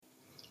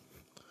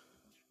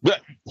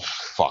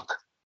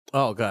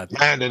Oh God.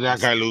 Man, did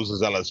that guy lose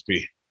his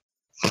LSP?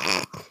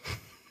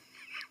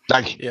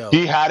 Like Yo,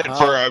 he had it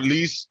for at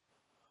least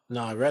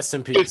Nah, rest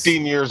in peace.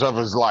 15 years of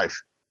his life.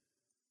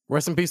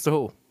 Rest in peace to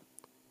who?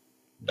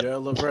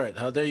 Gerald Levert.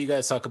 How dare you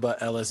guys talk about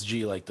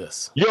LSG like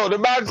this? Yo, the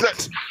man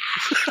said,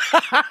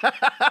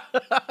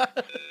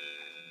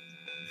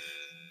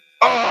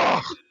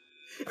 "Oh,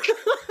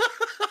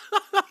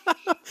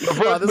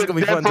 the Oh, this is gonna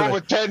be fun dead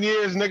for today. over 10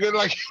 years, nigga.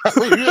 Like,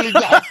 we really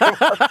died."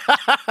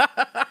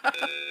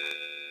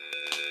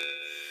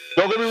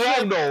 Don't get me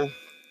wrong, though.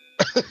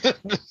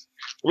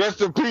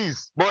 Rest in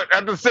peace. But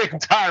at the same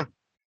time,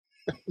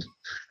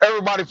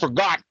 everybody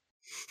forgot.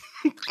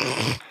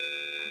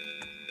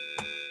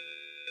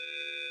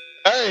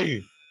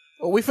 Hey.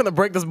 Oh, we finna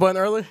break this button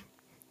early?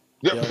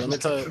 Yep. Yo, let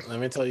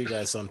me tell you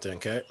guys something,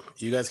 okay?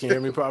 You guys can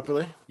hear me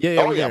properly? Yeah,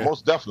 yeah. Oh, we yeah, can.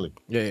 most definitely.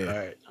 Yeah, yeah. All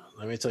right.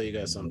 Let me tell you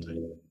guys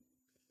something.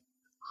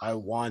 I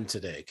won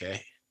today,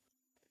 okay?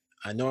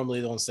 I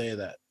normally don't say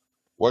that.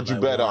 What'd you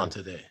bet won on?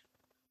 today?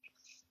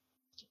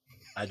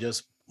 I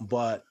just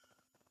bought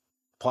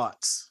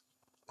pots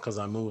because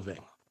I'm moving,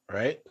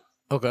 right?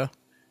 Okay.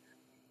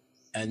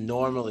 And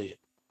normally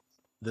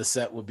the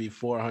set would be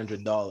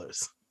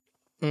 $400.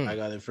 I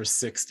got it for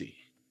 $60.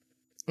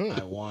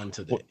 I won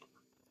today.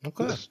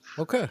 Okay.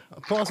 Okay.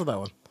 Applause for that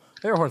one.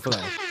 Air horn for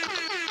that one.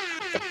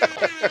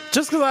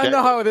 Just because I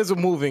know how it is with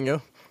moving,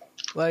 yo.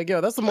 Like,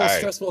 yo, that's the most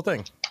stressful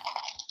thing.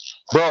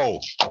 Bro,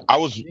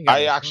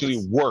 I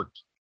actually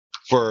worked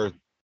for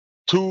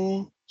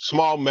 2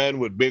 small men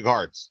with big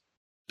hearts.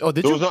 Oh,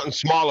 did There you? was nothing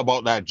small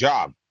about that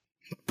job.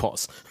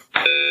 Pause.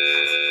 Now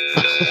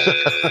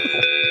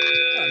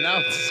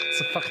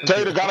it's a fucking Tell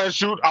you the guy that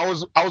shoot, I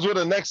was with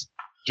the next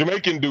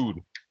Jamaican dude.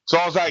 So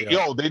I was like,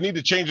 yo, they need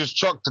to change his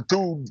truck to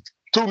two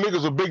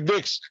niggas with big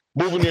dicks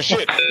moving your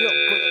shit.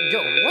 Yo,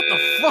 what the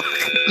fuck?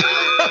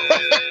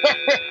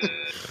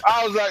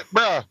 I was like,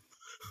 bruh.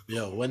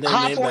 Yo, when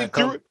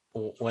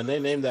they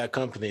named that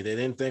company, they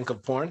didn't think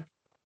of porn?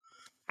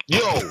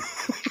 Yo.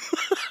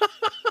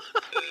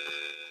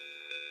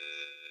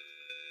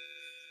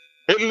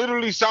 It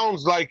literally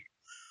sounds like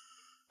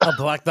a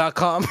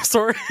black.com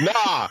story.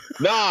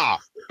 Nah.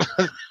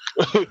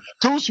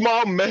 2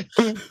 small men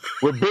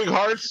with big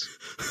hearts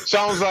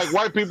sounds like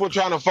white people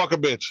trying to fuck a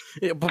bitch.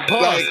 Yeah, but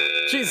pause. Like,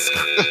 Jesus.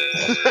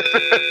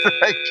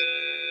 Like,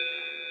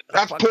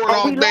 that's porn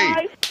all day.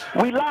 Live?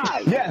 We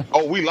live. Yeah.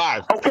 Oh, we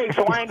live. Okay,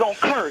 so I ain't gonna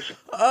curse.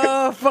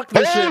 Fuck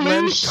this shit,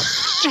 man.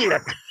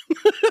 Shit.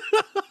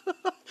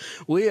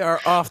 We are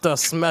off to a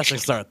smashing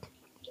start.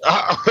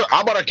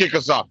 I'm gonna kick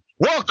us off.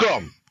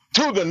 Welcome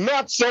to the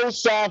Not So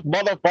Soft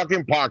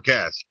Motherfucking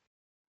Podcast.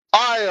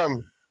 I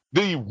am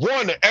the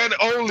one and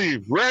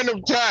only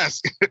Random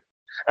Task,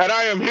 and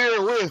I am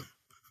here with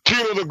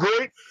Kino the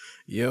Great.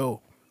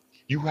 Yo.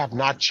 You have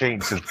not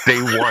changed since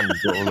day one,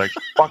 bro. Like,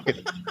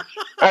 fucking.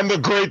 And the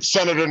great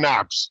Senator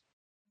Naps.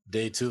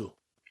 Day 2.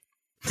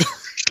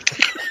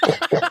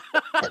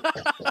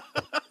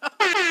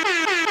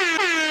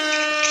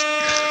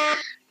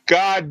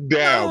 God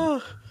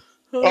damn.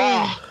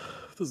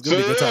 This is gonna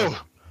be a good time.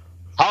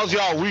 How's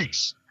y'all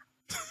weeks?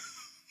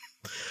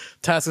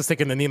 Task is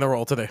taking the Nina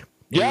role today.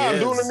 Yeah, I'm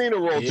doing the Nina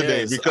role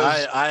today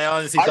because I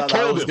honestly thought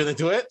I was going to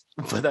do it,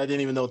 but I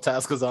didn't even know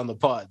Task was on the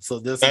pod. So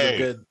this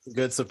is a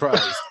good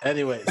surprise.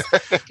 Anyways,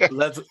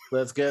 let's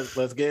get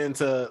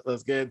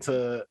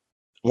into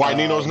why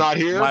Nino's not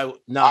here.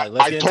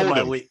 Let's get into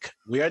my week.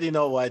 We already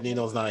know why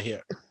Nino's not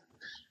here.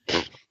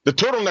 The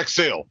turtleneck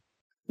sale.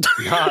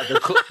 Nah,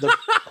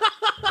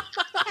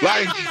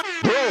 like,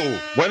 bro,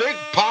 when it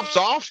pops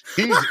off,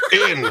 he's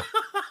in.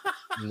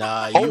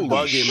 Nah, you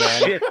buggy,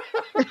 man.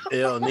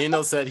 Yo,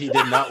 Nino said he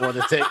didn't want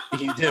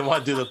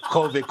to do the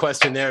COVID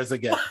questionnaires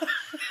again.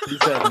 He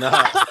said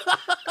nah.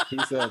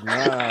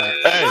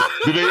 Hey,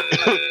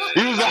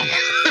 he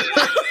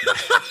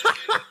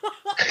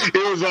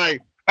was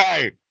like,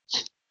 hey,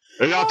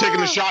 are y'all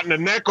taking a shot in the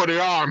neck or the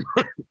arm?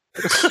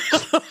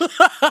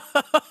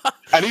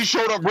 And he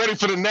showed up ready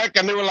for the neck,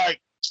 and they were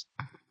like,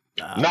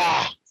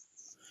 nah.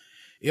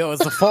 Yo,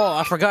 it's the fall.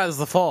 I forgot it's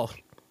the fall.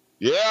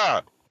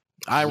 Yeah.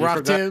 I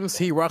rock Tim's.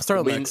 He rocks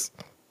turtlenecks.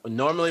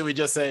 Normally we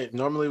just say,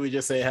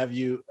 have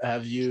you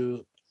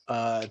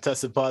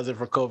tested positive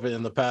for COVID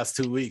in the past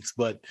 2 weeks?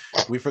 But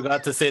we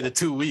forgot to say the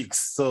 2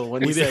 weeks. So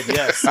when he said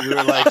yes, we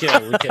were like, yeah,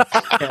 we can't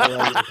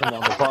let you come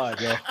on the pod,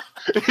 yo.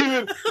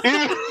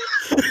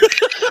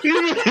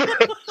 Even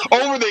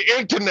over the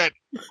internet,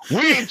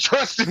 we ain't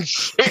trusting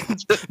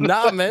shit.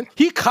 Nah, man.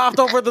 He coughed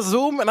over the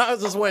Zoom, and I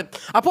just went.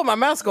 I put my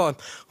mask on.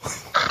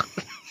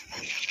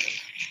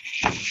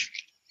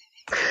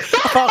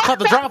 I thought I caught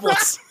the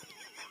droplets.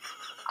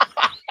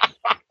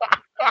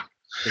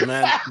 The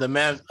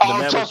man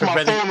was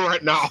preventing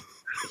right now.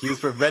 He was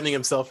preventing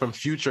himself from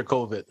future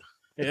COVID.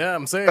 Yeah,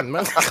 I'm saying,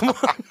 man. Come on.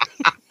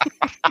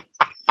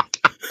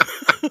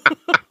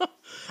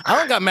 I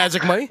don't got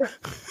magic money.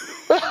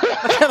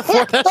 I can't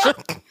afford that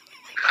shit.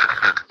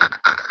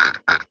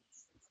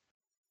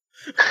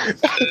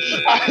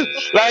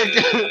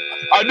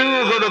 I knew we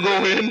were gonna go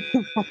in,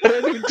 but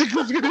I didn't think it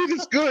was gonna be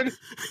this good.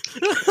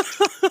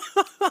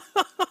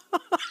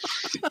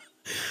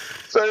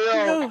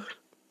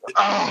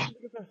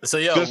 So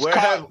yo, Just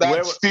cut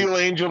that steel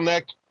angel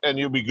neck, and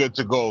you'll be good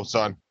to go,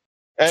 son.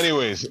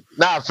 Anyways,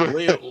 how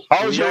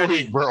was your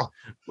week, bro?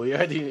 We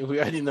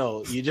already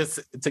know. You just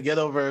to get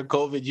over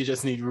COVID, you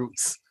just need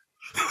roots.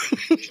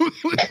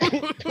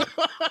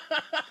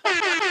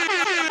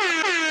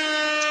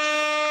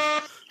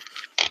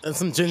 And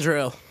some ginger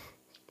ale.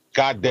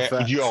 God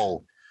damn, yo.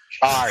 All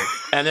right.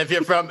 And if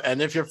you're from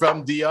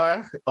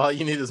DR, all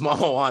you need is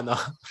Mama Juana.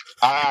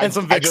 And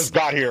some Vicks. I just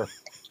got here.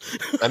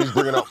 And he's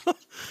bringing up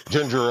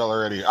ginger ale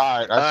already. All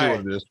right, I see what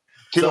it is.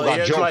 Kilo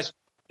got jokes.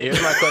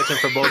 Here's my question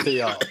for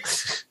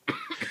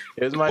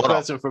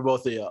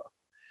both of y'all.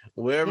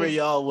 Where were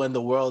y'all when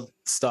the world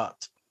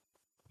stopped?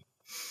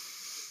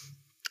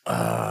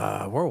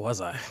 Where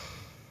was I?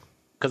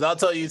 Because I'll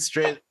tell you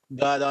straight,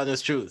 God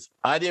honest truth.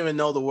 I didn't even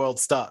know the world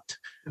stopped.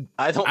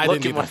 I don't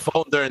look at my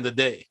phone during the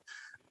day.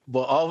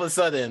 But all of a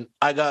sudden,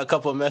 I got a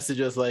couple of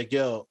messages like,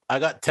 yo, I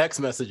got text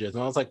messages.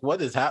 And I was like, what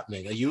is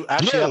happening? Are you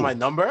actually have my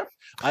number?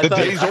 I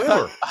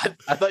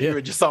thought you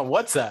were just on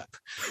WhatsApp.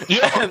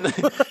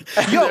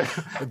 Yo,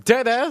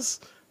 dead ass.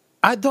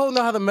 I don't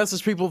know how to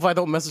message people if I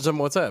don't message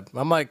them on WhatsApp.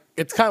 I'm like,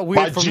 it's kind of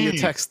weird for me to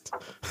text.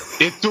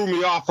 It threw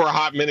me off for a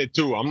hot minute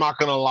too. I'm not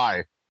gonna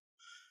lie.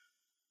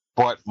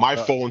 But my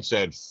phone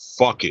said,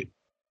 fuck it.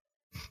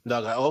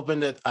 Dog, I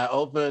opened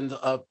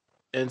up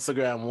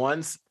Instagram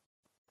once.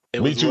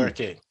 It was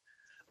working.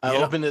 I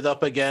opened it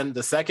up again.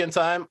 The second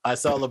time, I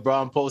saw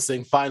LeBron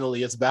posting,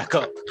 finally, it's back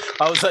up.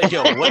 I was like,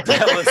 yo, what the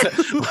hell is that?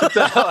 What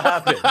the hell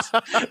happened?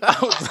 I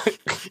was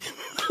like...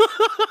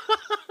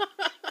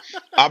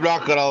 I'm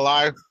not going to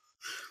lie.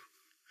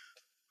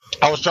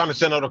 I was trying to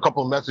send out a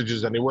couple of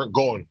messages and they weren't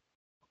going.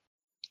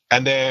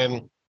 And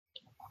then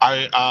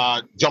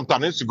I jumped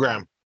on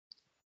Instagram.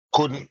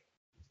 What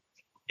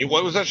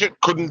was that shit?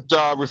 Couldn't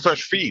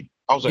refresh feed.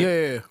 I was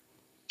like,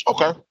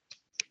 okay.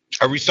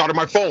 I restarted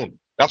my phone.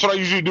 That's what I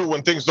usually do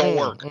when things don't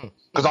work.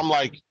 Because I'm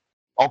like,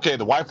 okay,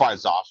 the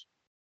Wi-Fi's off.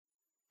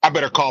 I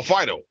better call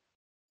Fido.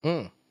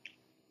 It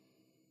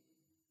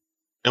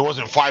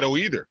wasn't Fido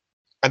either.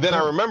 And then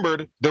I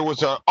remembered there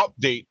was an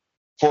update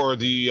for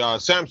the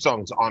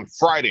Samsungs on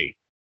Friday.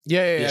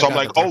 Yeah. So I'm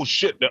like, oh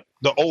shit,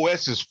 the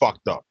OS is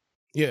fucked up.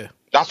 Yeah.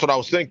 That's what I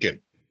was thinking.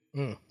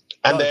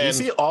 And then you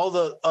see all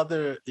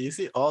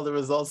the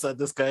results that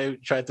this guy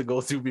tried to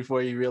go through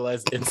before he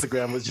realized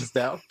Instagram was just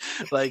down.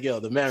 Like, yo,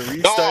 the man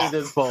restarted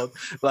his phone.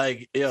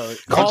 Like, yo,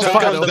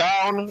 TikTok was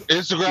down,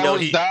 Instagram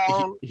was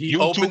down. He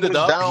opened it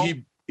up.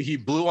 He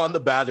blew on the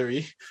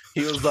battery.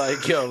 He was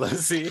like, yo,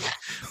 let's see.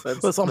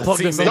 Let's unplug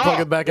this and plug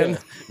it back in.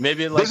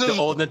 Maybe like the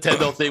old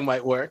Nintendo thing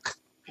might work.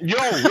 Yo,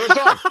 what's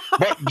up?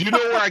 But do you know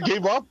where I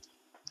gave up?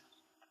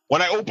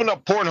 When I opened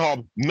up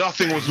Pornhub,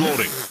 nothing was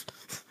loading.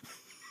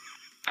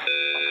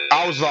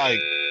 I was like,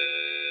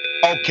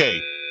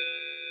 okay,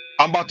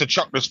 I'm about to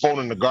chuck this phone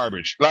in the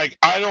garbage. Like,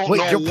 I don't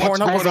know what's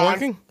going on,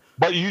 working?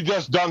 But you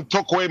just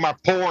took away my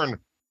porn.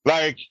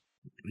 Like,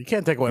 you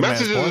can't take away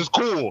messages is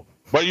cool,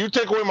 but you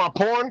take away my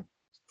porn,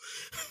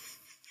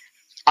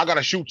 I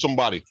gotta shoot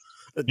somebody.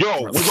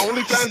 Yo, was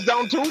OnlyFans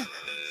down too?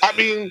 I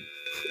mean,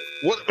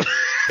 what?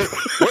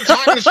 What's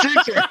hot in the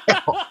streets here?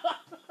 That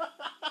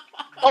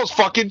was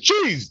fucking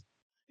cheese.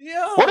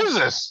 Yo, what is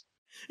this?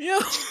 Yo.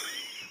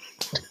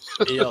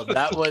 Yo,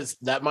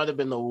 that might have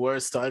been the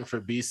worst time for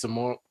B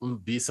Simone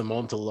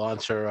to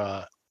launch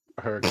her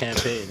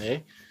campaign, eh?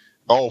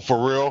 Oh,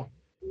 for real?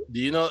 Do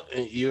you know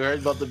you heard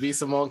about the B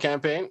Simone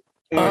campaign?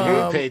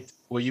 Where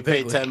you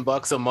pay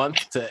 $10 a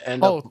month to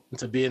end up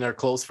to being her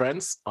close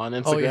friends on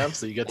Instagram,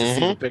 so you get to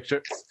see the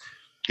pictures.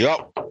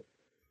 Yep.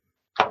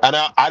 And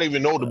I didn't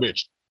even know the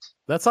bitch.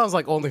 That sounds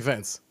like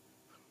OnlyFans.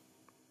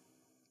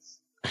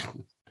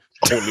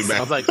 It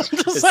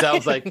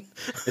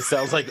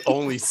sounds like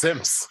only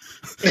Simps.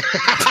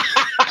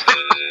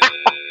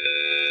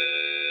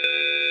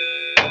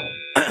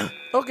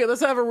 Okay,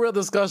 let's have a real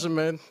discussion,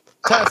 man.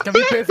 Task, have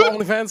you paid for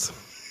OnlyFans?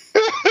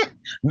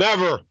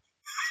 Never.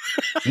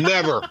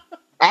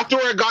 After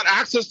I got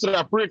access to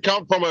that free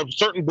account from a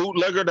certain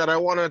bootlegger that I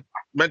want to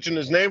mention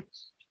his name,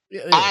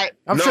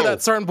 I'm sure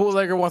that certain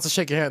bootlegger wants to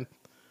shake your hand.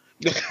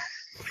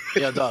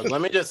 Yeah, dog.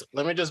 Let me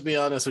just be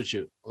honest with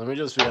you.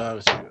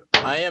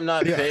 I am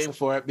not paying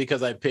for it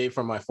because I pay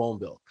for my phone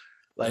bill.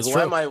 Like,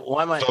 why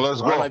am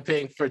I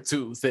paying for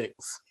two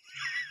things?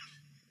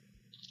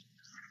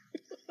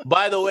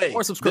 By the way,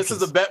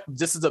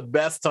 this is the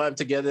best time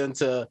to get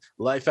into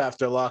Life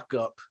After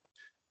Lockup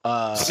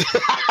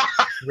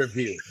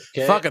review.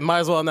 Okay? Fuck it, might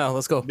as well now.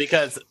 Let's go.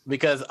 Because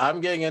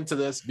I'm getting into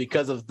this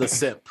because of the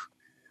simp.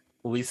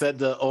 We said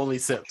the only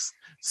simps.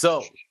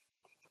 So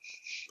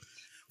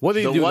what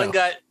did you do?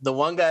 The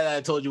one guy that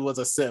I told you was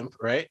a simp,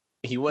 right?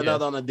 He went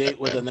out on a date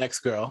with the next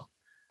girl,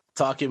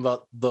 talking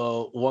about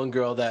the one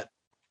girl that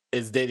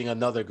is dating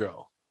another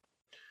girl.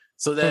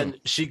 So then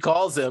she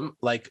calls him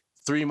like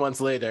 3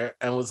 months later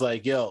and was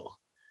like, yo,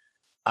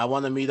 I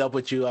want to meet up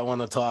with you. I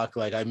want to talk.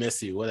 Like, I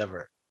miss you,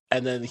 whatever.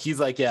 And then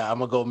he's like, yeah, I'm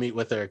going to go meet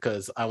with her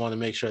because I want to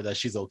make sure that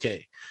she's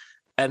okay.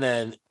 And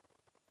then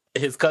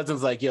his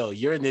cousin's like, yo,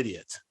 you're an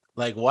idiot.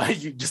 Like, why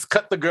you just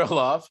cut the girl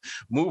off,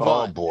 move Oh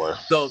on? boy.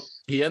 So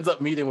he ends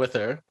up meeting with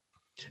her,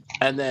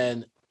 and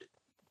then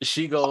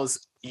she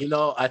goes,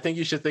 I think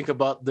you should think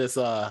about this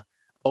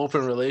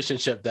open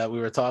relationship that we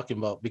were talking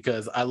about,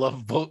 because I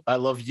love both. I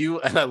love you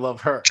and I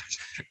love her,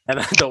 and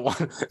I don't want.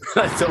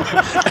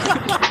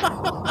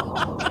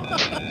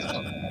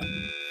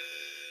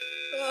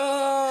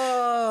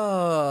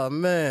 Oh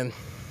man.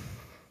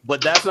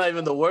 But that's not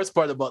even the worst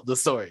part about the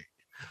story.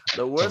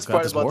 The worst God,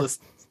 part there's about more? this,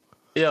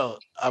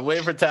 I'm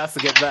waiting for Taz to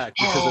get back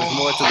because there's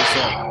more to the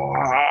story.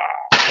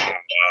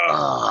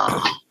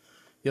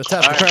 Yo,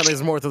 Task, apparently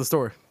there's more to the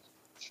story.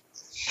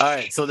 All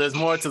right, so there's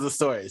more to the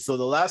story. So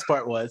the last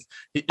part was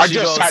I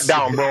just sat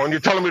down, bro, and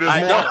you're telling me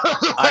there's more.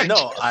 I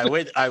know.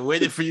 I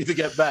waited for you to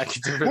get back.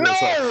 No!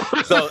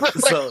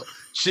 So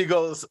she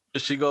goes,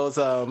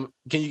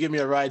 can you give me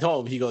a ride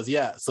home? He goes,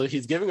 yeah. So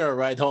he's giving her a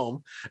ride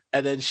home,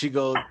 and then he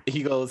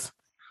goes,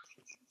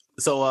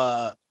 so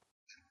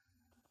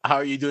how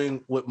are you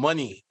doing with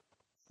money?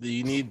 Do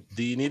you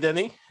need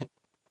any?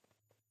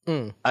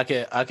 I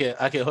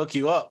can hook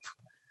you up.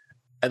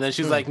 And then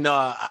she's like,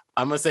 no,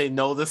 I'm going to say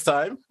no this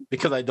time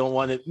because I don't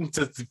want it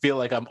to feel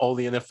like I'm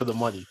only in it for the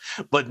money.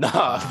 But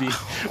nah.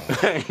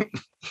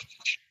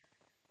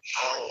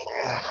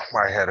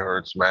 My head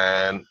hurts,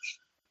 man.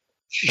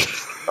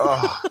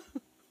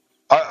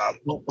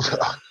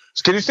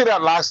 Can you say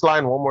that last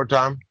line one more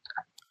time?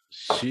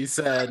 She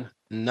said,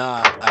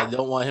 nah, I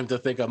don't want him to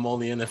think I'm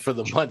only in it for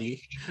the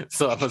money.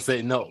 So I'm going to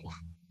say no.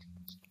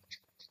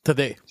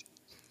 Today.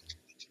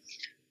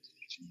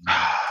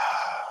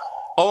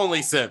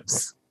 Only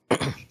Sims. New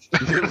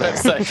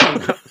website.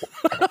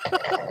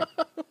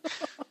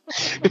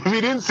 If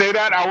he didn't say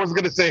that, I wasn't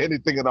gonna say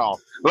anything at all.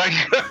 Like,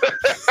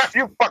 are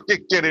you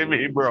fucking kidding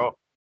me, bro?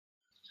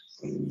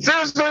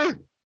 Seriously?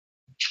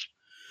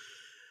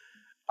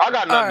 I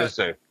got nothing to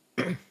say.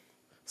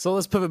 So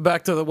let's pivot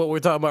back to what we were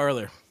talking about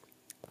earlier.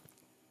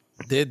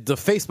 Did the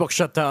Facebook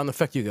shutdown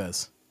affect you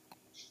guys?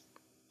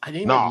 I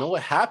didn't even know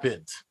what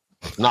happened.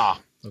 Nah.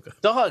 Okay.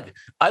 Dog,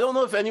 I don't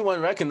know if anyone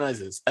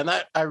recognizes, and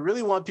I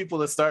really want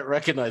people to start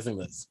recognizing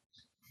this.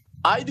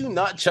 I do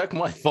not check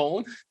my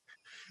phone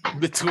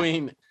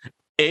between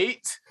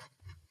 8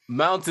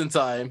 Mountain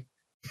Time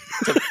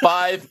to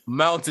 5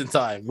 Mountain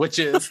Time, which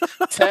is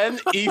 10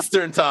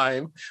 Eastern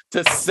Time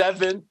to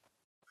 7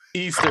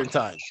 Eastern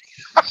Time.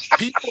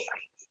 People,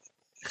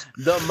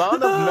 the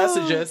amount of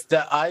messages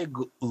that I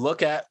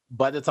look at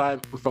by the time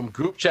from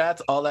group chats,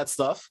 all that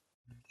stuff,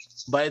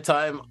 by the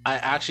time I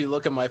actually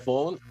look at my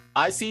phone,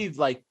 I see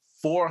like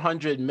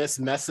 400 missed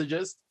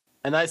messages,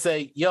 and I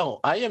say, "Yo,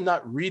 I am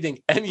not reading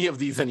any of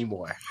these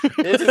anymore.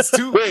 It is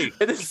too.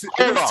 It is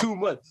too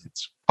much."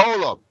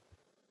 Hold up.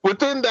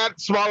 Within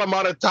that small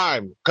amount of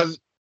time, because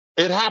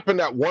it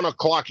happened at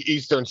 1:00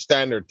 Eastern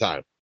Standard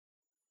Time.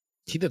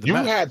 You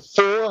had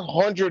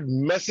 400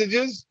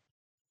 messages.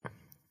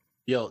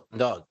 Yo,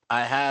 dog,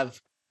 I have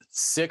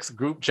 6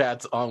 group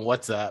chats on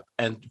WhatsApp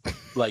and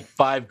like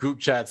 5 group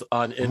chats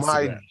on Instagram.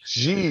 My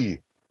G.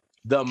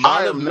 The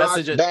amount of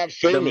messages,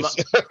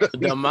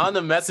 the amount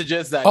of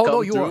messages that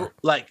come through.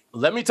 Like,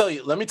 let me tell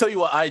you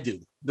what I do.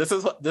 This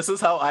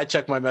is how I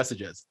check my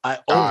messages. I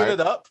open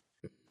it up.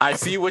 I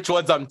see which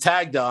ones I'm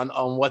tagged on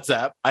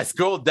WhatsApp. I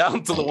scroll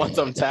down to the ones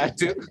I'm tagged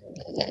to.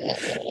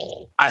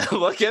 I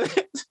look at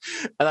it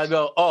and I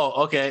go,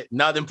 "Oh, okay,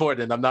 not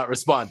important. I'm not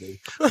responding."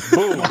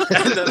 Boom,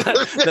 and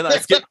then I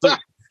skip through.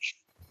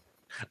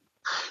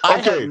 I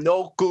have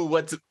no clue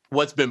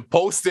what's been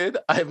posted.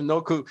 I have no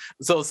clue.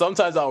 So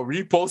sometimes I'll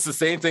repost the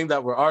same thing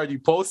that were already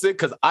posted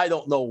because I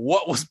don't know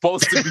what was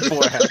posted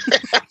beforehand.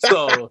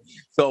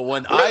 So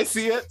when I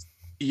see it,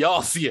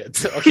 y'all see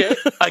it. Okay,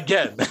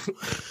 again.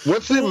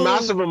 What's the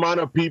massive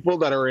amount of people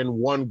that are in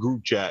one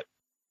group chat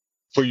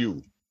for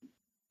you?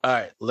 All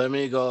right, let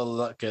me go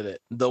look at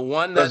it. The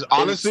one that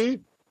honestly,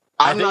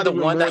 I think the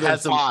one that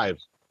has 5.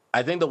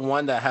 I think the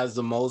one that has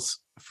the most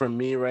for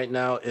me right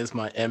now is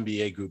my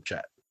NBA group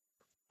chat.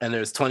 And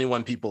there's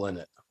 21 people in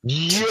it.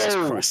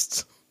 Yo!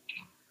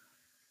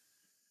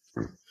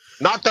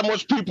 Not that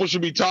much people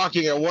should be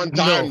talking at one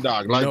time,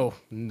 dog. Like,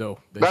 no.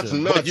 That's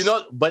nuts.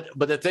 But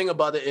but the thing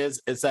about it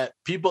is that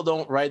people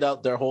don't write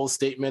out their whole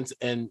statements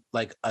in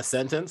like a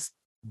sentence.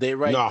 They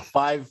write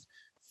five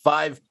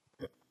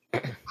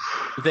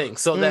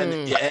things. So then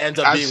it ends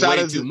up being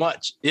way too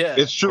much. Yeah,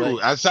 it's true.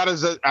 Like, as sad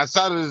as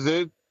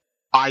it,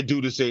 I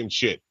do the same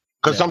shit.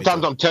 Because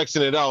sometimes I'm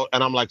texting it out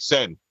and I'm like,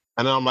 send.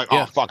 And then I'm like,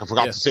 oh, fuck, I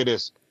forgot to say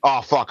this. Oh,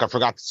 fuck, I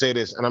forgot to say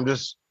this. And I'm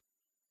just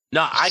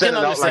I can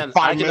understand.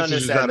 Like 5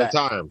 messages at a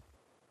time.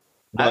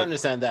 But I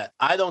understand that.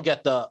 I don't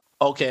get the,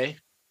 okay,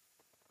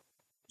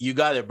 you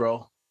got it,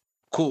 bro.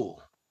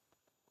 Cool.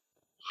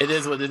 It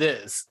is what it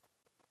is.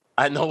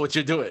 I know what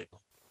you're doing.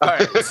 All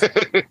right.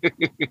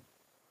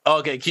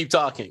 Okay, keep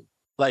talking.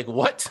 Like,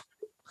 what?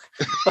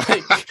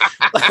 like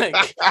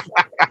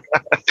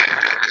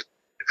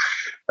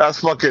That's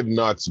fucking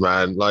nuts,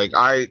 man. Like,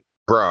 like,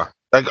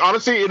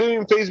 honestly, it didn't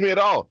even faze me at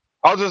all.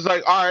 I was just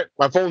like, all right,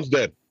 my phone's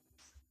dead.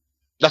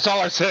 That's all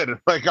I said.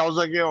 Like, I was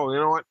like, yo, you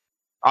know what?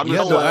 You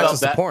have no access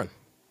to porn.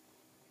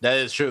 That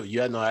is true.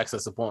 You had no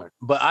access to porn.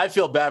 But I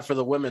feel bad for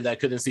the women that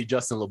couldn't see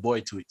Justin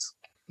LeBoy tweets.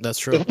 That's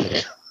true.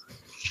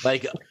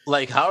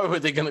 Like, how are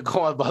they gonna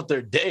go about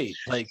their day?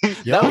 Like, Yeah,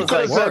 that I was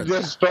could like, have said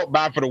just felt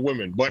bad for the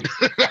women, but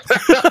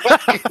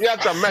you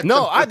have to mention.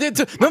 No, I did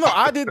too. No,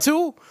 I did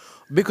too,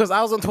 because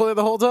I was on Twitter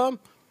the whole time,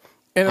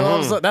 and then all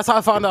of a sudden, that's how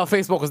I found out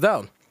Facebook was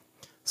down.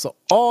 So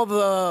all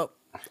the,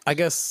 I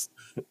guess,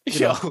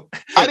 yo,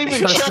 I didn't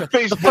even check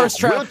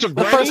Facebook.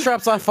 The first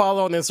traps I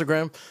follow on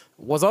Instagram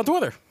was on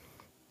Twitter,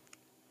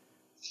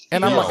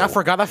 and I'm like, I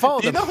forgot I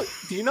followed them.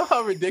 do you know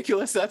how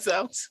ridiculous that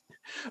sounds?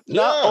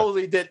 Not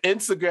only did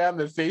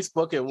Instagram and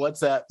Facebook and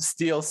WhatsApp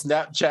steal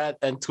Snapchat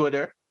and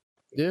Twitter,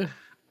 Yeah.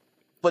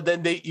 but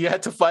then you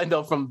had to find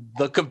out from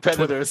the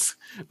competitors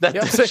that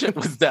the shit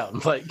was down.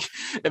 Like,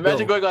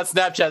 imagine going on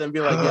Snapchat and be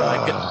like,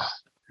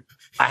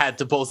 I had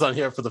to post on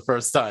here for the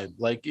first time.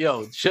 Like,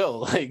 yo,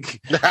 chill.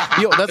 Like,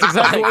 yo, that's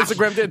exactly what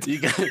Instagram did.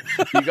 You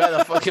got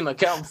a fucking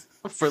account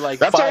for like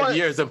 5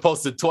 years and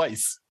posted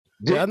twice.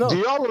 Do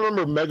y'all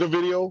remember Mega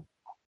Video?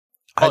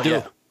 I do.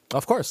 Yeah.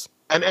 Of course.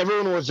 And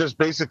everyone was just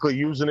basically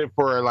using it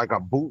for like a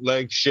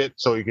bootleg shit,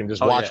 so you can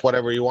just watch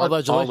whatever you want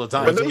all the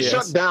time. When they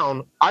shut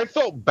down, I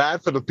felt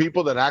bad for the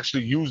people that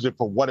actually used it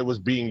for what it was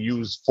being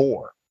used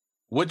for,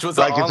 which was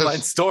like online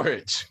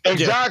storage.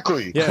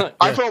 Exactly. Yeah.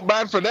 I felt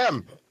bad for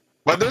them,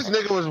 but this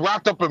nigga was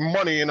wrapped up in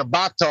money in a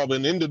bathtub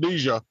in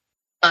Indonesia.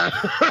 And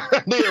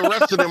they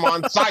arrested him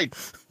on site.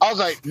 I was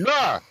like,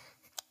 nah.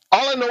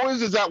 All I know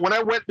is that when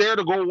I went there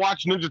to go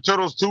watch Ninja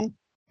Turtles 2,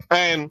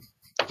 and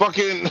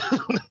fucking.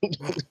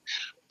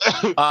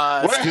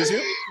 Excuse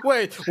you?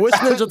 Wait, which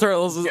Ninja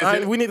Turtles?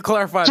 We need to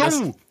clarify this.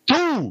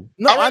 Two.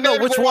 No, I know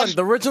which one.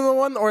 The original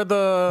one or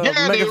the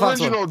Megafans the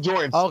original one?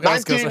 joints. Okay,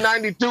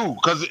 1992,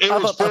 because it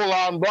was full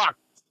on block.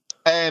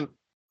 And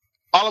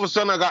all of a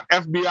sudden, I got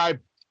FBI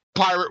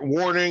pirate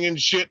warning and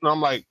shit, and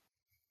I'm like,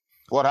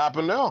 what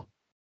happened now?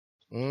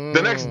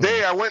 The next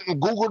day, I went and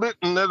Googled it,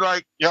 and they're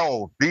like,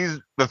 yo,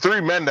 the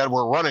 3 men that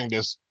were running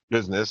this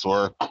business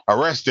were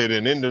arrested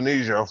in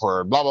Indonesia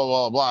for blah, blah,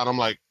 blah, blah. And I'm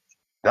like,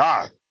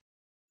 God.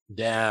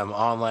 Damn,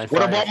 online.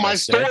 What about my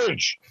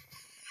storage?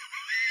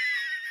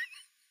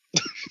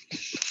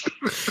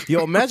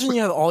 Yo, imagine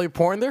you had all your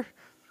porn there.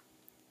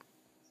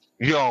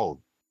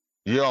 Yo,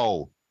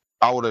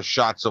 I would have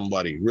shot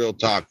somebody. Real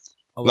talk.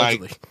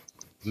 Allegedly. Like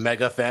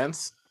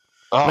Megafans.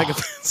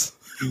 Megafans.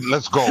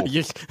 Let's go.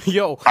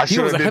 Yo, he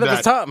was ahead of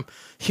his time.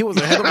 He was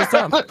ahead of his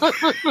time. But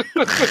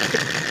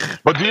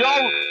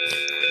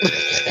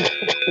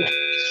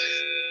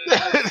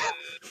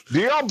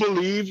do y'all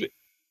believe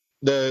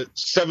the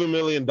 $7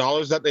 million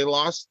that they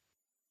lost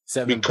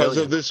because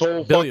of this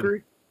whole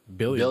fuckery?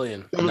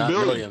 Billion. $7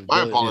 billion.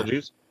 My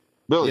apologies.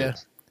 Billion.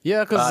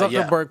 Yeah, because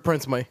Zuckerberg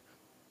prints money.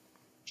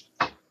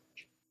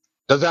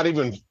 Does that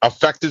even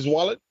affect his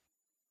wallet?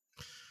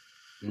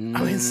 I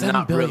mean,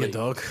 $7 billion, really.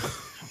 dog.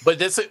 But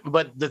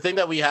the thing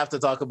that we have to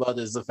talk about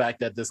is the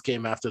fact that this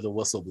came after the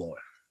whistleblower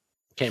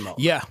came out.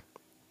 Yeah.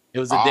 It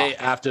was the day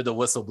after the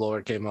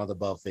whistleblower came out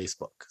about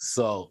Facebook.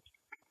 So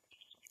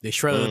they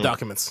shredded the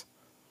documents.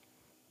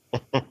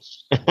 They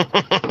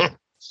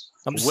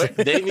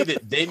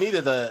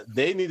needed a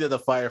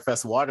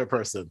Firefest water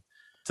person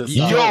to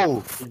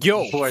stop.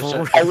 Yo,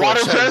 a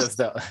water fest?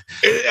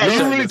 Are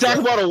you really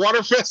talking about a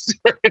water fest?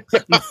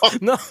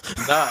 No.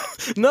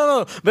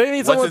 They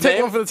need someone to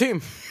take one for the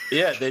team.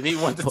 Yeah, they need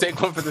one to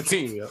take one for the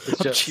team. Yo.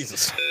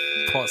 Jesus.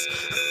 Pause.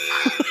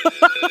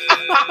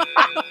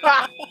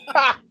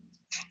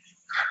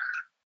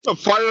 A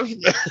fire.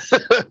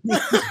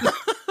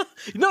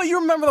 You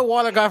remember the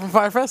water guy from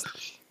Firefest?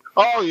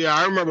 Oh yeah,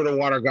 I remember the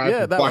water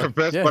guy from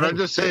Firefest. But I'm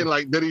just saying,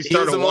 like, did he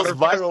start a water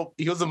fest?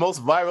 He was the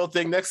most viral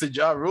thing next to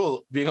Ja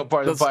Rule being a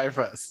part of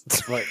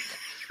Firefest. Like,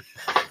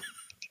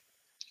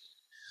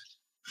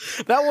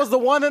 that was the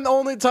one and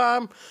only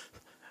time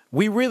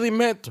we really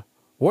meant,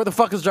 where the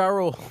fuck is Ja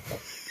Rule?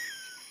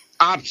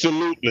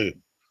 Absolutely.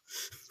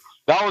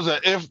 That was an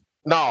if.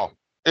 No,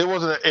 it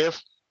wasn't an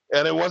if,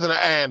 and it wasn't an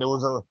and. It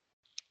was a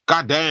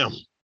goddamn.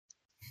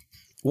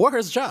 Where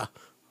is Ja?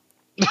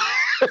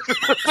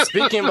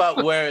 Speaking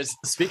about where's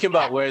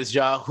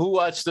Ja, who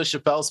watched the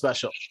Chappelle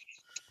special?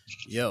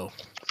 Yo.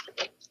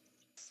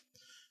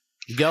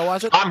 You gotta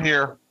watch it? I'm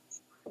here.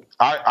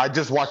 I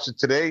just watched it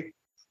today.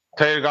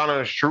 Tell you gone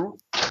is true.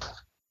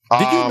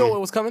 Did you know it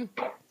was coming?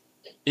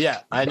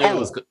 Yeah, I knew it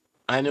was.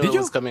 I knew it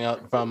was coming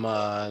out from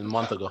a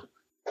month ago.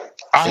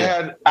 I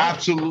had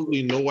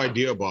absolutely no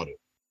idea about it.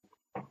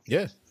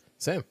 Yeah,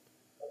 same.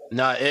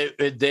 No,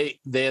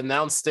 they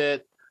announced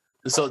it.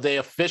 So they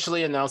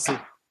officially announced it,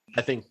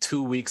 I think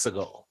 2 weeks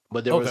ago.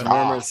 But there was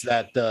murmurs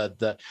that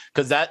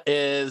because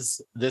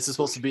this is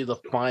supposed to be the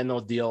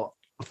final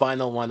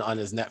one on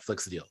his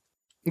Netflix deal.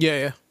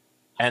 Yeah.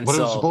 And but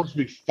it was supposed to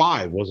be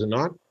 5, was it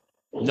not?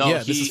 No, yeah,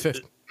 this is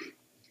 5th.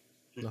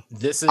 No.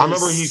 This is. I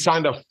remember he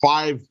signed a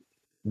 5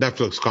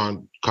 Netflix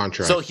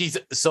contract.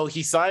 So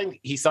he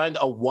signed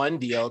a 1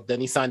 deal, then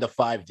he signed a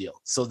 5 deal.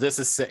 So this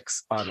is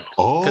 6 on it.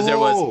 Oh, because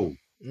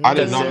I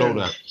did not know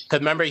that. Because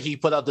remember, he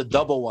put out the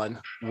double one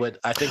with,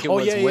 I think it Oh,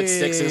 was yeah, with yeah,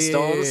 Sticks and yeah,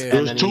 Stones. yeah, yeah. There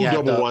And was then two he had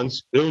double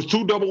ones. There was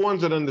two double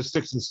ones and then the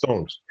Sticks and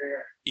Stones.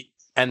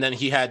 and then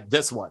he had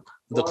this one,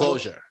 the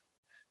closure.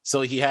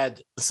 So there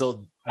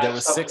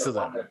was 6 of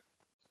them.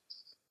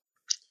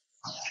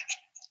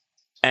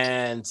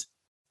 And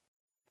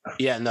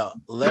yeah, no,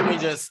 let me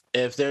just,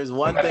 if there's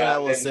one thing I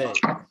will say,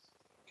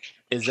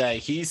 is that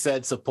he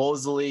said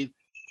supposedly,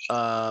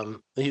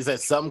 he said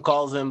some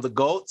calls him the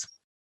GOAT.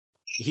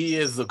 He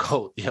is the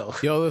GOAT, yo.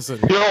 Yo, listen.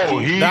 Yo,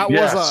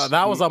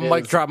 that was a He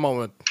mic is. drop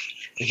moment.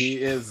 He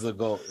is the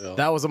GOAT, yo.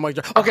 That was a mic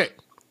drop. Okay,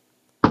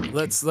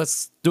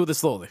 let's do this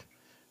slowly.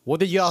 What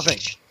did y'all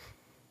think?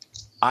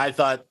 I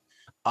thought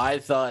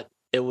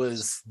it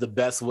was the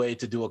best way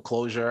to do a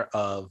closure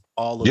of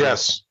all of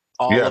Yes.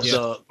 of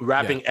the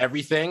wrapping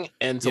everything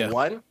into Yeah.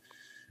 one,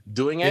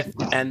 doing it,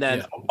 and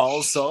then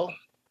also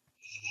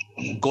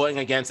going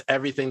against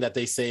everything that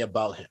they say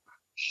about him.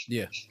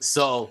 Yeah.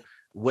 So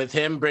with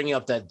him bringing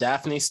up that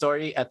Daphne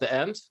story at the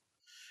end,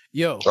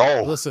 Yo,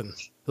 Oh. listen.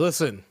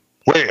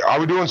 Wait, are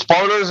we doing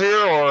spoilers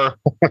here or?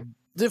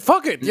 Dude,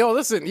 fuck it. Yo,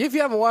 listen. If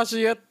you haven't watched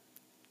it yet,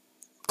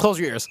 close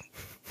your ears.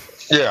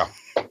 Yeah.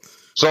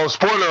 So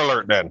spoiler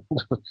alert then.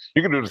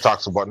 You can do the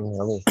toxic button.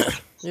 I mean,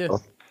 Yeah.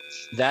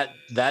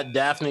 that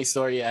Daphne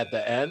story at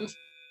the end,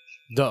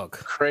 Doug,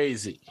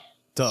 crazy.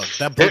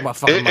 that blew my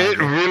fucking mind. it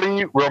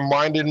really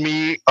reminded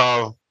me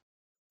of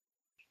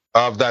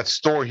that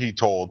story he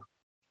told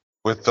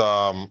with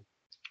what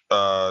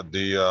was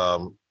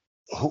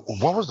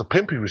the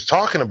pimp he was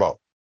talking about?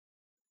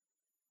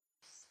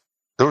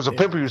 There was a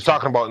pimp he was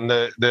talking about in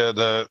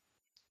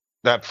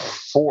that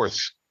fourth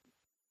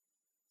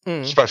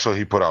special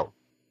he put out.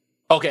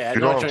 Okay, I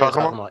know what you're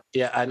talking about.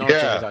 Yeah, I know what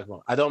you're talking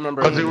about. I don't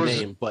remember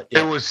his name, but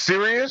it was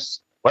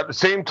serious, but at the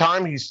same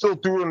time, he still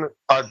threw in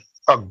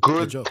a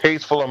good,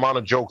 tasteful amount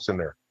of jokes in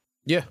there.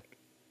 Yeah.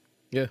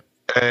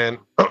 And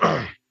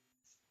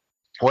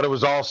when it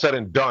was all said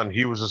and done,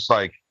 he was just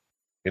like,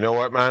 you know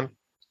what, man?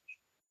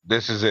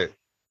 This is it.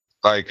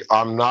 Like,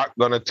 I'm not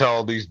going to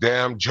tell these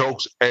damn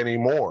jokes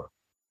anymore.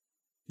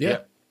 Yeah.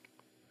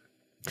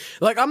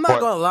 Like, I'm not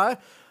going to lie.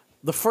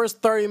 The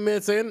first 30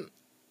 minutes in,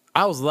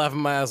 I was laughing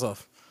my ass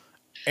off.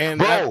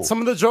 And some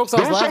of the jokes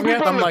I was laughing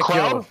at, I'm like,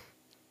 yo.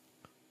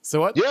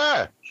 So what?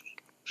 Yeah.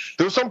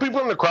 There were some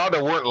people in the crowd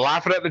that weren't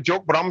laughing at the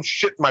joke, but I'm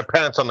shitting my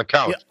pants on the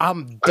couch. Yeah,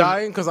 I'm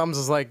dying because I'm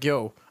just like,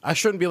 yo, I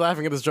shouldn't be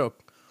laughing at this joke.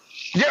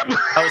 Yep.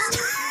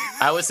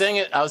 I was saying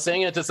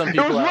it to some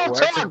people at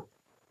work.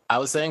 I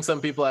was saying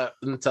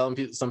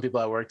telling some people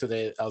at work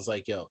today, I was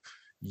like, yo,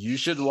 you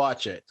should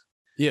watch it.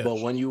 Yeah. But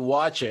when you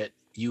watch it,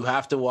 you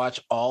have to watch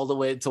all the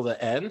way until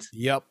the end.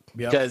 Yep.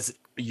 Because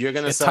you're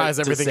gonna ties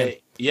everything in.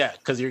 Yeah,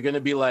 because you're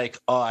gonna be like,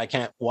 oh, I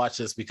can't watch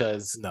this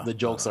because the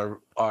jokes are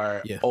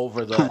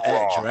over the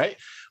edge, right?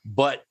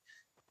 But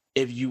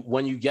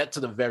when you get to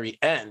the very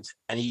end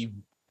and he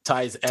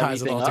ties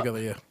everything it all up,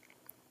 together,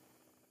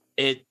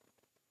 it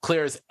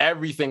clears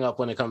everything up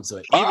when it comes to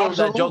it.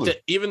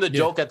 Even the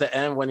joke at the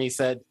end when he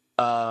said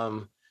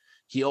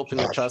he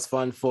opened a trust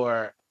fund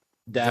for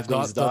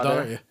Daphne's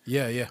daughter.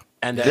 Yeah.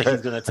 And that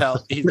he's gonna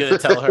tell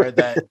her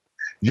that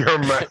your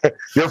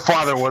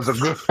father was a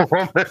good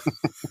woman.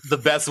 The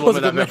best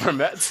woman I've ever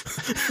met.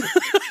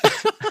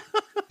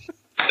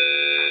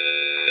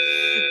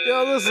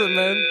 Yo, listen,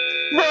 man.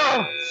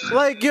 No.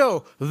 Like,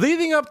 yo,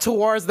 leading up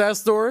towards that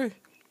story,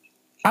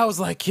 I was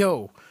like,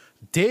 yo,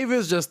 Dave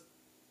is just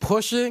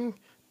pushing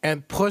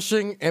and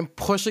pushing and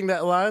pushing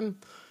that line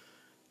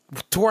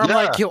to where I'm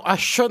like, yo, I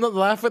shouldn't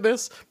laugh at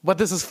this, but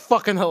this is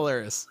fucking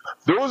hilarious.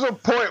 There was a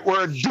point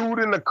where a dude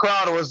in the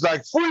crowd was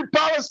like, free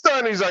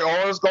Palestine. He's like,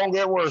 oh, it's going to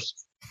get worse.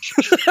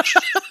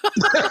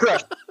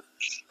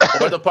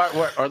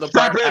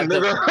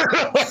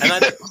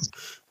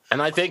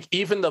 And I think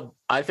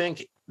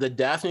the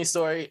Daphne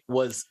story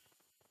was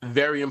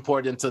very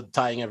important to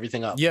tying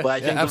everything up. Yeah, but I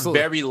think the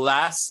very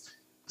last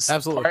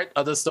part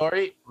of the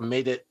story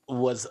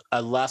was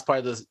a last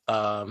part of the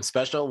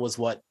special was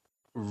what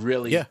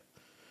really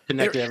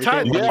connected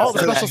everything. All the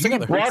specials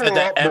together.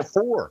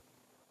 Before.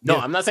 No,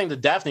 I'm not saying the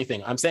Daphne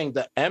thing. I'm saying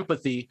the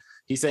empathy.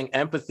 He's saying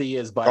empathy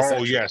is bisexual.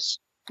 Oh yes.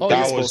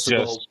 That was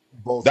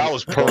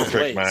perfect,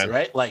 ways, man.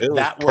 Right? Like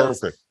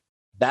was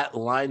that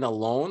line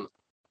alone.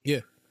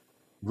 Yeah.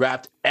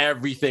 Wrapped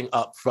everything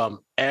up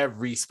from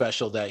every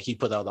special that he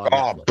put out on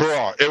Netflix.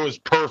 Bro, it was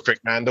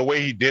perfect, man. The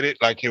way he did it,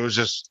 like it was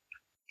just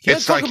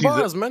it's like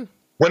bars, man.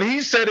 When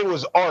he said it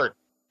was art,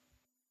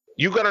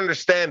 you gotta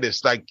understand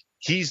this. Like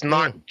he's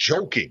not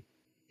joking.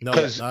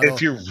 Because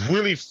if you're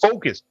really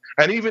focused,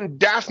 and even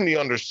Daphne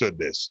understood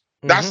this.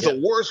 That's the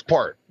worst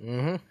part.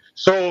 Mm-hmm.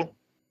 So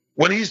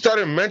when he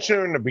started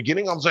mentioning in the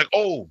beginning, I was like,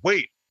 oh,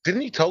 wait,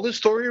 didn't he tell this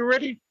story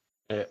already?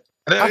 Yeah.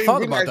 And I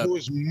thought about that. There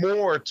was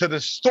more to the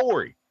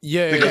story.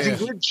 Yeah, because he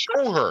did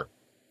show her.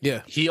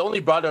 Yeah. He only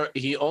brought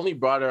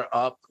her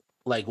up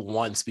like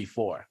once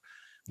before.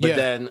 But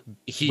then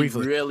he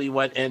really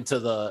went into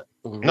the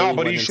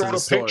he showed a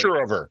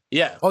picture of her.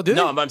 Yeah. Oh, did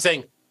he? I'm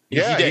saying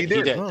Yeah, he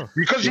did. Huh.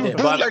 Because you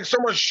do like so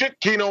much shit,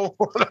 Kino.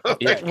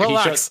 Yeah,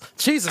 Relax.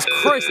 Jesus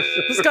Christ.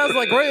 This guy's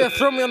like ready to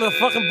throw me under the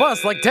fucking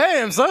bus. Like,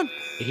 damn, son.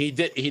 He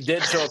did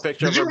show a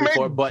picture Did of her you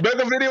before, make but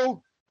Mega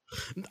video?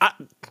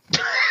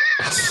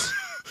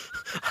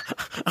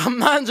 I'm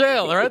not in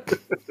jail, all right?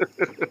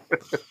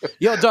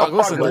 Yo, dog,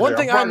 listen, with one you.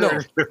 thing I'm I know,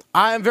 fucking with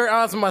I am very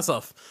honest with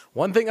myself.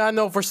 One thing I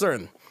know for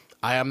certain,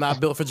 I am not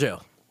built for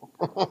jail.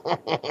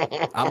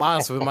 I'm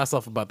honest with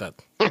myself about that.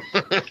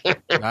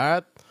 All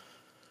right?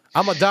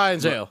 I'm going to die in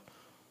jail.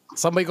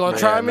 Somebody going to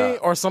try me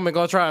or somebody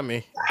going to try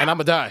me, and I'm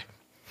going to die.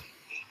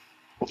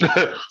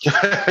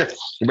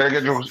 You better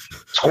get your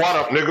squat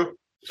up, nigga.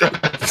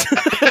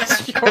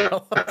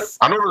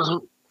 I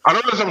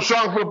know there's some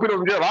strong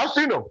Filipinos in jail. I've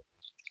seen them.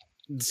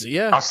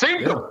 Yeah. I've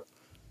seen them.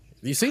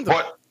 You seen them?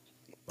 But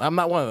I'm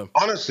not one of them.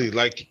 honestly,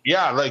 like,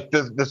 yeah, like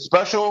the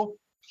special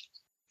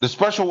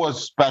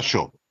was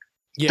special.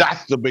 Yeah.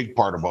 That's the big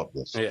part about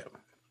this. yeah.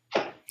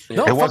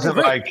 No, It wasn't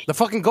great. like- the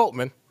fucking goat,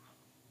 man.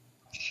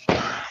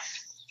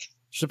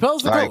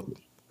 Chappelle's the Like- goat.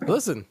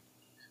 Listen,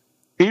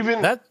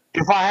 Even that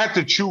if I had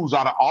to choose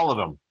out of all of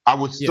them, I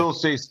would still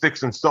say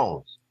Sticks and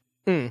Stones.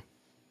 Mm.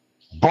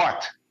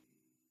 But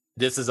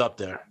This is up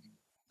there.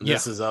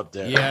 This is up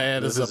there. Yeah,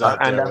 this is up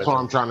and there. that's what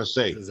I'm trying to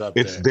say. This is up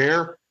It's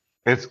there.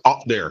 there. It's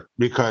up there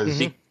because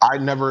Mhm. I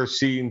never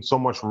seen so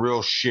much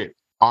real shit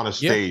on a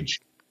stage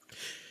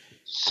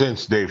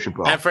since Dave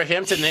Chappelle. And for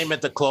him to name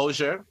it the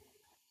closure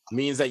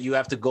means that you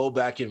have to go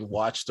back and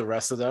watch the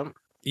rest of them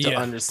to get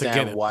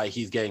understand it. why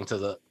he's getting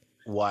to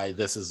why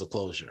this is a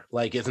closure.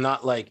 Like it's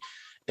not like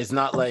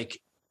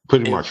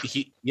Pretty if much.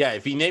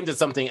 if he named it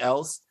something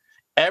else,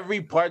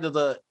 every part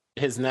of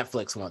his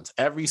Netflix ones,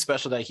 every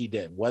special that he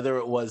did, whether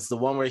it was the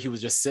one where he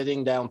was just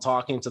sitting down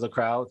talking to the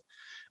crowd,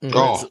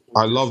 Oh,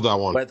 I love that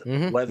one.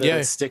 whether Yeah,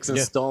 it's Sticks and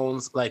yeah.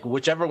 Stones, like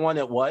whichever one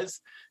it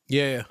was,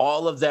 yeah.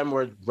 all of them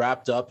were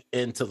wrapped up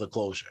into the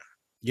closure.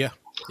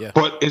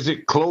 But is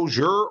it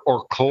closure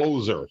or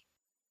closer?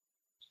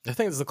 I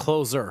think it's the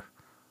closer.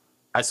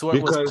 I swear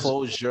it was Because-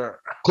 closure.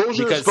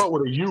 Closure Because- is spelled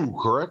with a U,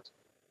 correct?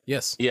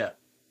 Yes. Yeah.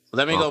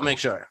 Let me go make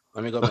sure.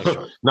 No, I I, was gonna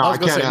can't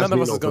say ask none of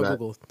us Nino is gonna for that.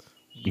 Google.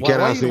 You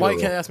can't ask why you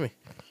Nino. can't ask me?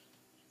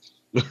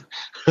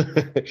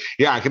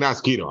 Yeah, I can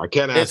ask Kino. I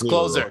can't ask It's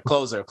Nino,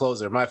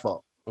 closer. My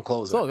fault. I'm It's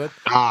closer. all good.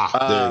 There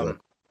you go.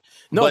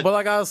 No, But- but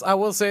like I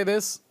will say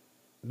this,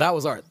 that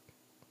was art.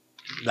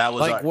 That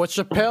was Like art. what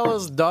Chappelle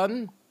has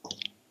done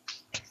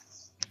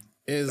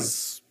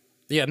is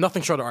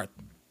nothing short of art.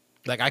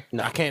 Like I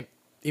can't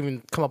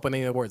even come up with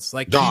any other words.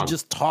 Like Dog. he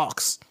just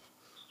talks.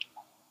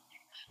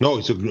 No,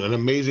 he's an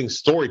amazing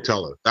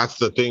storyteller. That's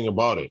the thing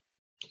about it.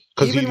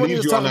 Because Even when he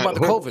was talking about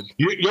the COVID.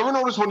 You ever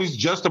notice when he's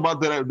just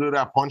about to do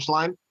that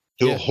punchline,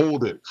 he'll Yeah.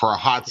 hold it for a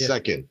hot Yeah.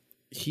 second,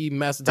 He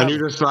messed and up.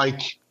 you're just like,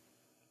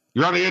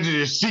 you're on the edge of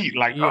your seat,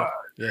 like, Yeah.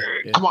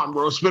 come on,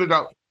 bro, spit it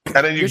out. And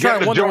then you You're get trying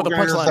to the wonder joke, what the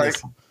and it's punchline like,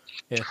 is.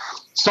 Yeah.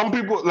 some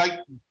people, like,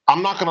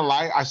 I'm not gonna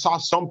lie, I saw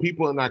some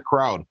people in that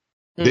crowd.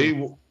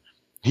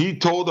 He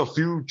told a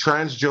few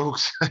trans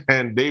jokes,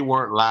 and they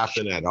weren't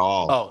laughing at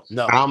all. Oh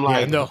no. And I'm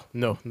like,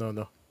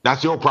 No.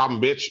 that's your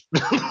problem, bitch. You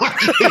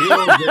know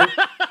what I'm saying?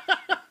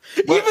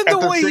 But Even at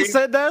the way he same-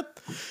 said that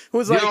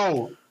was like,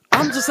 Yo,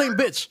 I'm just saying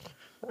bitch.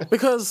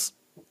 Because,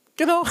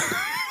 you know,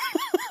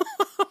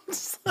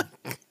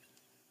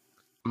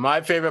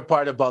 My favorite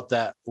part about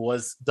that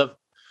was the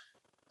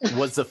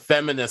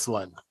feminist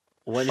one.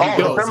 When he oh,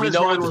 goes, the feminist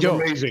one was yo,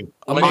 amazing.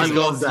 when I he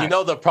love goes, that. you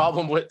know the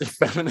problem with the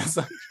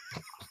feminism?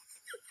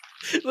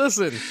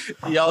 listen,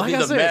 Y'all Like need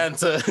I a said- man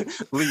to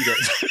lead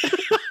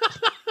it.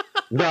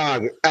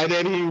 Dog. And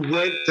then he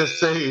went to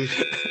say,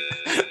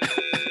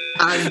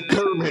 I'm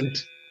permanent.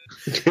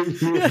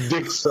 Give me a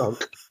dick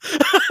suck.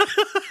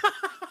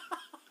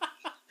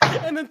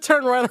 and then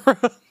turn right around.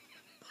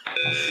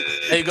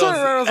 And he goes, Turn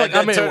around, I was like, and I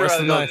then made it turn worse around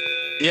and tonight. goes,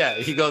 yeah,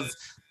 he goes,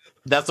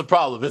 that's a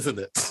problem, isn't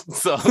it?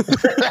 So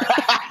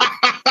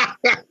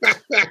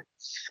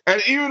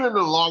And even in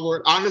the long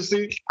run,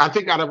 honestly, I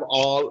think out of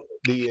all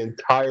the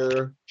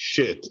entire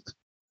shit,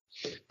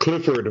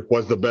 Clifford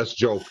was the best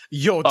joke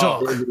Yo,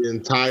 dog. in the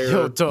entire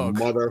Yo, dog.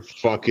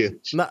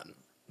 motherfucking.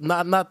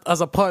 Not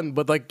as a pun,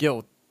 but like,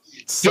 yo,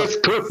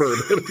 Just Clifford.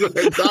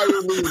 The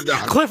entire movie,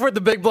 dog. Clifford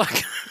the Big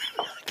Black.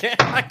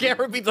 I can't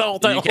repeat the whole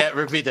title. you can't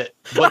repeat it.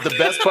 But the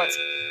best part,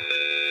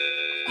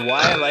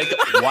 why I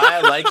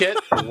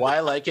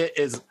like it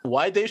is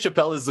why Dave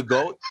Chappelle is the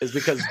GOAT is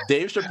because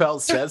Dave Chappelle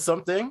says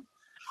something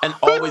and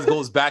always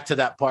goes back to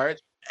that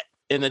part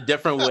in a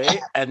different way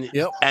and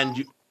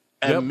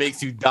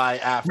makes you die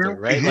after,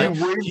 right? Like,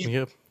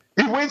 Yep.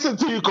 He waits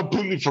until you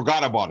completely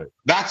forgot about it.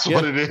 That's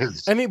what it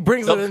is. And he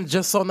brings it in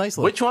just so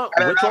nicely. which one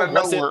And out of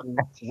was it? nowhere-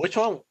 Which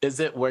one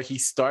is it where he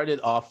started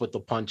off with the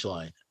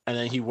punchline and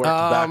then he worked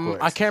backwards?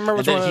 I can't remember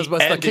which And one then it is, he but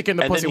it's the ended- kicking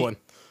the and then pussy he- one.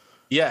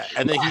 Yeah,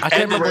 and then I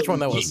can't remember which one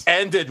that was. He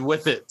ended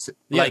with it.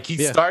 Yeah, Like he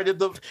yeah. started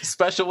the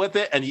special with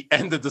it and he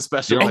ended the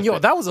special Yo. with And yo,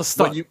 it. that was a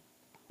stunt. When you,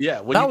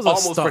 when That you was a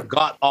almost stunt.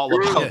 forgot all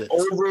about it.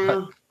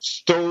 Over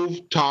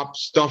stove top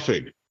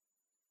stuffing.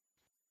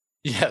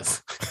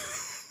 Yes.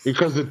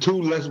 because the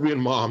two lesbian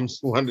moms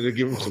wanted to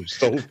give him some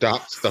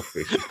stovetop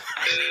stuffing.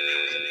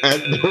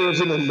 And there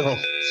wasn't enough,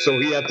 so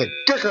he had to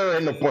kick her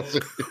in the pussy.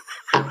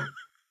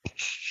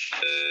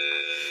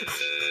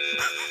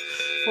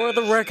 For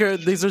the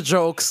record, these are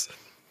jokes.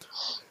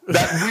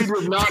 That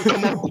we did not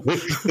come up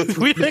with.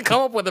 We didn't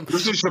come up with them.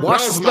 This is Watch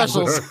the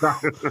Chappelle's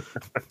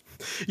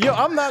specials. Yo,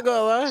 I'm not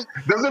gonna lie.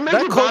 Does it make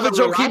That it bad COVID that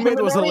joke we're he made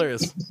laughing was about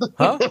hilarious.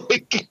 Huh?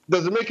 it?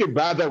 Does it make it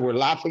bad that we're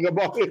laughing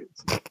about it?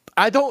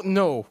 I don't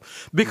know.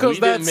 Because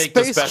We that didn't make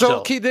the space special.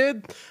 joke he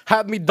did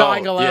had me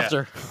dying of yeah.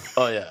 laughter.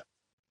 Oh yeah.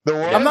 The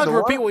what? I'm not The gonna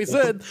repeat what he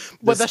said,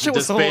 but that shit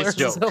was the hilarious.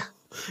 space joke.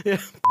 Yeah,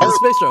 the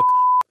space joke.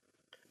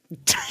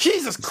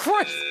 Jesus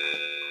Christ.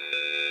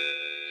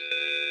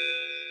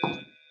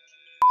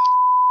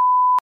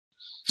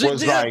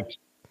 Was Yeah. like,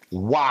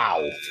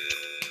 wow.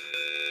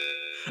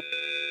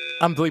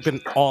 I'm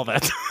bleeping all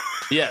that.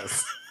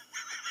 Yes.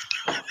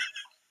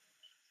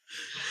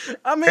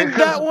 I mean,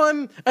 that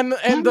one and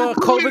the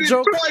COVID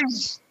joke.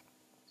 Twice.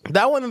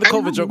 That one and the And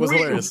COVID you joke was win.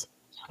 hilarious.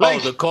 Oh,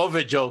 the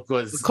COVID joke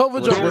was. The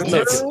COVID joke was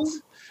ridiculous.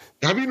 nuts.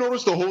 Have you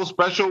noticed the whole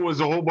special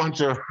was a whole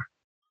bunch of?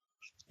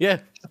 Yeah.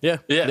 Yeah.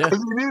 You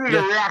needed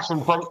a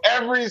reaction from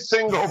every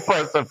single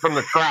person from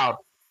the crowd.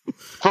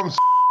 From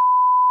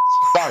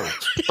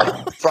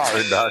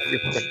sorry, dog. You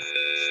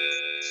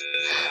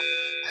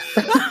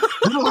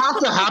don't have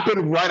to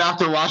happen right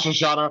after Rosh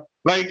Hashanah.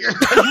 Like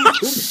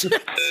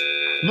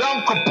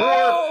Yom Kippur.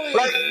 Holy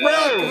Like,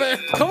 fuck, no. man.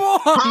 Come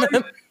on,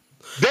 man.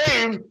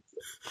 Dave,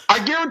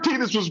 I guarantee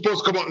this was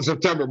supposed to come out in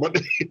September, but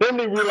then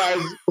they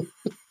realized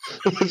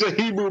it's a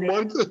Hebrew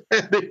month,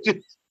 and they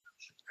just,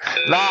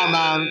 nah,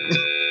 man,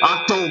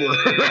 October.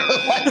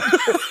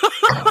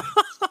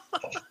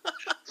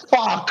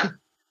 Fuck.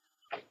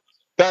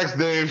 Thanks,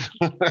 Dave.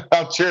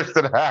 Cheers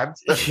to that.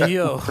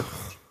 Yo.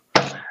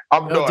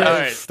 I'm Yo, done. Dave,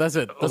 Alright. that's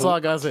it. That's all I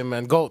gotta say,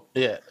 man. Goat.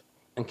 Yeah.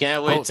 And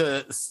can't wait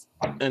to.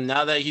 And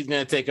now that he's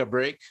gonna take a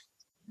break.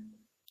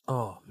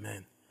 Oh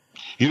man.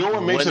 You know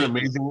what makes When it it-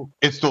 amazing?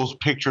 It's those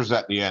pictures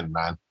at the end,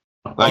 man.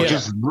 Like, yeah.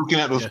 just looking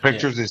at those Yeah.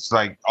 pictures, it's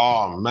like,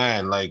 oh,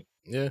 man, like,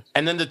 Yeah.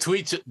 And then the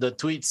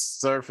tweets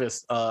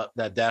surfaced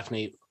that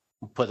Daphne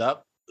put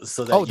up,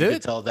 so that Oh, you did could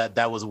it? tell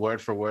that was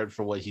word for word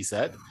for what he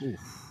said. Ooh.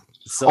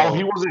 So oh,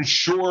 he wasn't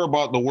sure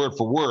about the word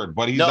for word,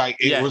 but he's No, like,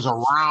 it yeah. was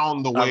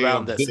around the way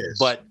around of this, this.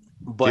 but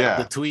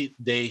Yeah. the tweet,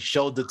 they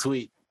showed the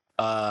tweet,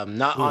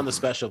 not on the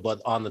special,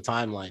 but on the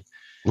timeline,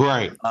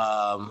 Right.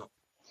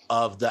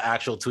 of the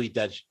actual tweet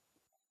that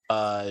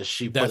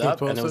she put Daphne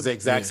up, and it was posted? the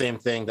exact Yeah. same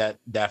thing that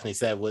Daphne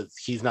said. Was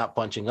he's not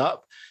punching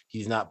up,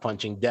 he's not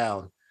punching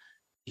down,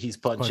 he's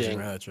punching Punching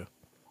right at you.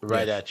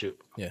 right at you.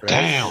 Yeah. Right?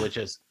 Damn. Which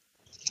is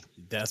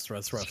That's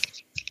rough.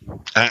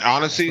 And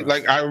honestly,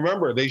 like, I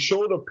remember they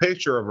showed a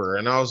picture of her,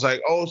 and I was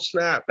like, oh,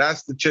 snap,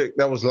 that's the chick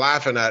that was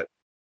laughing at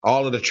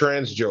all of the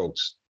trans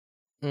jokes.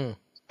 Mm.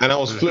 And I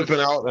was flipping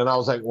out, and I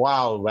was like,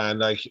 wow, man,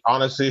 like,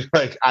 honestly,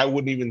 like, I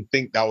wouldn't even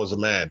think that was a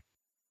man.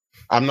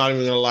 I'm not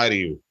even gonna lie to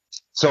you.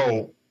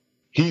 So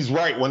he's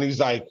right when he's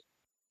like,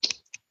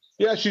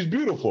 yeah, she's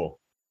beautiful.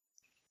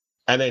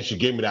 And then she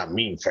gave me that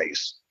mean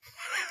face.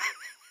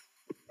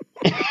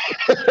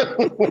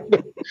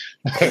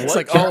 It's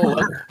like, oh,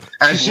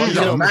 And she's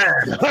a man.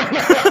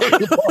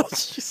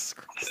 Jesus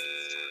Christ.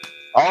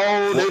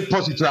 Oh, they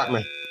pussy trapped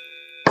me.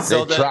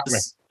 so They trapped me.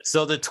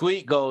 the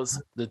tweet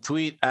goes. The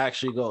tweet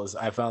actually goes.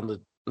 I found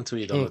the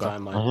tweet on the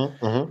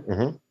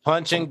timeline.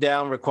 Punching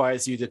down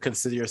requires you to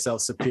consider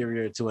yourself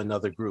superior to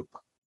another group.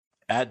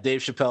 At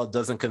Dave Chappelle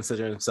doesn't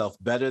consider himself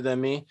better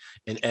than me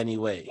in any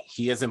way.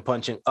 He isn't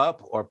punching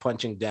up or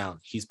punching down.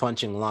 He's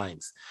punching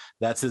lines.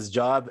 That's his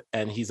job,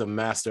 and he's a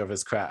master of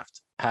his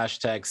craft.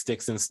 Hashtag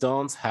sticks and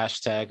stones.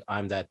 Hashtag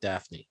I'm that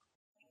Daphne.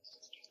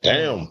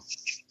 Damn.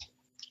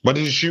 But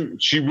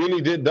she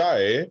really did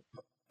die, eh?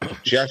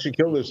 She actually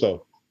killed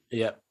herself.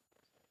 Yep.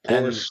 Poor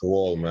And-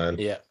 soul, man.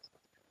 Yeah.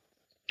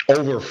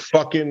 Over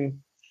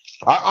fucking.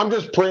 I'm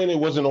just praying it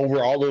wasn't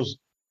over all those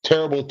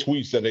terrible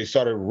tweets that they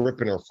started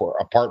ripping her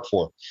apart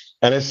for.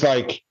 And it's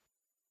like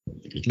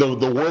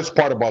the worst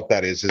part about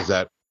that is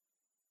that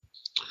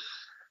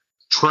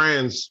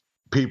trans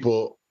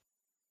people.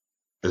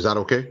 Is that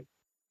okay?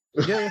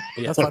 Yeah,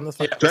 that's fine. That's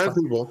fine. Yeah. That's Trans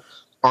fine. people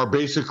are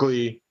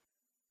basically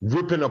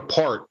ripping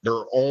apart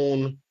their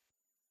own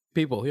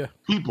People, yeah.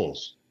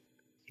 peoples.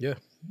 Yeah.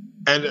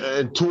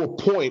 And to a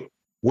point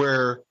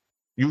where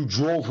you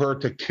drove her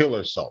to kill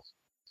herself.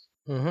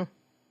 Mm-hmm.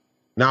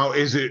 Now,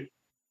 is it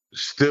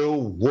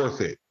still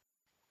worth it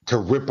to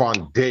rip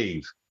on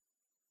Dave,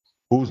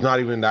 who's not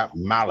even that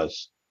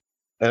malice,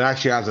 and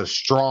actually has a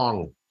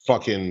strong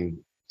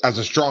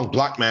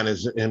black man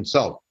as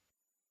himself?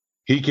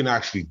 He can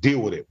actually deal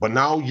with it. But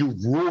now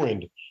you've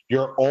ruined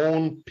your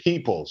own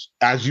peoples,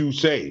 as you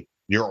say,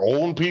 your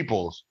own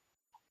peoples,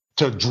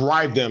 to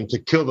drive them to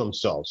kill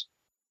themselves.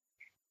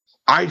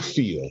 I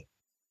feel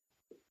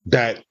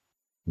that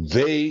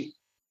they,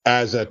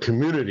 as a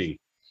community,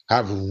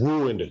 have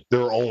ruined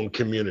their own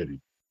community.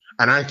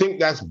 And I think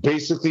that's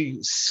basically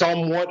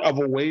somewhat of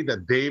a way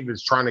that Dave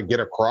is trying to get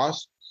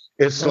across.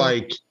 It's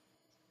like,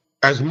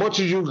 as much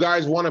as you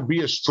guys want to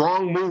be a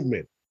strong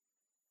movement,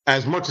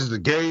 as much as the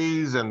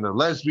gays and the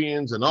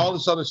lesbians and all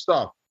this other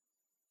stuff.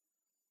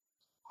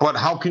 But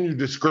how can you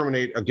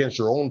discriminate against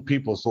your own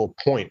people to a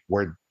point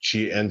where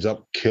she ends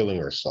up killing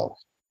herself?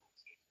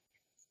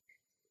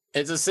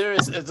 It's a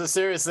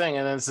serious thing,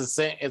 and it's the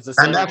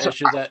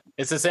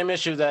same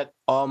issue that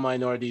all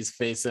minorities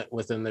face it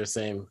within their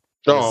same.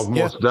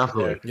 Most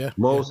definitely.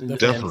 Most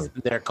definitely.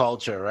 Their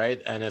culture, right?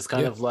 And it's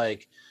kind of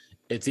like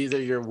it's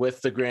either you're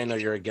with the grain or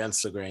you're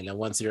against the grain. And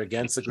once you're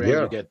against the grain,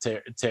 you get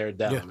teared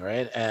down,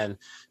 right? And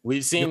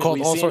we've seen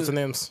all sorts of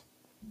names.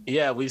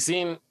 Yeah, we've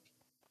seen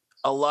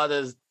a lot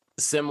of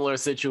similar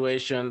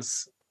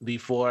situations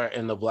before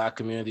in the Black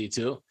community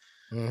too.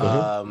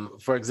 Mm-hmm.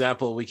 For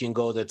example, we can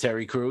go to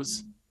Terry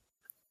Crews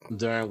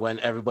during when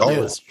everybody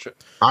was.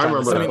 I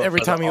remember. I mean,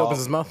 every time he opens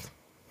his mouth.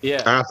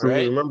 Yeah, I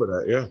absolutely remember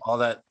that. Yeah,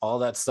 all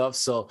that stuff.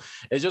 So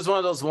it's just one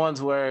of those ones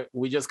where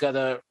we just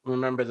gotta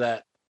remember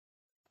that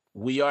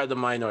we are the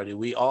minority.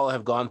 We all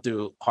have gone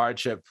through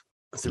hardship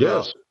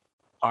throughout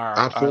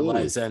our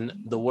lives, and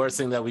the worst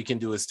thing that we can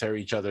do is tear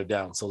each other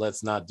down. So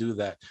let's not do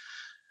that.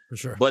 For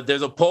sure. But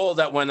there's a poll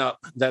that went up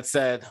that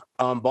said,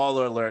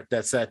 Baller Alert,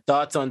 that said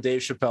thoughts on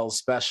Dave Chappelle's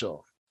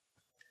special.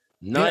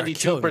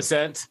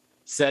 92%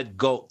 said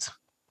GOAT.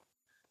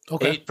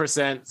 Okay.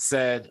 8%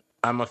 said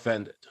I'm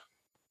offended.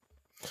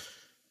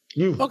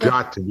 You've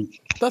got to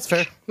be. That's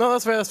fair. No,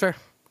 that's fair.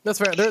 I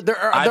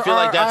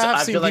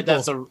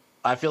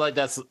feel like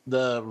that's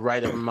the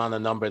right amount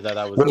of number that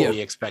I was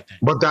really expecting.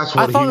 But that's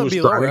what he was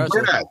trying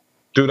to get at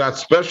through that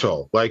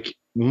special. Like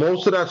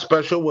most of that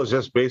special was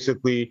just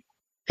basically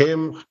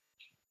him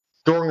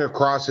throwing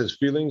across his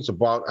feelings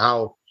about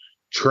how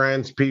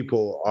trans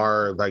people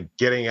are like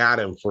getting at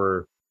him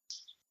for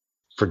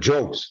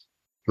jokes.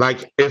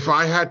 Like if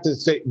I had to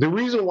say, the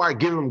reason why I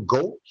give him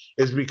GOAT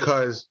is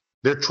because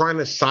they're trying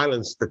to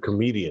silence the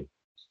comedian.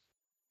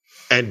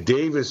 And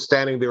Dave is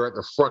standing there at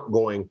the front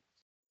going,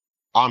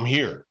 I'm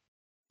here.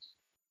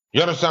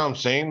 You understand what I'm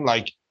saying?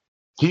 Like,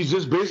 he's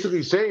just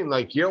basically saying,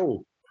 like,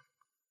 yo,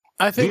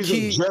 I think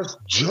these are just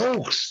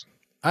jokes.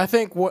 I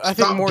think more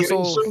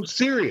so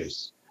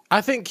serious.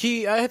 I think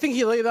he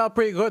laid it out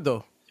pretty good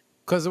though.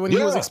 Because when he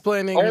was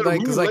explaining,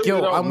 he's like,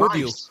 yo, I'm with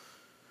you.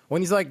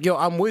 When he's like, yo,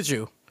 I'm with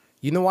you.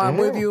 You know why I'm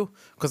with you?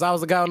 Because I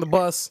was the guy on the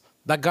bus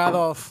that got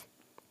off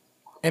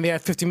and they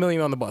had 50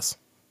 million on the bus.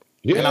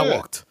 Yeah. And I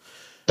walked.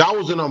 That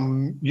was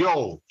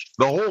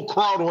the whole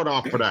crowd went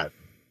off for that.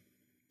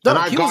 No,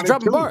 he was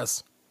dropping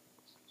bars.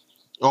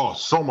 Oh,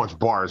 so much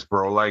bars,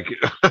 bro. Like,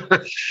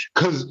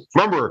 because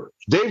remember,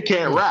 Dave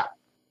can't rap.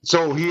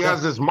 So he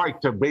has this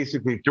mic to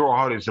basically throw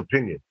out his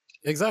opinion.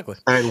 Exactly.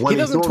 And when he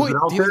doesn't tweet.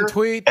 He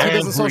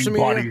doesn't social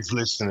media. Everybody's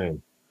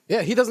listening.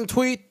 Yeah, he doesn't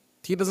tweet.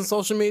 He doesn't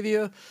social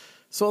media.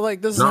 So,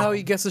 like, this is how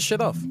he gets his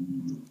shit off.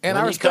 And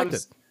I respect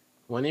it.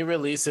 When he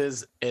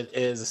releases, it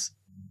is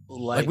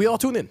like we all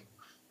tune in.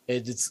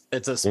 It's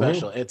a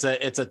special.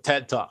 Mm-hmm. It's a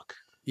TED Talk.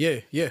 Yeah.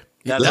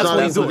 That's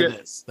what he's doing.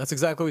 That's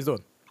exactly what he's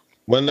doing.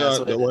 When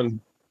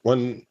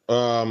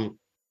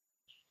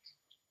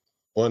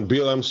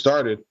BLM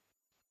started,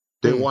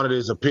 they wanted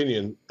his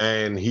opinion,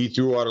 and he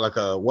threw out like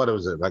a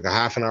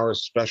half an hour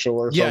special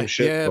or some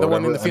shit. Yeah, the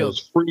one in the field.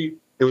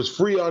 It was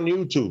free on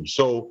YouTube.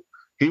 So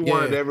he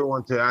wanted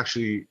everyone to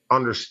actually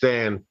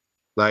understand,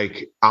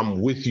 like,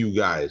 I'm with you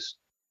guys.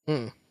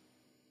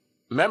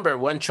 Remember,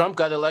 when Trump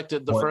got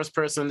elected, the first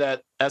person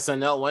that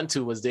SNL went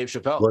to was Dave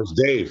Chappelle. Was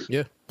Dave.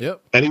 Yeah,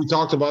 yep. And he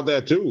talked about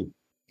that too.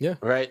 Yeah.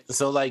 Right.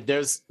 So like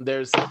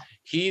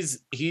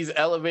he's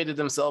elevated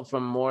himself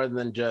from more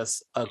than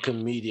just a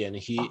comedian.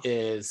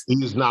 He's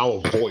now a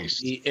voice.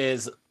 He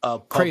is a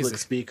public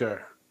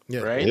speaker.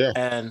 Yeah. Right. Yeah.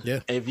 And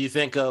if you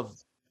think of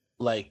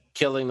like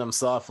Killing Them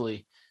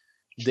Softly,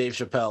 Dave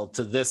Chappelle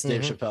to this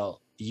Dave Chappelle,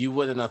 you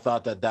wouldn't have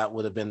thought that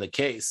would have been the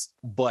case.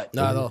 But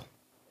not at all.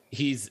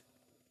 He's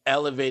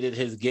elevated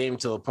his game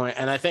to a point.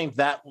 And I think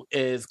that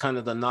is kind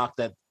of the knock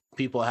that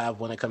people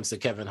have when it comes to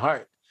Kevin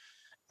Hart,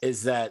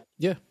 is that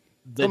the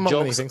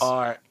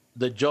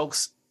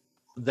jokes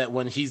that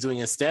when he's doing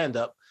his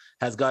stand-up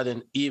has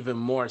gotten even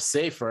more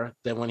safer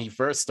than when he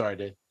first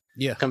started.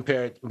 Yeah.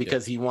 Compared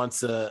because he wants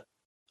to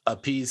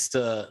appease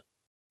to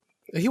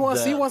he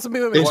wants to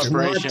be with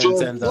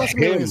corporations and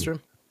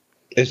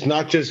it's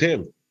not just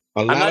him.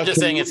 I'm not just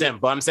saying it's him,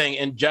 but I'm saying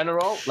in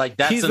general, like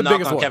that's the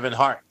knock on Kevin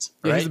Hart.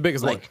 Right? Yeah, he's the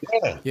biggest one.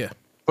 Yeah.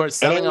 For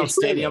selling out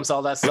stadiums,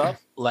 all that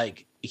stuff,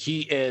 like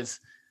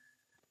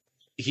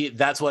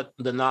that's what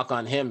the knock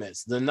on him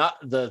is.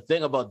 The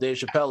thing about Dave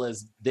Chappelle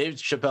is Dave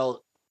Chappelle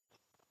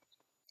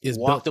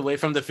walked away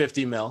from the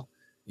 50 mil,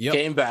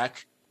 came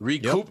back,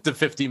 recouped the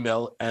 50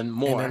 mil and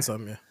more. And then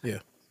some, yeah.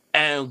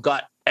 And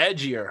got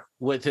edgier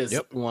with his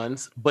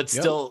ones, but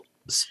still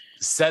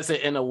says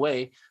it in a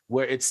way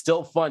where it's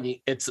still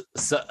funny.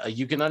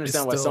 You can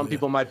understand why some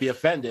people might be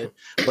offended,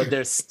 but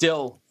they're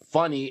still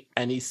funny,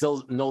 and he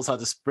still knows how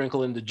to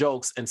sprinkle in the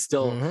jokes and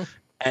still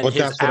and but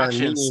his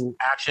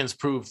actions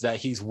prove that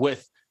he's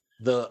with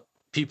the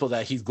people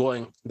that he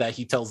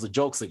tells the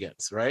jokes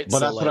against, right? But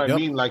that's what I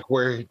mean, like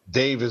where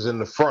Dave is in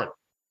the front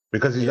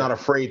because he's not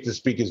afraid to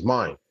speak his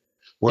mind.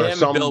 Where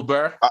Bill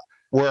Burr,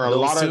 where a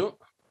lot of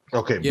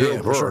Okay, Yeah, Bill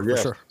yeah, Burr, for sure,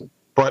 yes. for sure.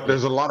 But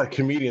there's a lot of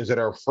comedians that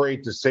are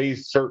afraid to say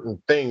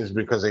certain things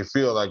because they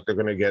feel like they're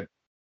gonna get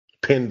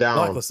pinned down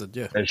Blacklisted,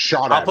 yeah. and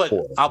shot I'll at put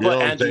for it. I'll You know put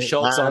what I'm Andrew saying?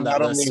 Schultz on I that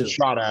don't list mean too.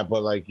 shot at,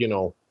 but like, you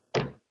know.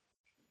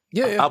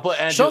 Yeah, yeah. I'll put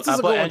Andrew. Schultz is I'll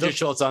a put good one, Andrew Joe.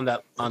 Schultz on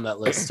that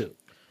list too,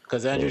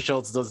 because Andrew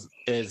Schultz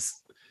Edgy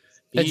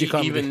he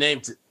comedy. even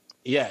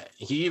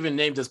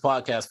named his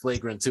podcast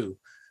Flagrant too,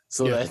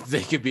 so Yeah. that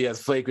they could be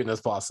as flagrant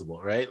as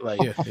possible, right?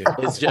 Like Yeah, yeah.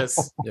 it's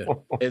just Yeah.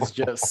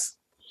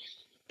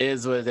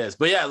 is what it is.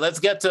 But yeah, let's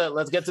get to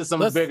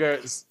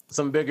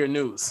some bigger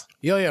news.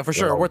 Yeah, for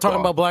sure. Oh, We're talking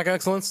God. about black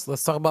excellence.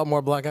 Let's talk about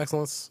more black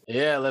excellence.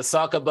 Yeah, let's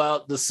talk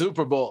about the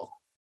Super Bowl.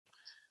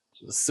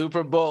 The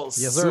Super Bowl,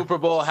 Yes, sir. Super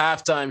Bowl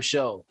halftime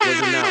show was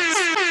announced.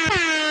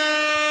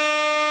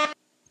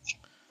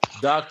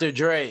 Dr.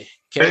 Dre, It's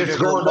Kendrick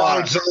going Lamar,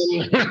 down, son.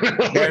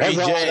 Mary That's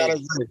all I J. gotta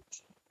say.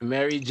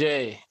 Mary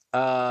J,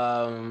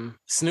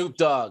 Snoop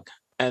Dogg,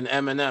 and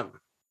Eminem.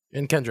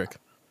 And Kendrick.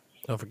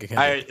 Don't forget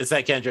Kendrick. It's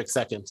that Kendrick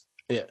second.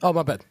 Yeah, Oh,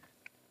 my bad.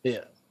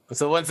 yeah.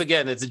 So once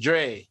again, it's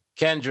Dre,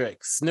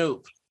 Kendrick,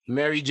 Snoop,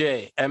 Mary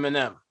J,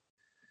 Eminem.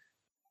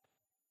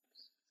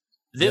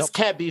 This Yep.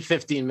 can't be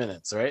 15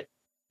 minutes, right?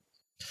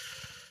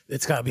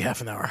 It's got to be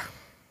half an hour.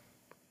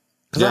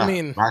 Because, Yeah, I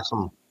mean,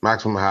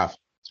 maximum half.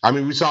 I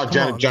mean, we saw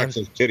Janet on,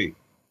 Jackson's titty.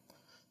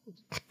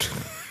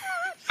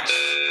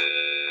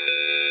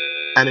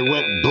 And it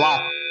went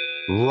black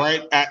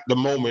right at the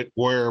moment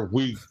where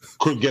we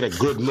could get a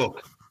good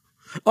look.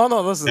 oh,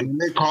 no, listen. And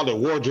they called it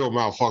wardrobe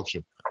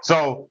malfunction.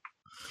 So,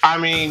 I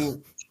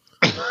mean,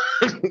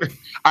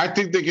 I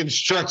think they can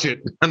stretch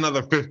it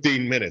another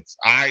 15 minutes.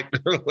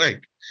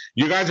 Like,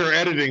 you guys are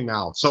editing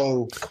now.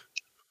 So,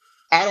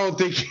 I don't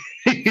think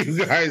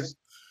you guys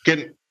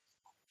can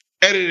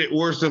edit it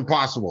worse than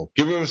possible.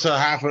 Give us a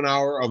half an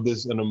hour of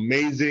an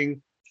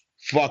amazing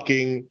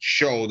fucking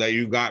show that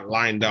you got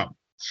lined up.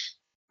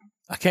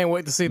 I can't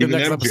wait to see the Even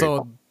next MJ.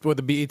 episode with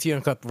the BET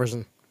Uncut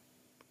version.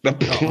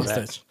 On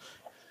stage.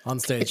 On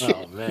stage.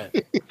 Oh man.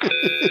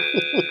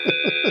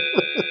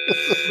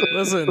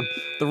 Listen,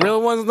 the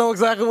real ones know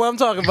exactly what I'm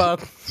talking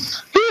about.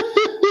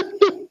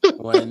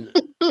 When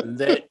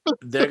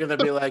they're gonna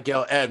be like,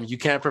 yo, M, you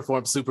can't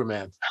perform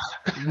Superman.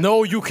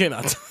 No, you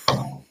cannot.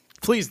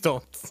 Please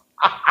don't.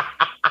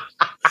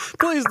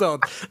 Please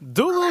don't.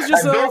 Do lose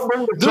yourself.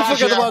 Do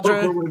forget about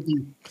Dre.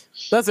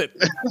 That's it.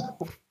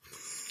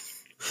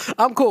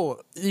 I'm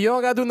cool. You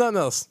don't gotta do nothing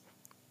else.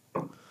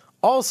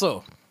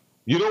 Also,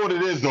 You know what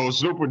it is though?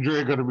 Snoop and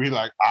Dre gonna be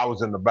like, I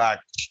was in the back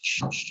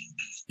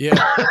yeah.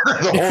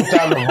 the whole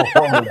time they're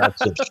performing that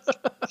shit.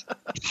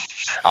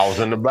 I was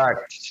in the back.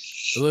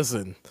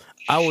 Listen,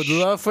 I would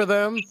love for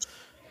them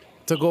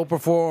to go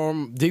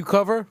perform Deep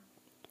Cover.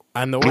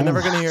 I know we're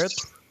never gonna hear it.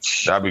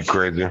 That'd be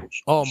crazy.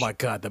 Oh my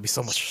god, that'd be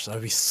so much.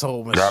 That'd be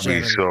so much. That'd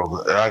be jamming. so.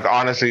 Like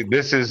honestly,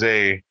 this is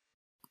a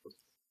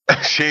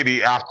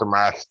shady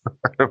aftermath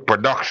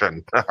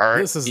production. All right.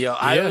 This is. Yo,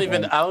 I yeah. don't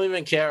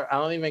even care. I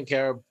don't even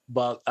care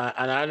about.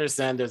 And I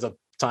understand there's a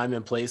time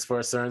and place for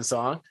a certain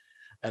song,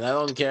 and I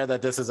don't care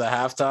that this is a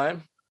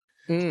halftime.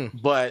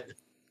 But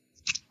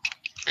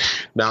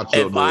Now,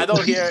 so if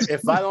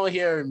I don't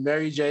hear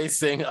Mary J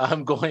sing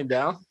 "I'm Going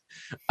Down,"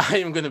 I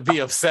am gonna be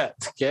upset.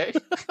 Okay.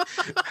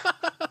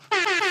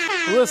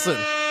 Listen,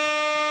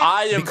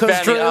 I am Because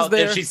fanning Dre is out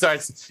there.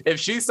 if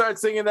she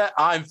starts singing that.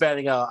 I'm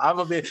fanning out. I'm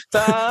gonna be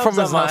times From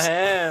his on my house.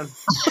 hand.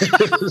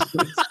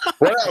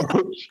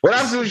 what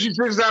happens if she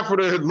sings that for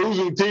the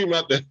losing team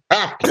at the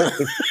half?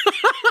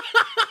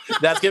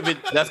 That's gonna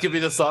be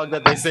the song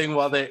that she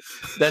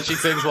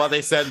sings while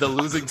they send the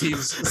losing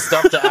team's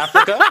stuff to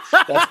Africa.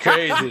 That's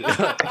crazy.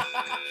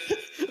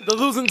 the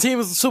losing team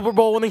is Super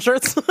Bowl winning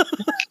shirts.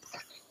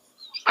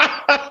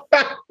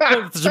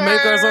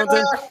 Jamaica or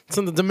something. It's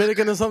in the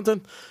Dominican or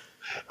something.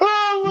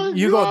 Oh my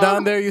You God. go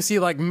down there, you see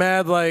like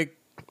mad like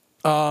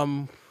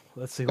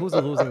let's see, who's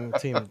the losing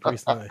team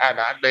recently? And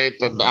I need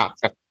to not.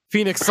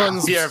 Phoenix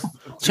Suns Here,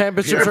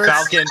 championship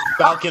shirts.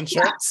 Falcon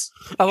shirts.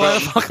 Atlanta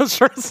Falcons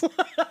shirts.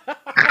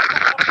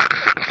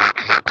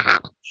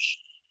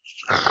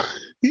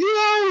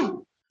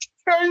 Yo,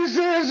 are you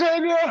serious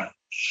right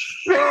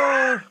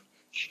now?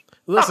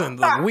 Listen,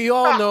 look, we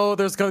all know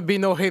there's gonna be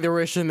no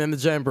hateration in the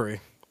Jamboree.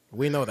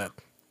 We know that.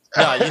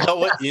 No, you know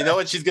what? You know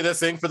what she's gonna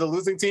sing for the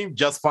losing team?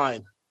 Just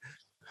fine.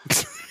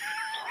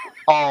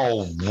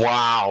 Oh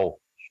wow.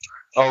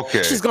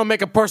 Okay. She's gonna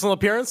make a personal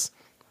appearance.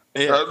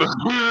 Yeah.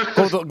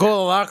 Go to the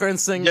locker and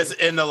sing. Just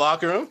in the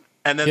locker room,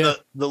 and then Yeah.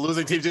 the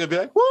losing team's gonna be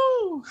like,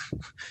 "Woo!"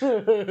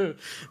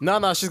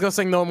 No, she's gonna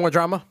sing No More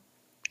Drama.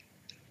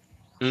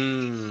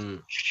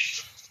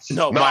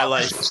 No, my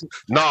life,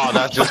 No,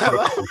 that's just for the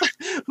coach.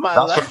 my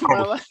That's life, for my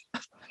coach. life.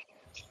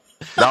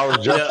 That was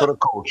just Yeah. for the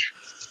coach.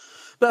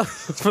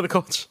 That's for the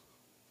coach.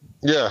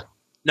 Yeah.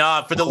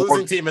 Nah, for the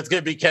losing team, it's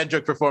gonna be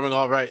Kendrick performing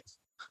all right.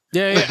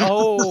 Yeah.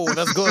 Oh,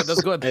 that's good.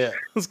 That's good. Yeah.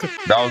 That's good.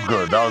 That was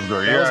good. That was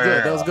good. That Yeah. was good.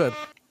 yeah. That was good.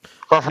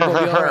 You're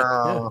gonna be all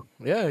right.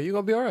 Yeah, you're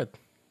gonna be all right.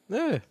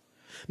 Yeah.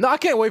 No, I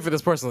can't wait for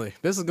this personally.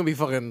 This is gonna be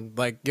fucking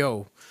like,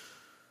 yo,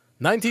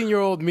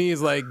 19-year-old me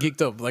is like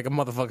geeked up like a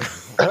motherfucker.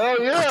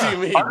 Hell yeah. What do you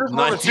mean? I just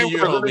wanna see what they're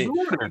 19-year-old gonna me. do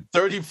with it.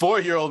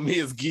 34-year-old me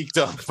is geeked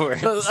up for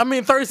it. I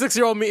mean,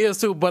 36-year-old me is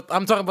too, but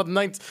I'm talking about the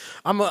 19.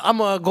 I'm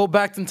gonna go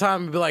back in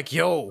time and be like,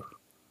 yo,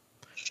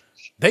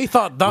 they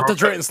thought Dr.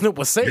 Dre and Snoop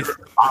was safe.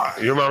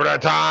 You remember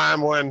that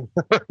time when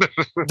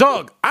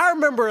Dog, I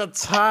remember a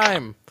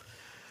time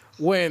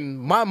when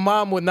my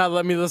mom would not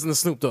let me listen to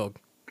Snoop Dogg.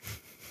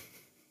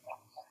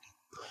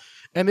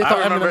 And they I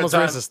thought remember Eminem was a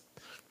time- racist.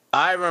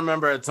 I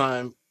remember a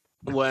time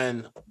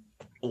when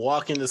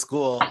walking to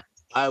school,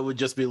 I would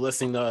just be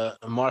listening to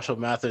Marshall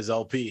Mathers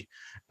LP,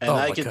 and Oh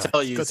I my can God.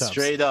 tell you Good times.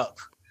 straight up,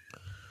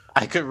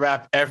 I could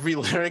rap every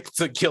lyric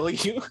to "Kill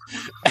You,"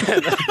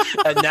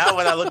 and now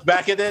when I look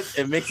back at it,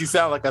 it makes you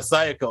sound like a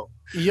psycho.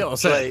 Yo,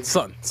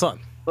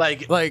 son.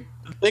 Like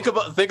think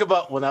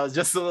about when I was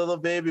just a little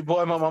baby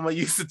boy. My mama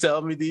used to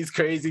tell me these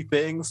crazy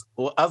things.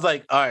 Well, I was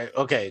like, all right,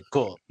 okay,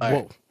 cool. All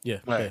right. Whoa. Yeah.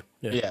 All Okay. right.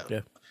 Yeah. Yeah.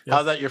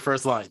 How's that your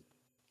first line?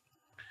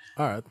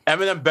 All right.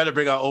 Eminem better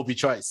bring out Obi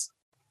Trice.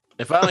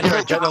 If I don't hear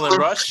Adrenaline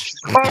Rush,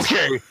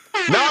 okay.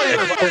 Now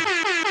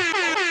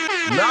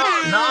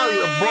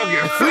you're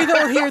bugging. If we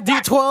don't hear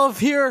D12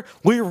 here,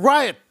 we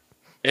riot.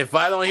 if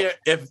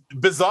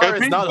Bizarre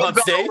is not on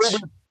stage,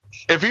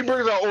 If he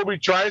brings out Obi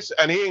Trice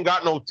and he ain't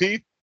got no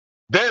teeth,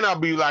 then I'll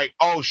be like,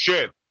 oh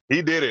shit,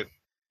 he did it.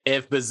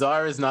 if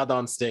Bizarre is not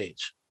on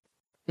stage,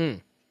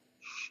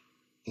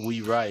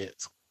 we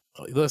riot.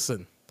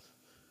 Listen.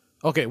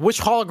 Okay, which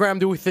hologram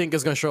do we think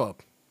is gonna show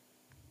up?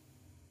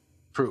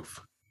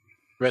 Proof.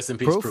 Rest in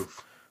peace,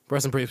 Proof.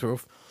 Rest in peace,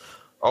 Proof.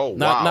 Oh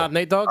Not wow.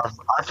 Nate Dogg.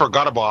 I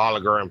forgot about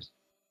holograms.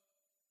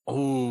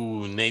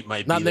 Ooh, Nate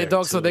might be Not Nate there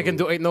Dogg, so they can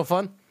too. do Ain't No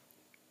Fun.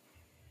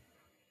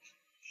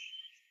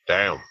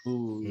 Damn.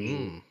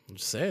 Ooh. I'm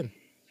just saying.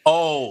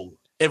 Oh,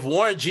 if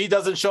Warren G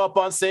doesn't show up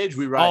on stage,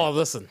 we Oh, riot.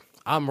 listen,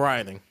 I'm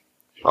rioting.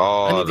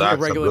 Oh, I need to hear that's a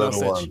regulate on good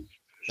stage. one. I need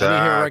to hear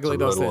That's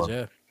regulate a on good stage. one.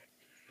 Yeah,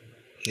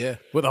 yeah,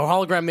 with a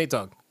hologram Nate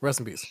Dogg. Rest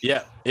in peace.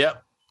 Yeah,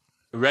 yep.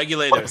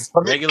 Regulators.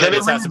 Can they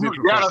Regulators has to be yeah,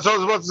 prepared. that's what I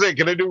was about to say.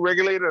 Can they do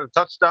regulator a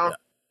touchdown?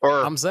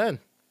 Or I'm saying,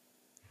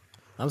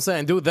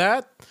 do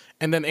that,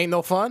 and then Ain't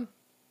No Fun,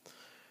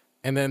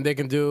 and then they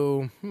can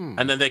do.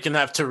 And then they can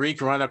have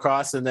Tariq run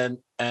across and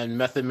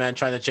Method Man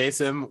trying to chase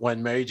him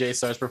when Mary J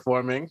starts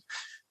performing.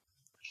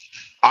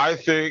 I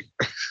think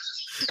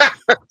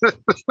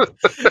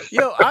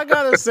Yo, I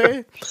gotta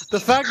say, the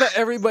fact that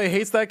everybody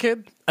hates that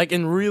kid, like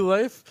in real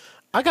life,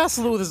 I gotta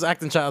salute his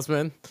acting chops,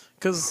 man,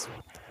 because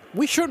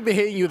we shouldn't be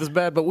hating you this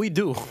bad, but we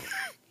do.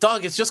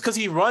 Dog, it's just because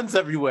he runs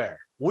everywhere.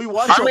 We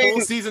watched a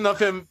whole season of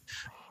him.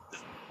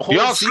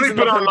 y'all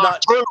sleeping on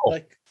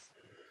Nocturnal.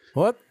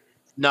 What?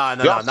 No.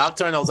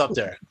 Nocturnal's up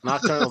there.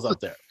 Nocturnal's up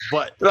there.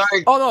 But Like,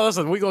 Oh no,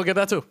 listen, we gonna get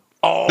that too.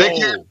 They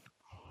can't-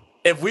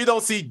 if we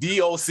don't see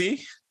DOC,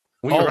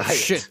 we Oh riot.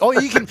 shit! Oh,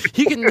 he can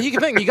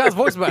think. He got his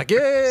voice back.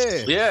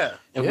 Yeah. Yeah.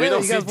 If we Yeah,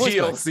 don't he see got his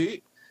voice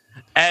DOC.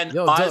 And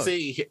Yo,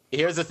 honestly,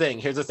 here's the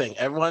thing.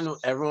 Everyone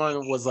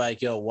was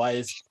like, yo, why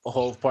is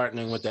Hove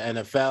partnering with the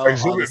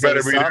NFL? All this better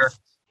other be there. stuff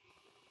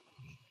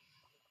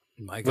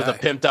My with a guy.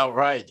 pimped out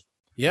ride.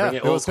 Yeah, Bring it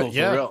it old was school good. for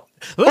Yeah. real.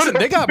 Listen,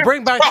 they gotta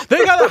bring back.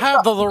 They gotta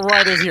have the low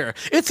riders here.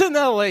 It's in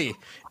LA.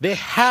 They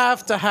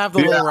have to have the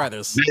low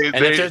riders. And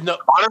if there's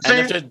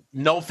honestly,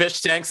 no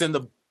fish tanks in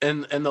the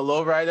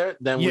lowrider,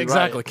 then we Yeah,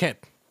 exactly. riot. Can't.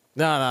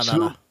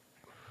 No.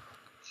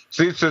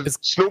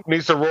 Snoop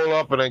needs to roll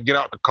up and then get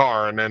out the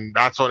car, and then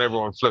that's when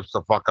everyone flips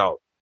the fuck out.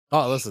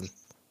 Oh, listen.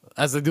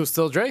 As they do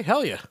Still Dre,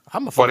 hell yeah.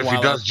 I'm a But fucking if he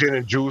wild does gin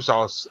and juice,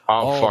 I'll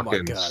Oh my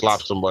fucking God.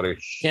 slap somebody.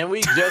 Can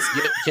we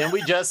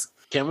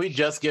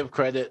just give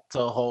credit to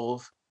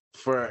Hove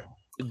for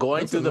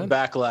going Listen, through the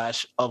man.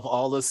 backlash of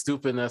all the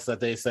stupidness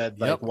that they said,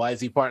 like, Yep. why is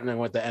he partnering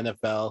with the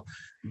NFL?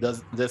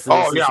 Does this?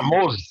 Oh this, yeah, this,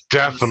 most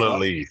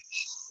definitely.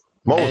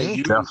 Most And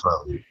you-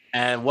 definitely.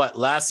 And what?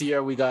 Last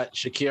year we got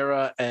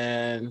Shakira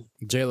and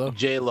J-Lo.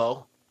 J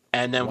Lo,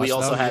 and then we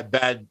Watch also that.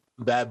 had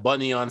Bad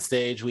Bunny on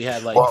stage. We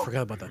had like Oh, I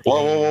forgot about that.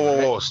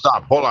 Whoa!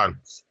 Stop! Hold on.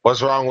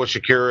 What's wrong with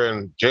Shakira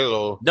and J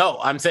Lo? no.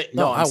 I'm saying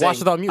no. No, I'm I saying,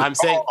 watched it on mute. I'm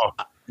saying Oh.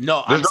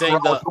 no. There's I'm nothing saying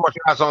wrong with too much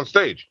ass on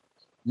stage.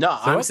 no. So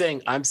I'm what?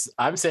 saying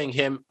I'm saying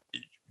him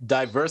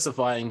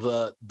diversifying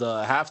the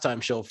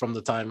halftime show from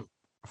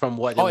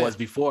what Oh, it yeah. was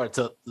before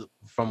to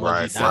from what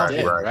he Right, sent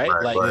in,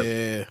 right. Like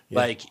Yeah.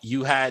 like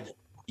you had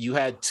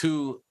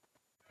two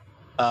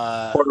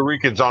Puerto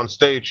Ricans on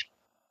stage,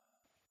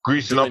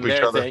 greasing doing up each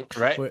their other. thing,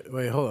 right?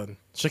 Wait, hold on.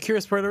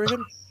 Shakira's Puerto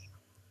Rican?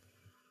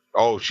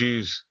 Oh,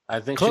 she's I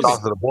think Colombia. she's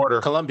south of the border.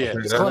 Colombian. Okay,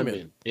 It's that-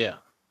 Colombian. Yeah.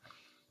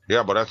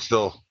 Yeah, but that's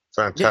still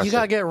fantastic. Yeah, you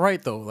gotta get it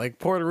right though. Like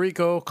Puerto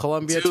Rico,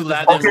 Colombia. Two two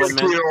Latin different-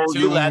 Okay, women. Creole, Two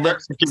you Latin-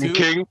 Mexican two-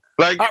 king.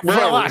 Like, bro.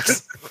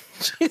 Relax.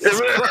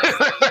 Jesus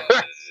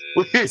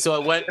Christ.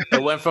 So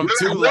it went from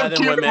two One Latin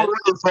kilo women,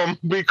 from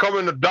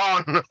becoming a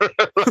don.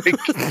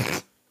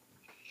 Like,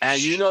 and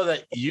you know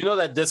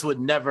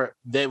that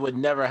they would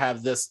never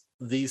have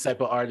these type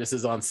of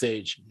artists on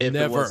stage if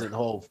Never. it wasn't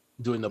Hove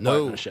doing the No.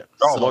 partnership.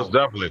 oh, So- most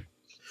definitely.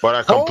 But I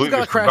Hove's completely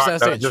gotta crash forgot that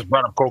that I stage. just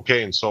brought up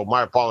cocaine, so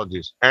my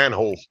apologies. And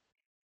Hove.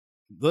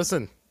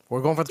 Listen,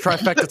 We're going for the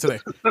trifecta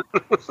today.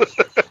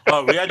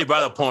 Oh, we already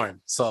brought up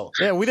porn, so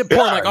Yeah, we did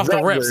porn like off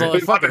the rip, so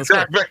like, fuck it, let's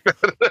go.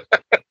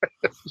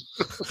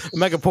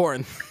 Mega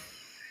porn.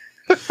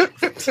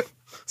 It's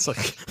a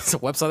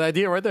website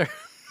idea right there.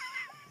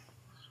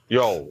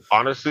 Yo,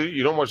 honestly,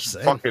 you know how much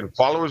fucking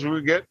followers we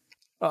would get?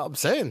 I'm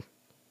saying.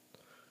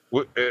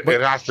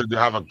 It has to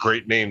have a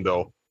great name,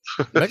 though.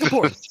 Mega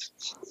porn.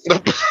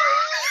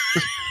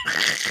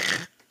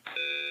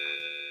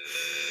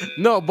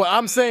 No, but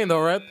I'm saying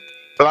though, right?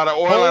 A lot of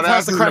oil and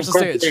has to asses crash and the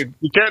stage. cocaine.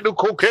 You can't do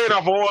cocaine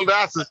off of oil and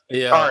asses.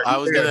 yeah. All right, I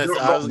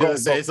was gonna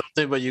say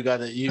something, but you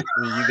gotta bleep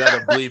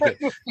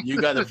it.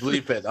 You gotta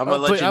bleep it. I'm gonna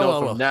let you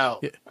know from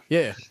now.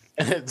 Yeah.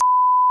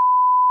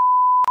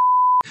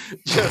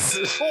 Just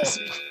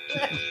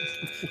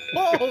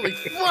Holy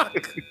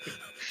fuck!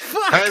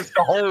 Hands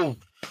to home.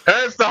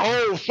 Hands to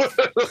home.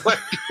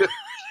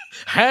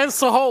 Hands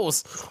to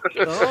holes.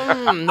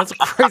 That's a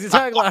crazy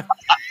tagline.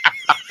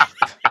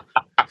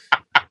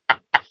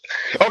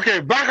 Okay,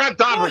 back on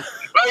topic.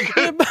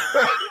 I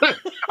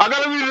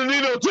gotta read the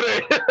needle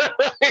today.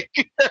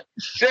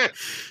 Shit.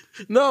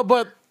 No,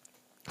 but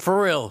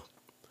for real,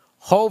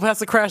 Hove has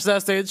to crash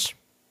that stage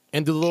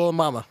and do Little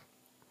Mama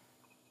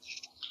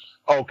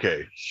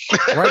Okay.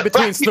 right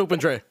between Snoop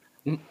and Dre.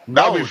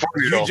 That'll be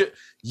funny, though.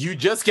 you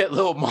just get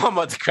Lil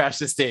Mama to crash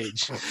the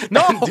stage.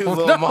 No, and do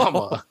Lil no.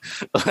 Mama.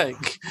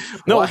 Like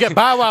No, why? we get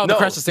Bow Wow to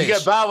crash the stage. You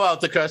get Bow Wow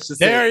to crash the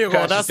stage. There you go.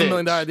 Crash the That's a $1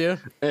 million stage. idea.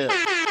 Yeah.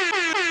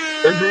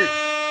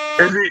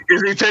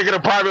 Is he taking a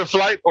private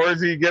flight or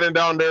is he getting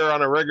down there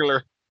on a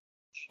regular?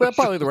 Well,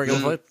 probably the regular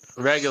flight.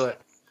 Regular.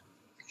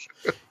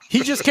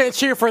 He just can't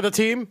cheer for the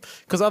team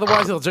because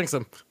otherwise he'll jinx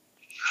him.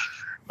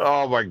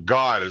 Oh my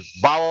God.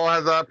 Bow Wow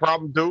has that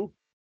problem too?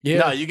 Yeah.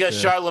 No, you get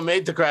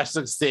Charlamagne to crash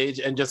the stage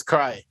and just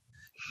cry,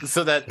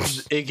 so that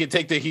it can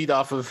take the heat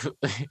off of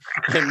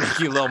him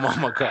making Lil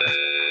Mama cry.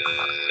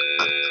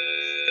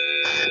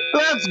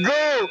 Let's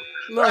go.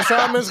 No,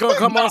 Charlamagne's gonna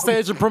come on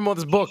stage and promote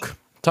his book.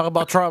 Talk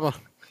about trauma.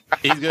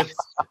 He's good.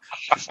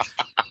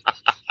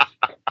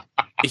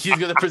 He's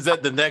gonna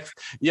present the next.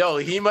 Yo,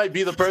 he might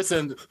be the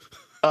person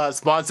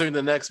sponsoring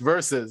the next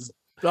verses.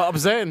 No, I'm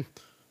saying.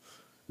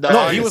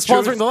 No, he was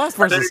sponsoring the last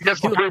verses.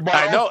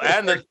 I know,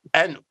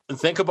 and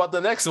think about the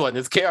next one.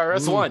 It's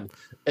KRS-One.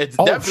 It's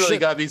definitely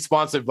got to be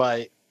sponsored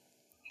by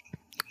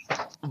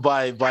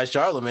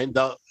Charlamagne.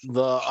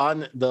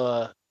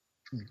 The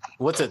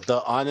what's it?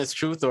 The honest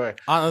truth or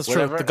Honest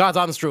whatever? truth. The God's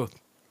honest truth.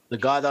 The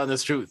God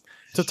honest truth.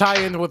 To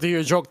tie in with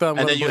your joke that I'm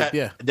And gonna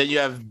then you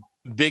believe.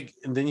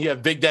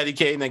 have Big Daddy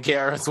Kane and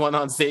KRS-One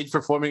on stage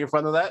performing in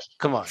front of that.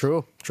 Come on.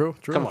 True.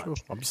 Come on. True.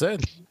 I'm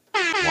saying.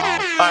 Wow.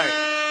 All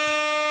right.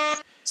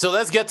 So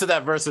let's get to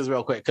that verses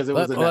real quick because it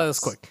was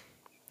announced. That's quick.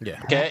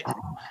 Yeah. Okay.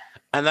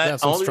 And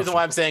that only reason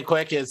why I'm saying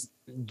quick is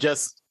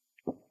just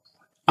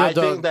I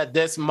think that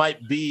this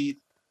might be.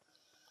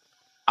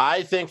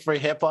 I think for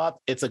hip hop,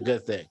 it's a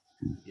good thing.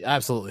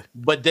 Absolutely.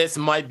 But this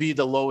might be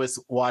the lowest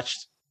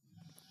watched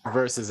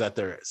verses that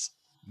there is.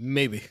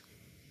 Maybe.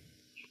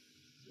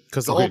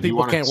 Because the old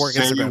people can't work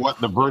Instagram. What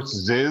the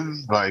verses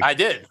is like? I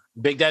did.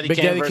 Big Daddy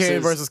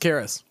Kane versus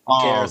KRS.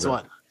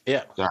 KRS-One.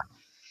 Yeah.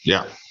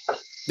 Yeah.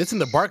 It's in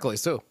the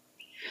Barclays too.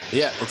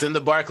 Yeah, it's in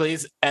the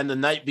Barclays, and the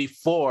night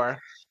before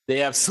they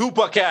have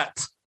Super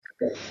Cat.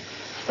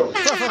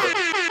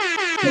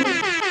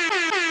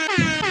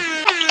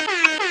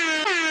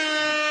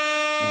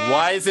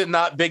 Why is it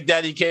not Big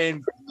Daddy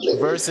Kane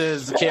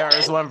versus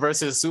KRS-One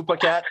versus Super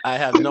Cat? I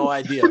have no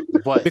idea.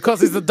 But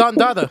because he's the Don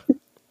Dada.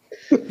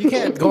 You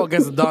can't go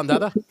against the Don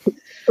Dada.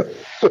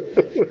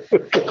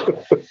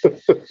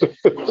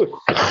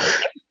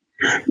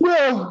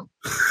 Well,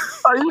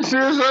 are you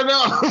serious right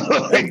now?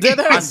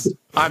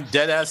 I'm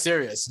dead ass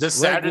serious. This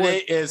Saturday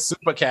is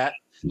Super Cat.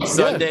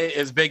 Sunday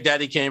is Big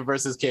Daddy Kane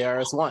versus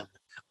KRS-One.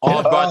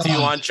 All brought to you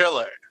on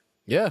Triller.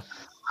 Yeah.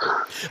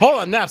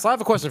 Hold on, Naps. I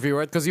have a question for you,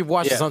 right? Because you've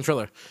watched this on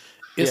Triller.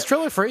 Is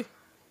Triller free?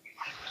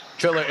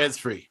 Triller is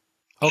free.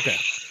 Okay.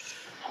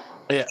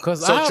 Yeah.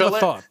 Because I have a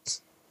thought.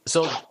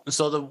 So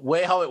the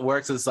way how it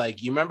works is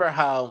like, you remember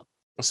how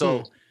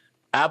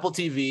Apple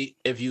TV,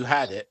 if you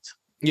had it,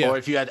 or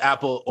if you had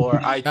Apple or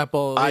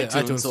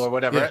iTunes or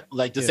whatever,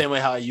 like the same way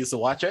how I used to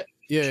watch it.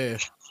 Yeah.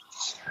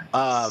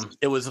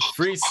 It was a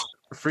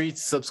free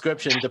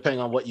subscription depending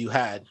on what you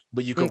had,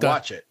 but you could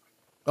watch it.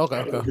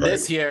 Okay.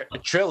 This year,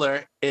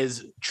 Triller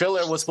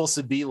was supposed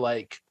to be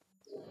like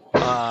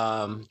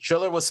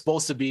Triller was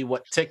supposed to be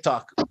what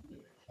TikTok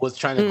was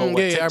trying to go.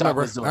 TikTok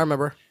was doing. I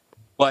remember.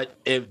 But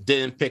it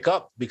didn't pick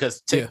up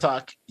because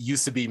TikTok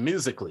used to be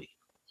Musically.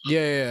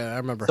 Yeah, I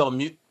remember.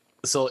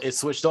 So it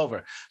switched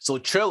over. So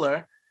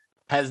Triller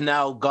has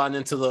now gone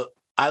into the.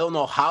 I don't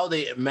know how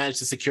they managed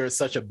to secure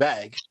such a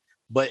bag,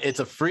 but it's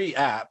a free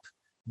app.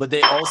 But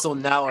they also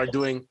now are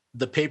doing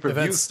the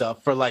pay-per-view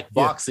stuff for like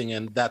boxing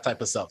and that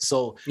type of stuff.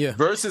 So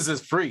Versus is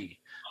free,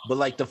 but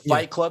like the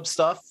Fight Club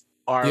stuff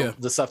are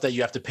the stuff that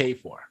you have to pay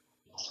for.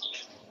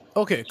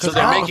 Okay, so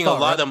they're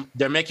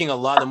making a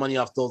lot of money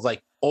off those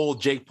like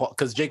old Jake Paul,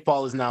 because Jake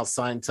Paul is now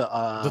signed to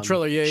the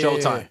Triller,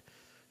 Showtime.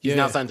 He's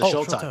now signed to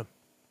Showtime.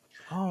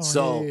 Oh,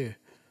 so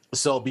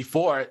So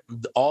before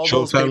all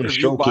those Showtime is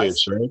pay-per-view buys,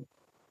 Showcase, right?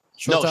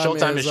 no,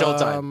 Showtime is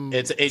Showtime.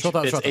 It's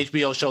Showtime.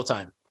 HBO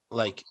Showtime.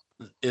 Like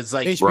it's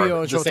like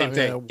HBO and the same Showtime.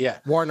 thing. Yeah.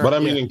 Warner. But I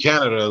mean, in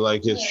Canada,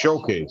 like it's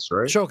Showcase,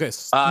 right?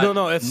 Showcase.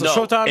 No, it's no,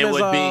 Showtime it is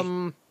would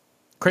be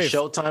Crave.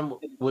 Showtime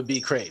would be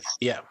Crave.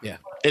 Yeah. Yeah.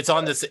 It's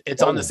on this.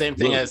 It's on the same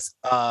thing really? as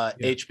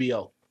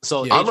HBO.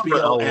 So Yeah. I remember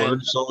HBO L-Word,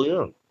 and so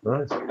yeah.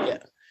 Right. yeah.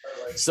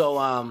 So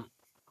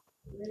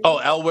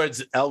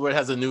L-Word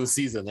has a new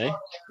season, eh?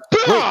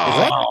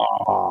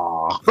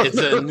 It's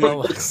a new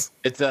Relax.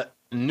 it's a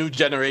new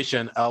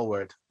generation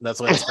L-Word. That's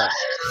what it's called.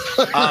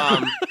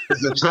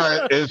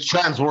 It's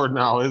trans word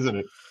now, isn't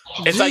it?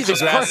 It's like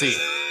Jesus Degrassi.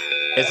 Christ.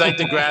 It's like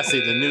Degrassi,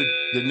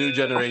 the new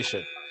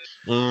generation.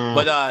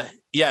 But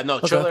yeah, no,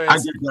 Okay. Triller I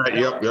is get that.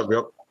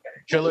 Yep.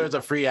 Triller is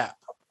a free app.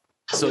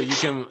 So you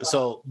can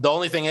so the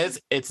only thing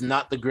is it's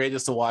not the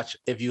greatest to watch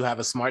if you have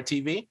a smart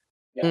TV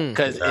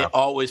because it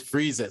always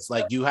freezes.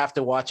 Like you have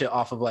to watch it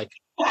off of like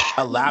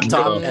a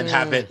laptop and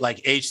have it like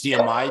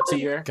HDMI to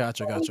your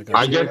Gotcha.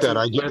 I get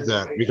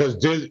that because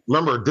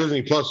remember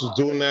Disney Plus is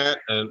doing that,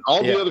 and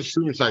all the other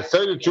streaming sites.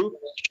 Tell you the truth,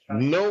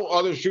 no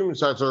other streaming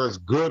sites are as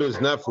good as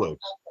Netflix.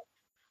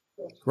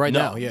 Right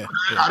No. now, yeah.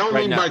 I don't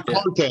Right mean now, by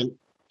content.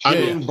 I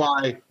Yeah, mean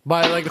by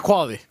like the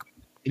quality.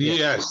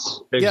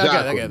 yes, Yeah,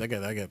 exactly. I get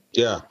it.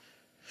 Yeah.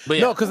 But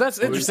yeah, No, because that's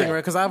what were you interesting, saying?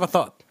 right? Because I have a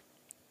thought.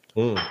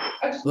 Mm.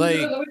 Like,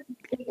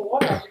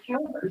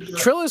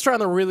 Triller's trying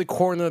to really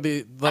corner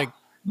these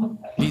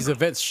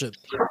events shit,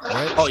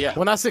 right? Oh yeah.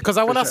 When I seen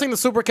the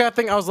Super Cat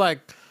thing, I was like,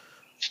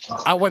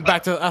 I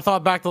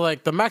thought back to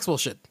like the Maxwell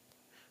shit,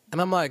 and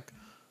I'm like,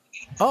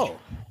 oh,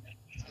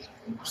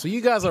 so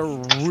you guys are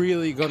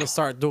really gonna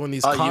start doing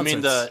these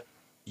concerts?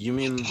 You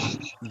mean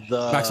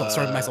the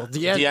Maxwell.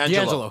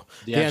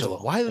 D'Angelo.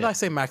 Why did I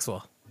say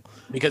Maxwell?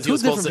 Because he Two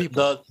was supposed to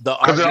different the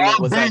Because they're argument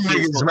all was that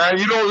big niggas, man.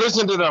 You don't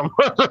listen to them.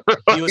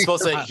 he was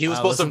supposed to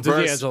listen to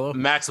verse D'Angelo.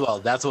 Maxwell.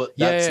 That's what.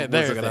 Yeah,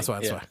 there you go. That's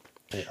why.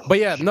 But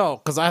yeah, no,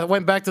 because I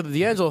went back to the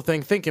D'Angelo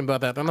thing thinking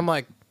about that, and I'm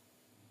like,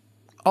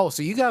 oh,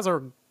 so you guys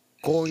are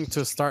going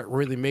to start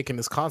really making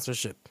this concert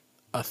shit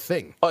a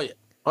thing. Oh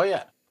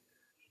yeah.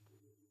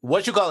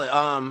 What you call it?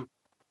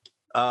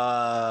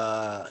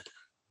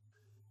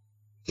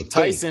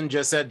 Tyson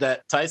said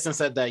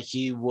that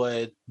he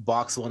would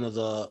box one of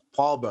the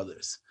Paul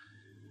brothers.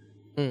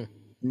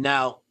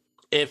 Now,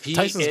 if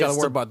Tyson's got to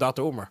worry about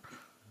Dr. Umar.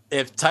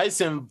 If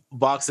Tyson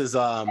boxes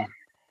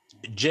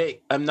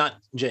Jake, I'm not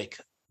Jake,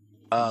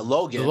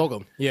 Logan. The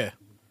Logan, yeah.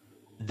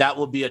 That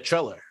will be a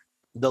Triller.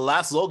 The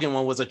last Logan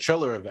one was a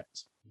Triller event.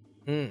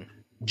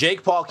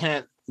 Jake Paul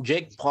can't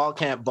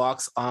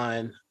box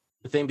on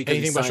the thing because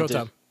anything but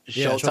Showtime.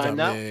 Showtime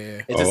now.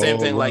 Yeah. It's the same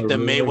thing like the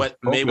right.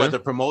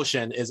 Mayweather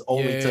promotion is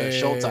only to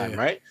Showtime,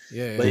 right?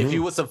 Yeah. But if he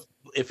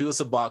was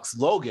to box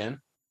Logan,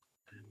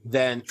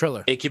 then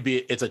Triller.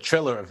 It's a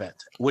Triller event,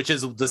 which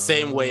is the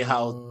same way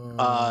how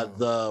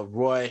the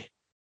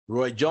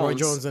Roy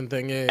Jones and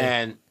thing,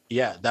 and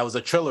that was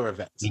a Triller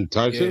event. And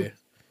Tyson?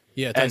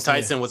 Yeah, and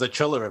Tyson was a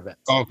Triller event.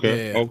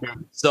 Okay.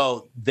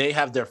 So they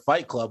have their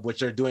Fight Club, which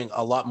they're doing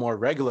a lot more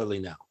regularly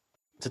now.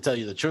 To tell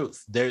you the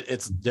truth, they're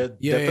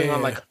putting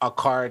on like a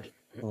card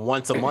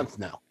once a month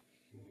now.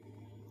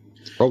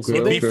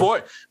 Okay.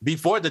 So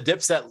before the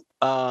Dipset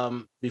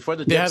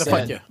they had a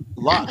fight,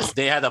 locks,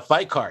 they had a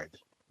fight card.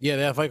 Yeah,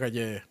 they had a fight card,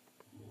 yeah.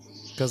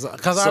 Because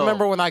I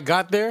remember when I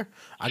got there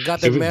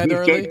mad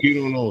early.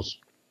 You don't know.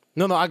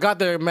 No, I got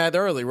there mad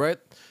early, right?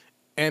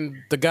 And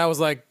the guy was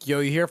like, "Yo,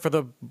 you here for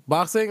the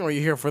boxing or you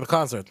here for the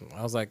concert?"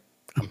 I was like,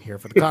 "I'm here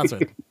for the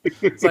concert."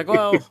 It's like,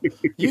 well,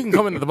 you can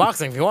come into the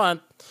boxing if you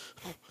want.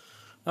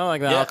 I'm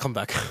like, nah, I'll come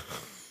back.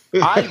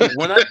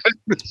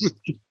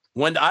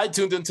 When I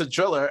tuned into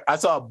Triller, I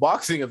saw a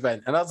boxing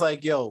event, and I was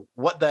like, "Yo,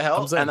 what the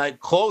hell?" And I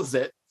closed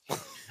it,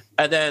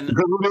 and then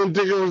I didn't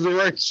think it was the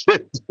right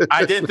shit.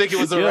 I didn't think it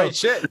was the right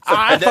shit.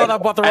 I thought I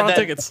bought the wrong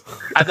tickets.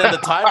 And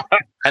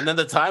then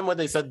the time when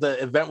they said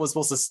the event was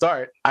supposed to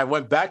start, I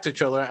went back to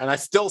Triller, and I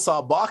still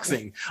saw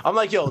boxing. I'm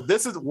like, "Yo,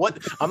 this is what."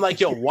 I'm like,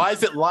 "Yo, why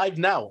is it live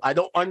now? I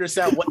don't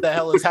understand what the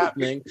hell is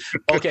happening."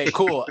 Okay,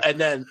 cool. And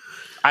then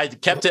I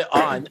kept it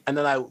on, and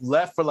then I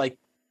left for like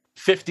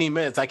 15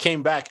 minutes. I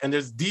came back and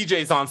there's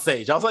DJs on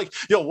stage. I was like,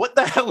 yo, what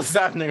the hell is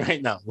happening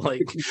right now?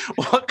 Like,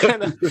 what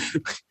kind of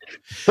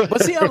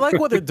But see, I like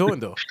what they're doing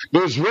though.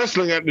 There's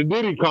wrestling at the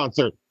Diddy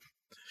concert.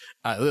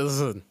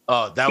 Listen.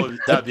 Oh,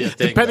 that'd be a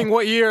thing. Depending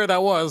what year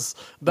that was,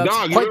 that's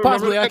quite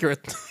possibly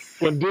accurate.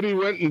 When Diddy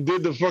went and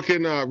did the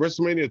fucking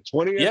WrestleMania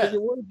 20, I think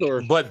it was,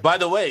 or? But by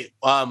the way,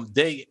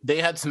 they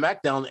had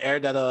SmackDown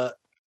aired at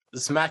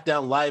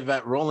SmackDown live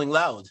at Rolling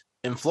Loud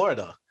in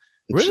Florida.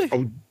 Really? Oh,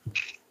 wow.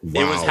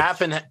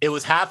 It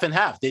was half and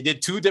half. They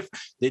did two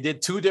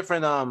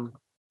different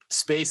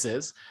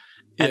spaces,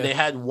 and they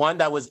had one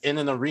that was in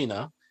an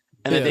arena,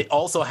 and then they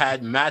also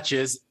had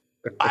matches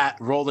at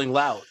Rolling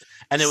Loud,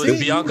 and it was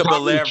Bianca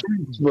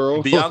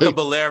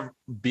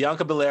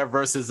Belair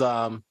versus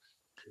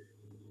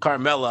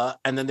Carmella,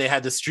 and then they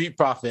had the Street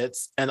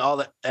Profits and all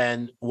that,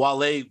 and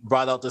Wale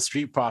brought out the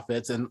Street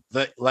Profits, and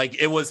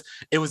it was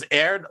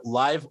aired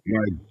live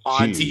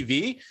on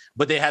TV,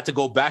 but they had to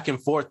go back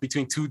and forth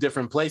between two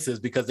different places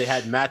because they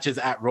had matches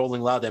at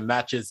Rolling Loud and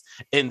matches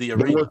in the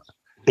arena.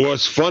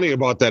 What's funny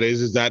about that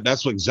is that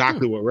that's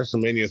exactly what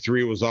WrestleMania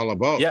 3 was all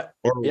about. Yeah,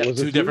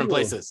 two different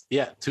places.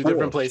 Yeah, two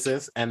different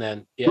places, and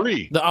then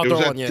three. The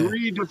outdoor one,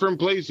 three different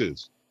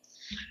places,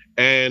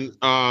 and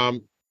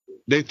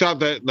they thought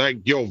that, like,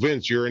 yo,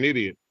 Vince, you're an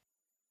idiot.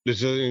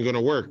 This isn't going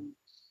to work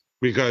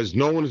because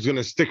no one is going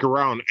to stick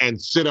around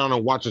and sit down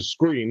and watch a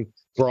screen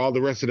for all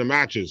the rest of the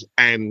matches.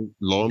 And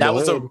lo and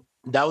behold,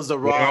 that was the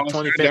Raw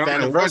 25th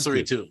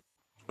anniversary too.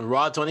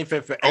 Raw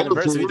 25th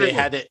anniversary.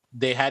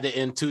 They had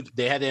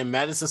it in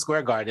Madison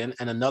Square Garden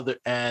and another.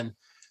 And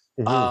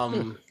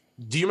do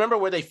you remember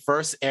where they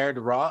first aired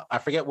Raw? I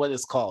forget what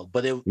it's called,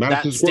 but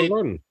Madison Square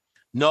Garden.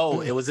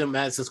 No, it was in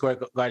Madison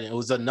Square Garden. It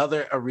was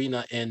another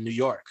arena in New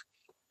York.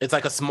 It's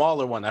like a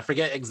smaller one. I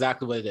forget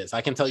exactly what it is.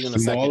 I can tell you in a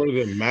second.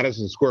 Smaller than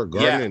Madison Square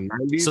Garden in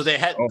 90s? So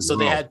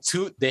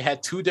they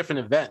had two different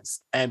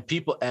events, and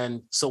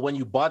so when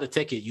you bought a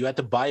ticket, you had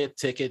to buy a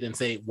ticket and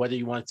say whether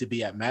you wanted to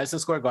be at Madison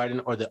Square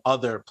Garden or the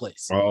other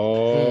place.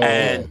 Oh.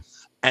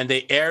 And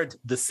they aired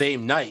the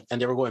same night, and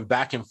they were going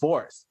back and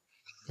forth.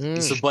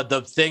 So, but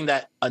the thing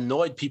that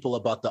annoyed people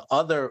about the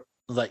other,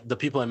 like the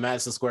people in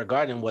Madison Square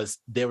Garden, was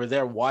they were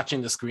there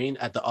watching the screen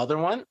at the other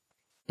one.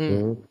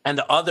 And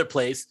the other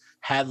place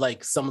had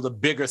like some of the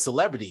bigger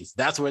celebrities.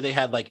 That's where they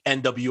had like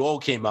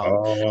NWO came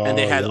out, and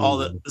they had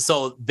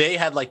so they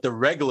had like the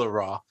regular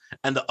Raw,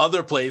 and the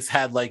other place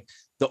had like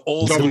the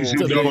old school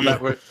people that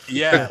were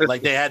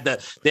like they had the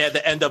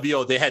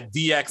NWO, they had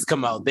DX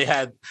come out, they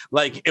had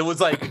like, it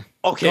was like,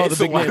 okay,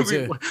 so why names,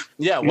 we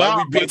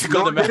paid to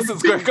go to Madison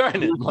Square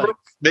Garden? Like,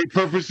 they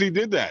purposely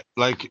did that.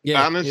 Like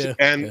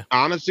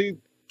honestly,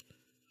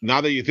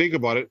 now that you think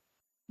about it,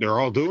 they're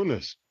all doing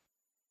this.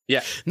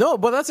 Yeah. No,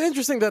 but that's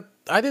interesting that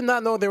I did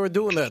not know they were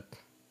doing that.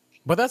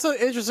 But that's an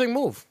interesting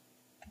move.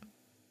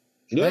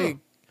 Yeah. Like,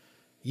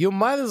 you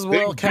might as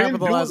well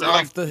capitalize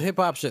off the hip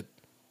hop shit.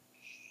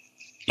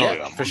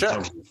 Yeah, for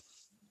sure.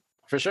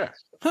 For sure.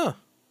 Huh.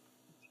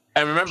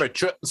 And remember,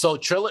 so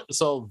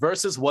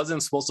Versus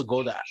wasn't supposed to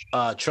go to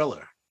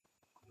Triller.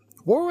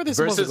 Where were they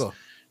supposed to go?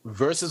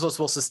 Versus was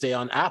supposed to stay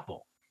on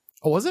Apple.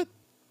 Oh, was it?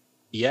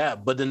 Yeah,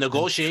 but the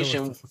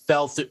negotiation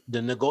fell through.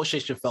 The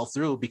negotiation fell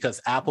through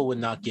because Apple would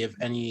not give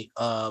any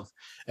of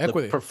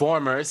the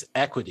performers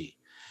equity,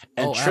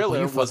 and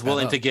Triller was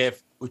willing to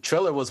give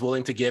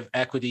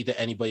equity to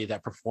anybody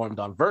that performed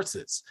on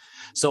Versus.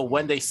 So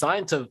when they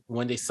signed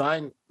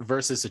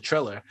Versus to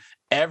Triller,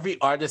 every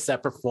artist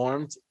that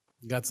performed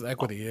got some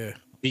equity.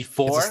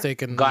 Before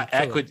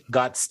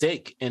got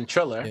stake in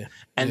Triller,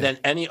 and then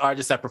any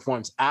artist that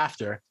performs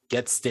after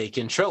gets stake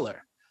in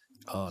Triller.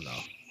 Oh no.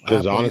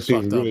 Because honestly,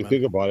 if you really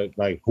think about it,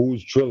 like,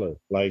 who's Triller?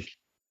 Like,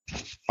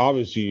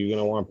 obviously, you're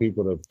gonna want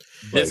people to.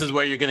 This is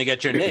where you're gonna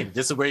get your name.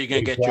 This is where you're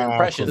gonna get your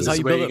impression. This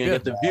is where you're gonna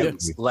get the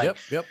views.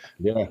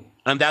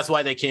 And that's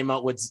why they came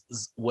out with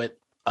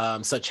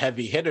such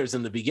heavy hitters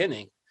in the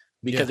beginning,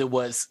 because it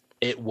was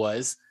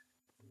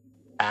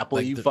Apple.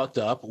 Like, you fucked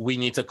up. We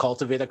need to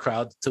cultivate a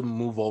crowd to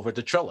move over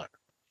to Triller.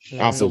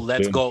 So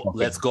let's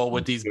go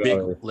with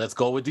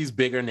these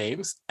bigger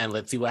names, and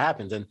let's see what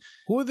happens. And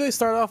who did they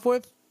start off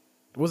with?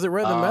 Was it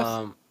Red and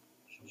Meth?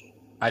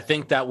 I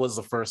think that was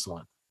the first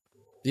one.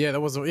 Yeah, that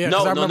was. Yeah,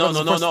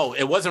 no.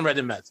 It wasn't Red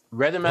and Meth.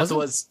 Red and Meth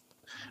was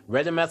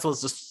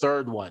the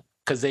third one,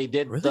 because they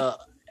did the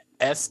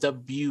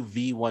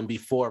SWV one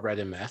before Red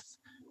and Meth.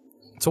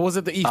 So was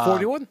it the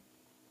E40 one?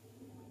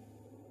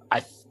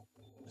 I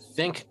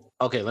think.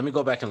 Okay, let me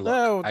go back and look.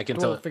 No, I can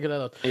figure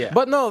that out. Yeah,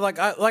 but no, like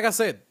I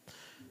said.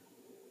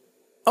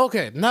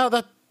 Okay, now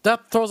that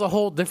throws a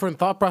whole different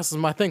thought process in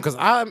my thing, because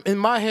I'm in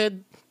my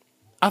head.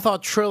 I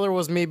thought Triller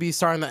was maybe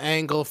starting the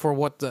angle for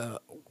what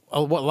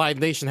Live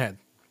Nation had.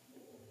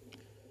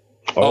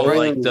 Like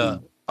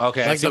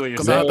I see what you're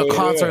saying. The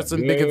concerts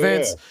and big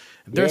events,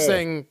 they're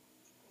saying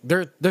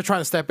they're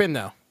trying to step in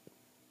now,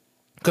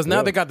 because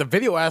now they got the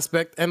video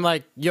aspect, and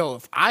like, yo,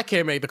 if I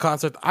can't make the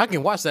concert, I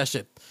can watch that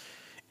shit.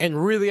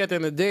 And really, at the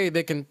end of the day,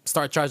 they can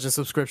start charging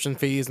subscription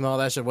fees and all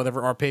that shit,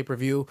 whatever, or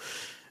pay-per-view.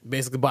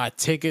 Basically, buy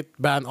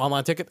an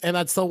online ticket, and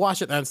I'd still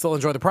watch it and I'd still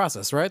enjoy the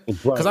process, right?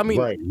 Because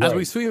as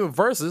we see with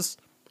Versus,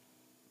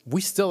 we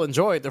still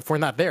enjoy it. If we're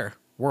not there,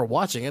 we're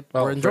watching it.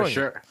 We're enjoying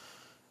it.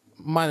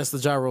 Minus the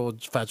gyro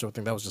Fat Joe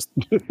thing. That was just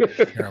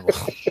terrible.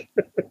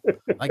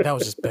 Like, that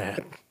was just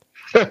bad.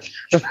 Like,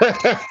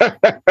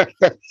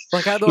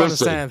 I don't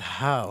understand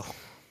how.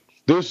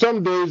 There's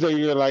some days that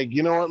you're like,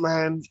 you know what,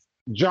 man?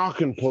 Ja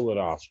can pull it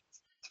off.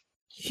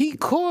 He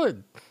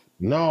could.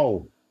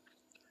 No.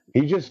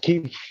 He just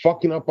keeps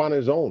fucking up on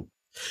his own.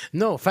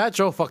 No, Fat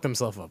Joe fucked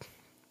himself up.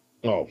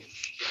 Oh.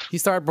 He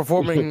started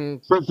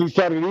performing. Since he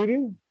started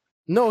eating?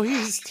 No,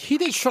 he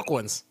did shook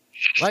ones.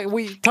 Like,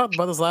 we talked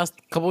about this last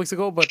couple weeks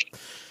ago, but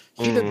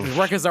he did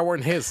records that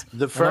weren't his.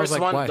 The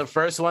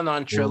first one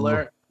on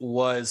Triller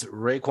was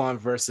Raekwon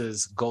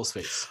versus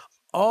Ghostface.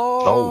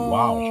 Oh,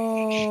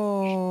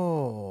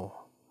 wow.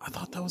 I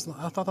thought that was an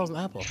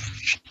Apple.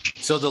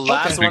 So the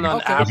last one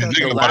on okay, Apple, If you the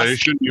think about it, it last,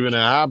 shouldn't even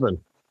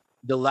happen.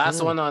 the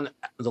last one on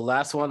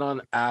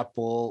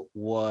Apple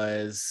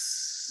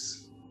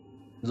was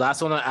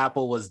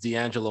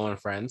D'Angelo and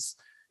Friends,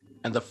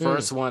 and the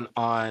first one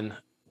on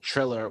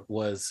Triller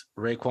was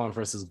Raekwon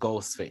versus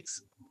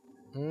Ghostface.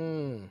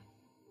 Mm.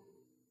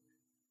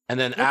 And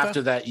then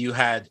after that, you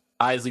had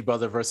Isley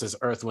Brother versus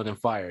Earth, Wind, and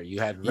Fire.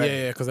 You had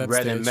Red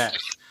and Meth.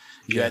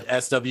 You had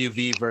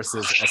SWV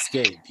versus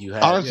Escape. You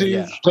had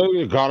honestly, tell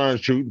you God on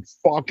truth,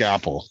 fuck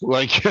Apple.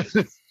 Like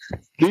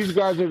these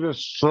guys are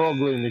just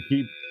struggling to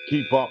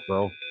keep up,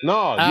 bro.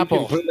 No,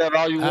 Apple. you can put that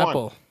all you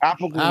want.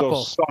 Apple can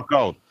go suck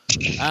out.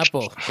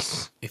 Apple,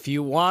 if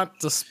you want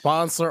to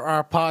sponsor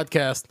our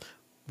podcast,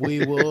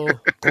 we will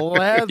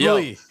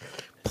gladly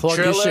plug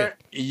your Triller, shit.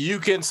 you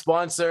can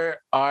sponsor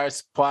our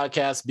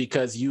podcast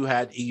because you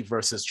had Eve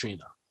versus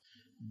Trina.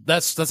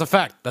 That's a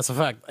fact. That's a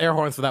fact. Air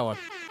horns for that one.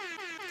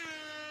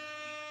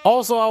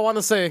 Also, I want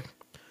to say,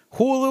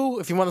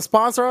 Hulu, if you want to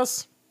sponsor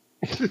us,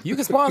 you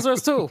can sponsor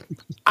us too.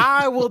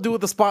 I will do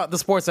the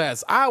sports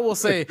ads. I will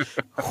say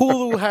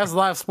Hulu has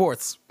live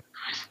sports.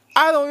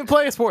 I don't even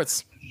play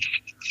sports.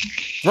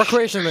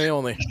 Recreationally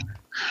only.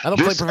 I don't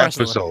play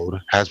professionally. This episode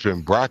has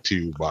been brought to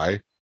you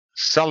by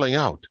Selling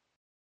Out.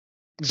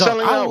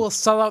 I will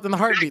sell out in a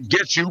heartbeat.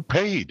 Get you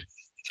paid.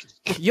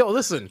 Yo,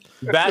 listen.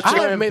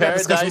 Bachelor in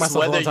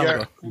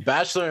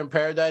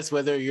Paradise,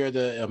 whether you're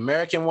the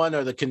American one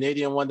or the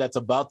Canadian one that's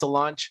about to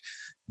launch,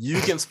 you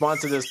can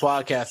sponsor this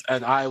podcast,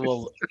 and I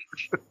will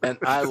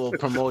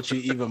promote you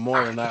even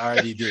more than I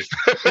already do.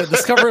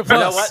 Discovery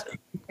Plus.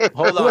 You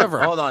know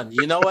what? Hold on.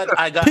 You know what?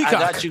 I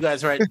got you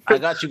guys right. I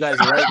got you guys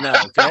right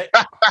now. Okay.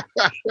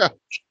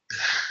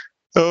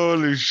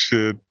 Holy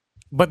shit!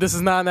 But this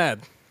is not an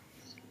ad.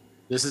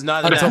 This is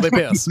not an until ad. they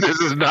pay us.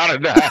 This is not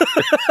an ad.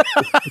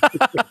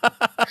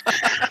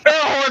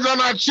 Air horns on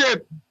that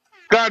shit.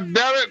 God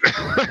damn it.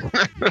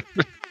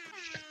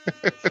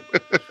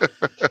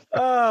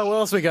 What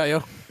else we got,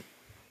 yo?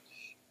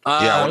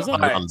 All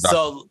right.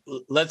 So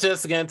let's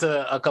just get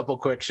into a couple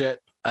quick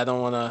shit. I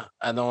don't want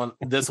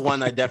this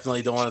one. I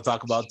definitely don't want to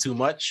talk about too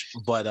much,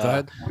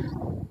 but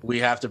we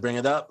have to bring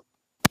it up.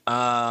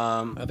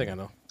 I think I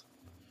know.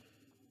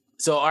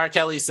 So R.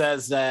 Kelly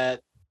says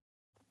that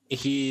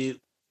he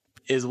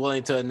is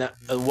willing to.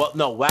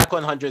 Whack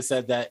 100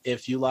 said that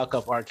if you lock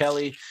up R.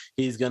 Kelly,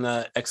 he's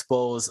gonna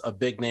expose a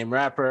big name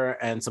rapper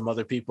and some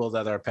other people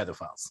that are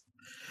pedophiles.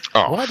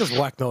 Oh. Why does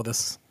Whack know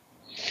this?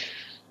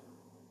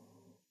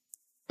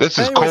 This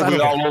is Kobe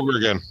all over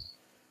again.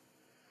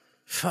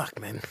 Fuck,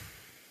 man.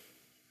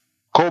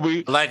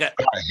 Kobe got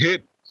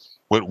hit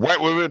with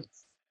white women,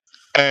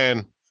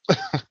 and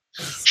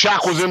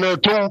Shaq was in there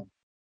too.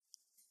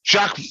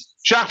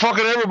 Shaq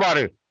fucking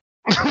everybody.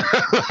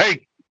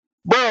 Like,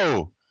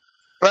 bro,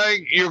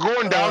 like you're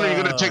going down and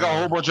you're gonna take a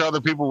whole bunch of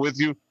other people with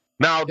you.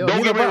 Now,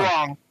 don't get me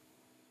wrong.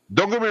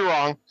 Don't get me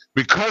wrong.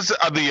 Because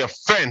of the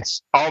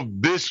offense of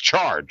this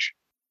charge,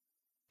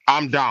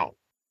 I'm down.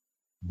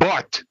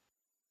 But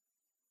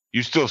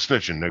you still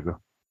snitching, nigga.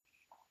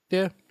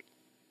 Yeah.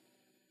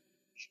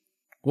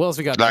 What else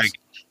we got? Like,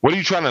 what are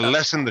you trying to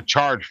lessen the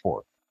charge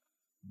for?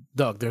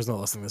 Doug, there's no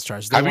lessening this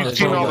charge. Have you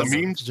seen all the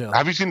memes?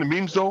 Have you seen the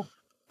memes though?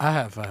 I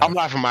have. I'm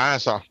laughing my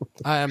ass off.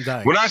 I am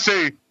dying. When I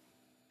say,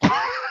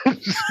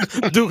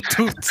 dude,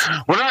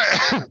 when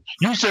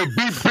you say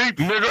beep beep,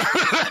 nigga.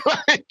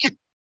 Like,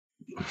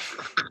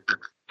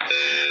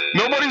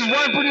 nobody's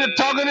wiping your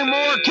tongue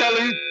anymore,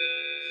 Kelly.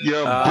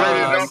 You're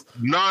braided up,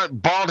 not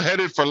bald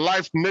headed for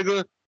life,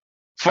 nigga.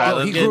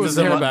 He grew his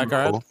hair back,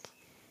 all right?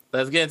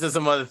 Let's get into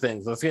some other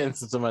things.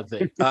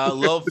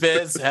 Lil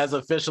Fizz has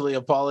officially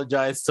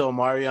apologized to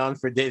Omarion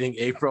for dating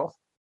April.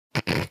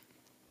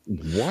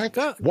 What?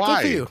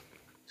 Why?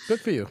 Good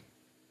for you.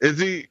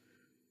 Did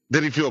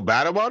he feel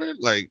bad about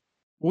it? Like,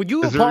 would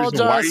you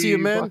apologize to your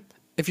man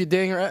if you're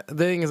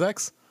dating his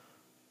ex?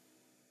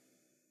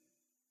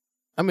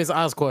 I mean, it's an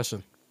honest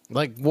question.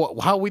 Like,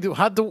 how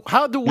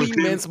do we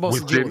men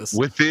supposed to do this?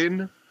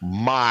 Within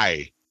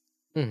my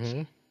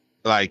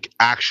like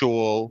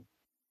actual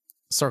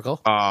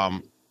circle.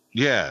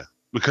 Yeah,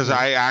 because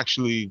I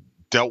actually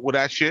dealt with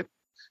that shit.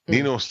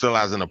 Nino still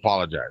hasn't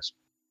apologized.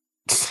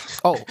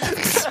 Oh.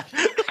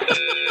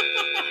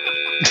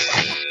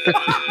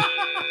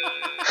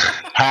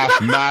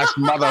 Half-mass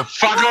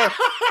motherfucker.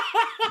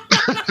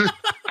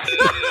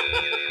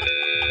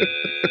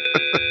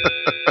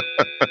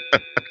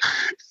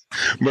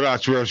 But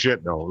that's real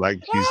shit though. Like,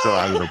 he still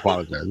hasn't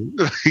apologized.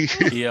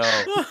 Yo.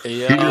 He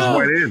just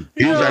went in.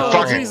 He was like,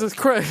 fuck it. Jesus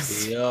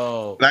Christ.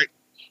 Yo. Like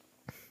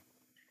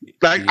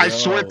I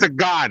swear to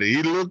God,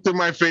 he looked in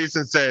my face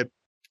and said,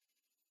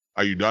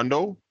 "Are you done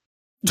though?"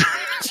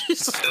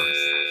 Jesus Christ.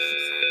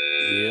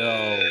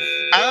 Yo.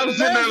 I'm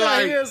sitting there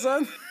like, here,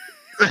 son.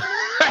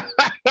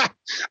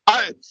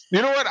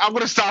 you know what? I'm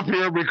gonna stop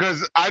here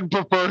because I'd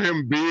prefer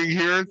him being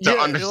here to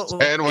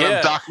understand what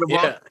I'm talking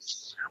about. Yeah.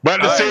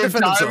 But at the same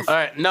time, all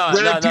right, no.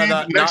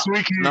 Next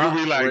week he's gonna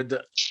be like,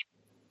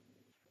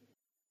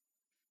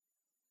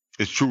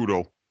 It's true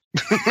though.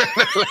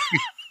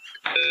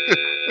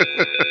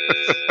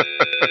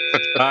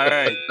 All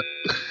right.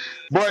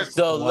 But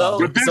So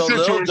with this Lil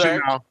situation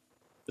Durk. now,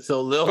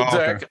 So Lil Oh, okay.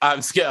 Durk,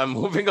 I'm scared. I'm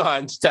moving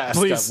on. Task.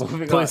 Please, I'm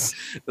moving please.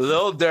 on.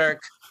 Lil Durk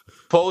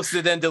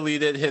posted and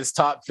deleted his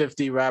top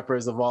 50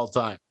 rappers of all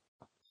time,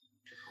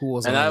 Who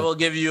was? and I will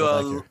give you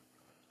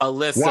a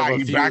list why of a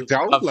he few. backed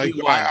out? A Like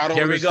few ones. I don't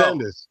Here we go.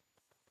 understand this.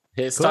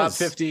 His top 'Cause-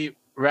 50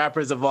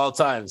 rappers of all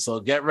time. So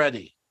get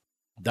ready.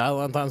 Dial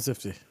on times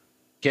 50.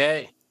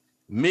 Okay,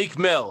 Meek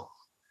Mill,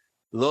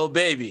 Lil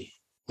Baby,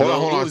 Hold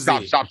Lil on.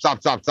 Uzi.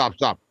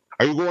 Stop.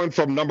 Are you going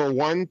from number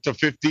 1 to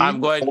 50?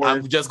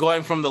 I'm just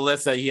going from the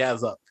list that he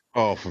has up.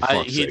 Oh, for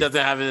fuck's He sake.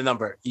 doesn't have any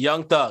number.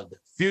 Young Thug,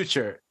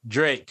 Future,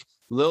 Drake,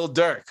 Lil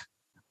Durk,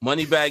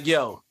 Moneybagg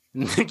Yo,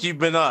 Nicki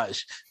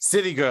Minaj,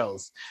 City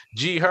Girls,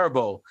 G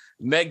Herbo,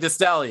 Meg Thee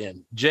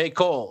Stallion, J.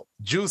 Cole,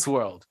 Juice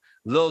WRLD,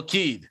 Lil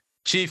Keed,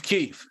 Chief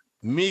Keef,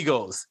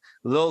 Migos,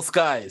 Lil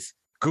Skies,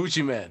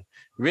 Gucci Man,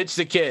 Rich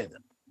the Kid,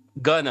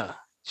 Gunna,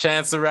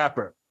 Chance the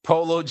Rapper,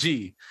 Polo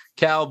G,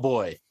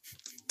 Cowboy,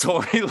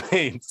 Tory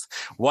Lanez,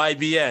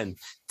 YBN,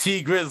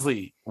 T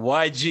Grizzly,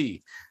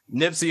 YG,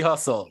 Nipsey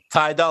Hussle,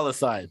 Ty Dolla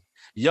 $ign,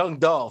 Young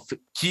Dolph,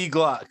 Key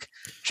Glock,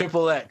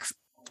 Triple X,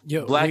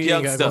 Yo, Black we ain't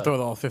gotta Youngster. go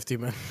through all 50,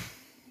 man.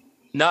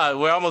 Nah,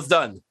 we're almost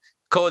done.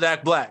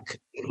 Kodak Black,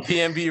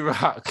 PNB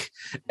Rock,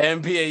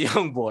 NBA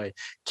Youngboy,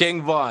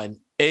 King Von,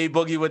 A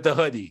Boogie with the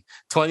Hoodie,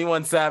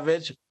 21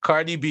 Savage,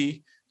 Cardi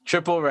B,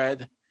 Triple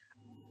Red,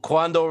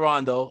 Quando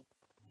Rondo,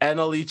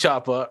 NLE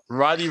Choppa,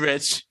 Roddy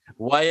Rich,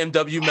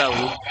 YMW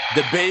Melly,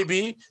 The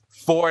Baby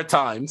 4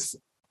 times,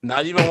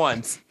 not even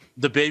once,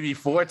 The Baby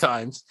 4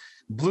 times,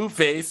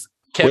 Blueface,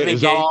 Kevin Wait,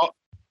 is Gates,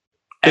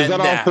 that and all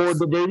Nav. for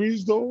the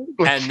babies though?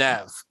 And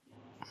Nav.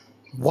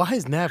 Why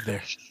is Nav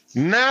there?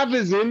 Nav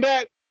is in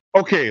that?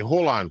 Okay,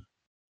 hold on.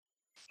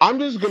 I'm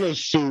just gonna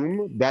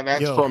assume that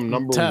that's Yo, from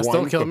number Taz, 1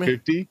 don't kill to me.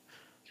 50.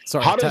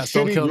 Sorry, How does Taz,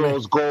 don't City kill me.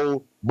 Girls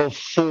go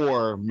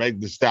before Meg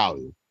Thee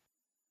Stallion?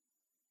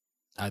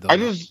 I don't I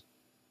know. just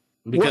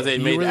Because What? they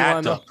You made really Act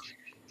wanna know? Up.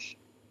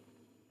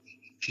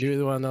 You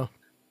really want to know?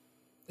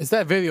 It's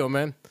that video,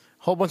 man.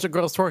 Whole bunch of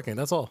girls twerking.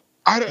 That's all.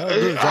 That'll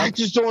do the I job.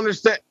 just don't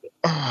understand.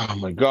 Oh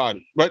my god!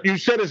 But you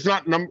said it's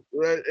not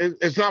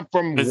it's not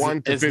from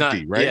 1 to 50, not,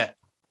 right?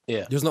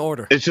 Yeah. There's no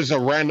order. It's just a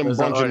random There's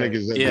no bunch of order.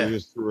 niggas that Yeah. they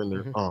just threw in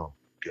there. Mhm. Oh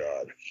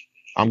god!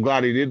 I'm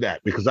glad he did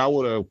that because I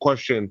would have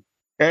questioned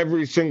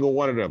every single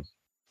one of them.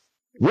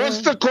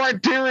 What's the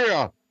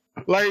criteria?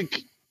 Like,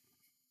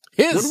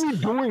 what His. are we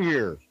doing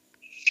here?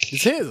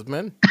 It's his,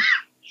 man.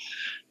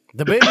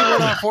 The Baby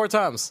went out 4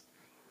 times.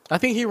 I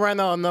think he ran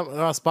out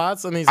on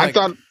spots, and he's I like,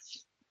 thought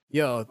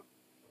yo,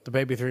 The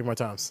Baby 3 more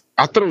times.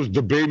 it was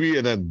the baby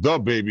and then the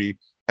baby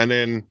and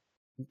then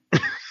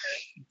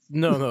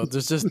No,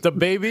 there's just The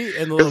Baby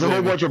and the there's Little a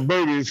whole Baby. bunch of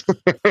babies.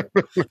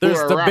 There's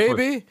who are The rappers.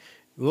 Baby,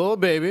 Little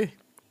Baby,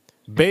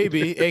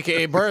 Baby,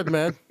 aka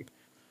Birdman.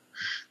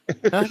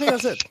 And I think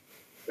that's it.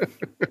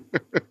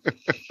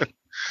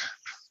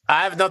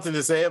 I have nothing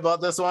to say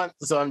about this one,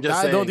 so I'm just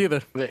I saying. don't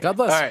either. God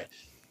bless. All right.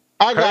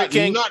 I got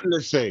Hurricane- nothing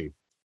to say.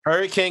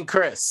 Hurricane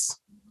Chris.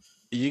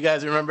 You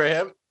guys remember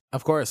him?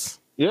 Of course.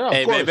 Yeah, of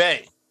Hey, course.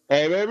 baby.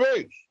 Hey,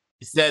 baby.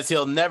 He says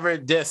he'll never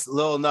diss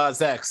Lil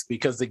Nas X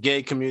because the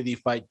gay community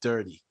fight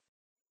dirty.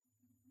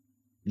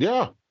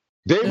 Yeah.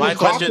 They My were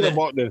question talking is-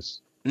 about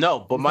this. No,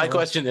 but my Uh-huh.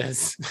 question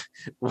is,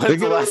 They when's the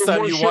get last away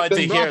time with you more wanted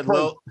shit to than hear rappers.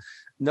 Lil?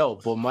 No,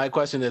 but my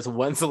question is,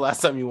 when's the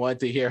last time you wanted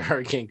to hear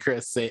Hurricane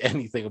Chris say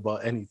anything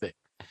about anything?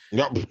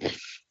 Yep.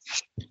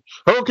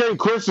 Hurricane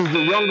Chris is the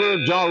younger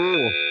Ja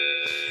Rule.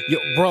 Yo,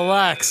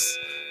 relax.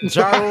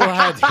 Ja Rule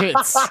had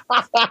hits.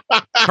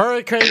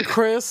 Hurricane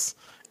Chris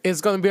is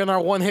going to be on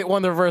our one-hit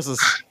wonder verses.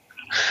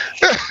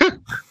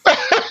 Did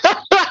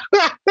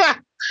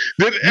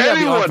gotta be on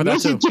anyone for that,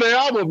 listen too. to the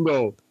album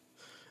though?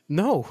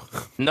 No.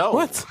 No.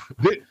 What?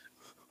 Did-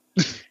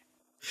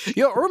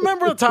 Yo,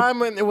 remember the time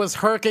when it was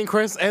Hurricane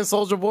Chris and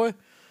Soldier Boy?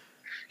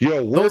 Yo,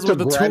 Those were word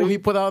the to two he Granny.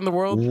 put out in the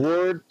world.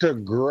 Word to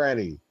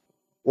Granny.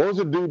 What was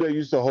the dude that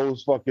used to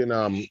host fucking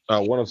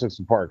 106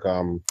 in Park?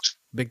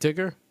 Big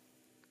Tigger?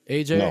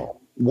 AJ? No,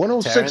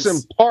 106 in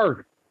Terrence?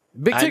 Park.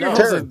 Big I Tigger know. was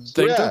a Terrence,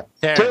 thing yeah. too.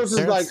 Terrence is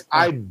Terrence? like,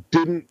 I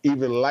didn't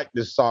even like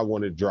this song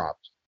when it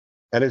dropped,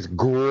 and it's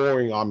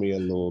growing on me a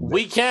little bit.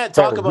 We can't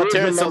talk So about here's the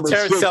Terrence. So number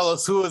Terrence 6 tell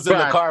us who was in the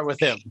track. car with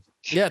him.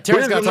 Yeah,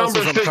 Terrence Here's got the to tell us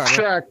number who's on the 6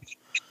 car, man.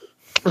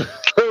 track,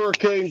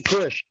 Hurricane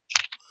Chris.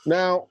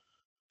 Now,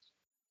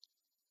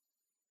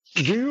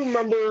 do you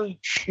remember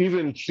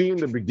even seeing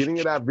the beginning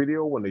of that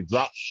video when they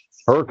dropped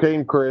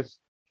Hurricane Chris,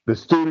 the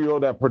studio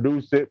that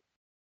produced it,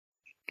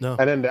 No,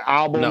 and then the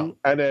album, No.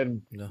 and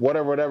then No.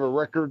 whatever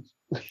records?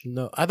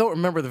 no. I don't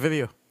remember the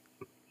video.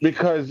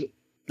 Because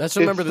I just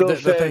remember still the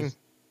thing.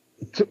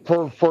 says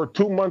for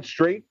 2 months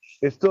straight,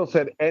 it still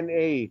said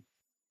NA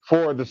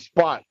for the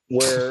spot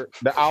where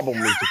the album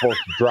is supposed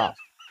to drop.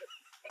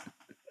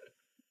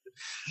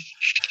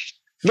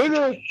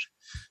 Nigga,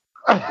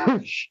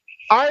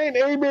 I ain't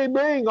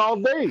A-bang all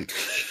day.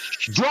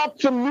 Drop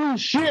some new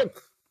shit.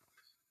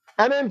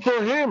 And then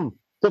for him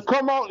to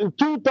come out in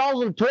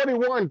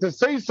 2021 to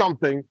say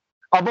something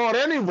about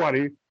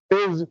anybody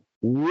is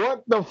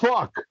what the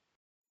fuck?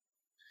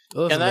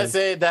 Listen, Can I man,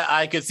 say that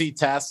I could see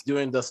Task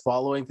doing this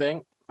following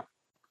thing?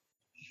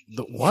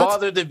 the what?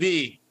 Father to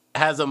be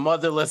has a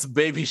motherless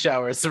baby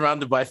shower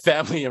surrounded by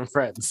family and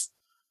friends.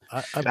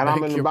 I And I'm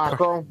beg in the your back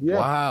row? Yeah.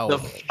 Wow.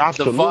 The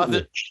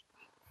Absolutely.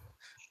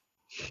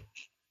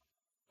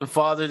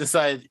 father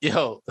decided,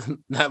 yo,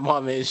 that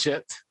mom ain't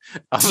shit.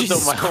 I'm gonna throw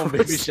Jesus my own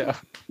baby Christ. shower.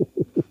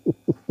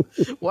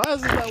 Why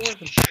is this not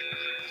working?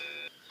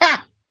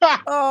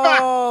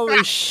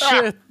 Holy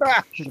shit.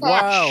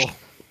 Wow.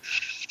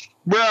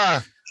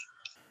 Bruh.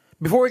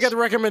 Before we get the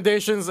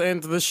recommendations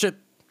and the shit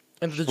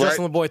and the Right.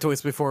 Justin LeBoy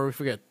tweets, before we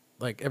forget,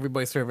 like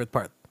everybody's favorite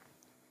part.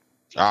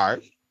 All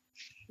right.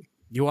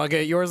 You want to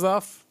get yours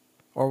off,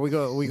 or we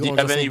go? We go. Do you on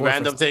have Justin any LeBoy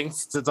random first?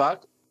 things to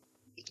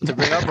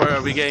bring up, or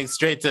are we getting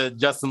straight to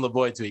Justin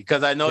LeBoy tweet?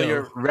 Because I know Yo.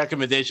 your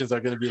recommendations are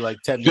going to be like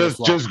 10 minutes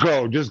Just long.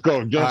 go. Just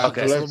go. Just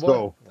Okay. Justin let's LeBoy? go.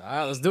 All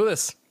right, let's do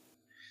this.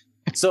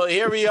 So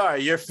here we are,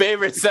 your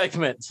favorite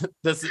segment,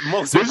 this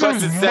most This is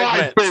requested my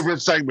segment.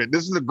 favorite segment.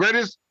 This is the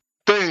greatest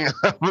thing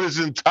of this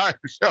entire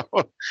show.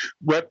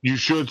 But you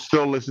should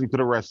still listen to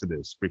the rest of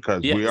this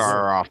because we Yes.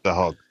 are off the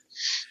hook.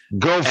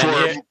 Go for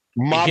here- it,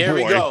 my Here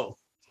boy. we go.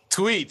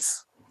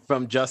 Tweets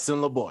from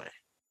Justin LeBoy.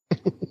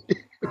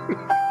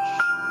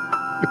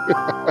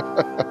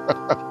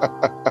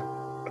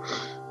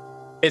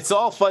 It's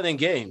all fun and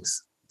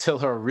games till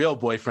her real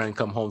boyfriend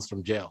come home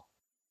from jail.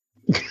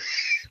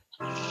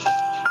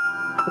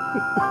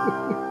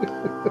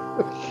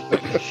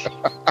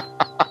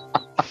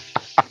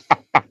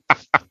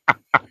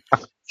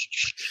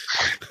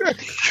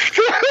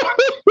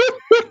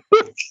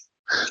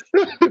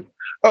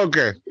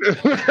 Okay. You're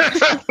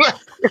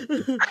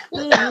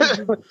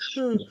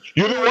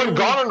the one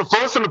gone on the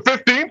 1st and the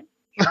 15th?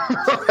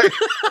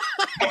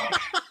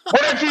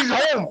 What if he's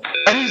home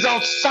and he's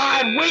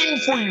outside waiting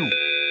for you?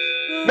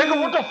 Nigga,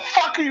 what the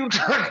fuck are you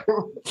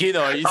talking?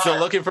 Kino, are you still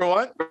looking for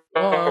one?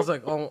 Oh, I was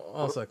like,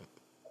 oh, a second.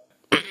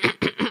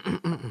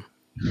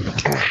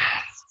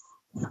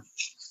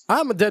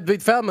 I'm a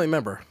deadbeat family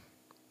member.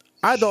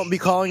 I don't be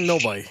calling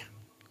nobody.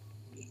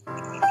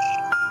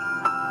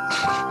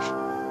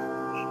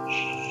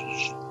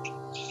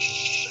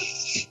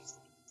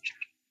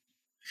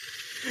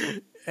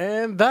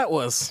 And that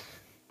was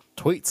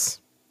tweets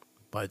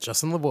by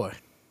Justin LeBoy.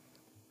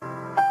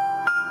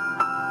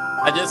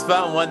 I just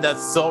found one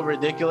that's so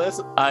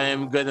ridiculous. I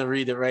am gonna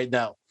read it right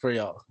now for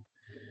y'all.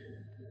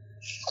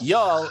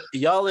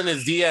 Y'all in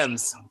his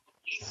DMs.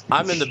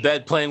 I'm in the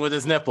bed playing with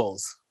his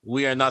nipples.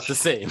 We are not the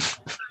same.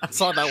 I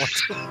saw that one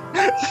too.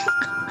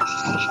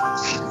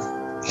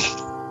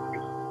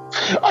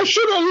 I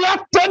should have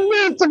left 10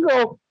 minutes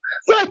ago.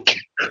 Like,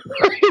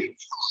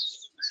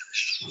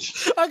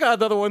 I got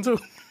another one too.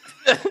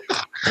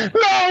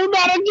 no,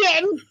 not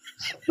again.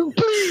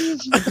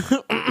 Please.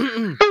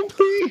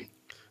 Please.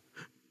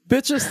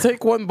 Bitches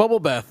take one bubble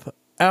bath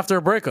after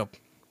a breakup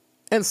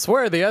and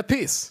swear they at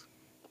peace.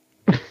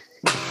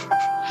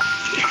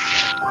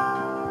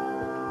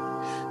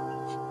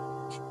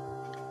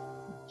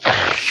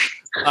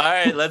 All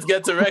right, let's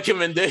get to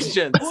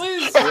recommendations.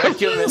 Please.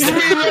 Recommendations.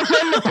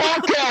 It's on the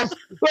podcast.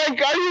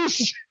 Like, are you?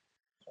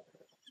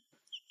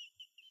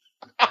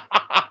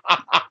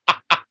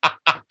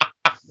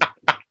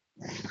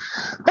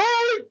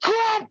 Holy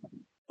crap!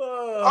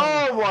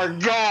 Oh my All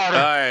god!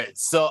 right,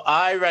 so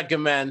I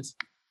recommend.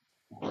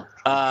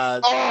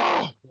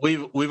 Oh,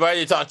 We've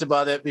already talked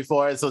about it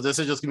before, so this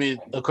is just gonna be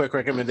a quick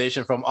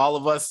recommendation from all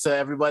of us to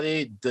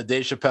everybody. The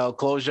Dave Chappelle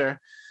closure.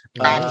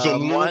 One.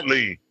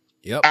 absolutely,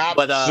 Yep.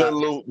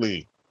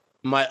 absolutely.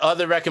 My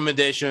other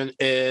recommendation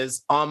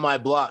is On My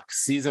Block.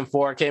 Season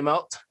 4 came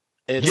out.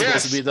 It's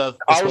supposed to be the. It's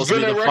I was supposed to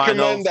going be to the final.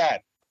 recommend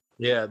that.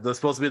 Yeah, that's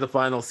supposed to be the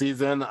final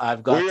season.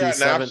 I've got Where you through at,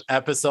 7 Naps?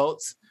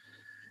 episodes,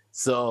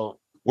 so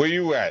Where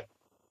you at?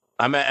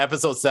 I'm at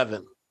episode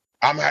 7.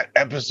 I'm at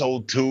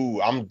episode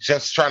 2. I'm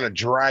just trying to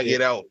drag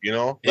it out. You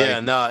know? Like, Yeah,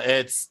 no,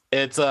 it's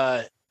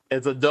a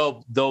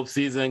dope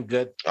season.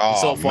 Good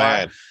oh, so far.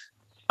 man.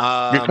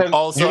 Because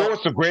Also, you know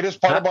what's the greatest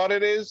part about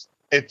it is?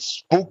 It's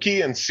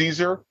Spooky and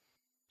Caesar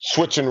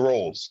switching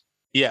roles.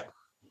 yeah.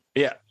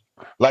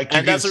 Like you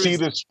And can that's the see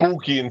reason- the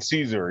Spooky and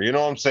Caesar. You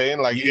know what I'm saying?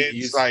 Like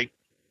it's like,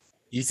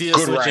 You see the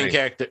Good switching writing.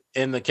 character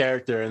in the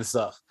character and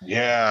stuff.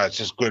 yeah, it's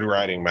just good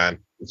writing, man.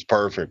 It's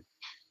perfect.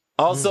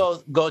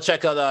 Also, go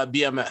check out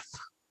BMF.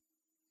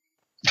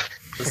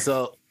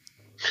 So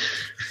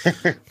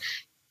That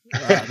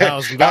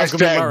was gonna be my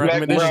Hashtag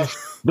recommendation.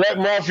 Black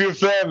Mafia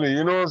family.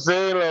 You know what I'm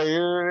saying? Like,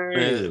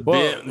 yeah.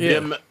 Well,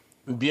 yeah.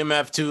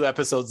 BMF 2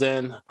 episodes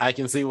in, I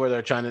can see where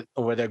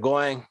they're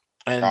going,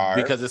 and All right.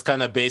 because it's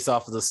kind of based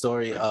off of the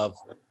story of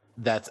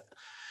that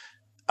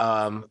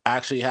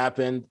actually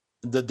happened.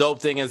 The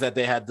dope thing is that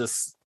they had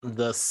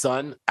the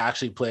son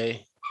actually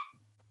play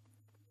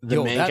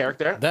the main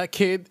character. That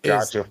kid is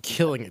Gotcha.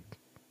 killing it.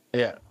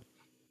 Yeah.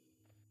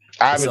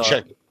 I haven't So-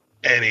 checked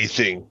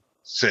anything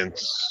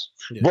since.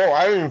 Yeah. Bro,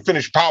 I haven't even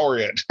finished Power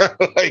yet.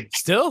 Like,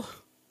 Still?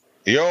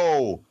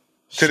 yo,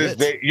 To this Shit.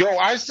 day. Yo,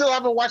 I still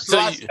haven't watched the So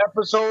last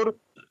episode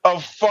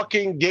of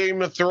fucking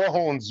Game of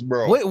Thrones,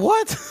 bro. Wait,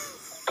 what?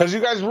 Because you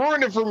guys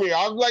ruined it for me.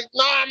 I was like,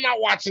 nah, I'm not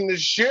watching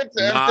this shit.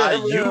 Nah,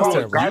 you- you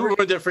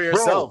ruined it for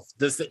yourself.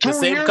 The 2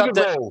 same years cup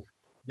ago,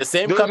 the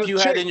same there cup was a you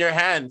had chick- in your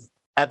hand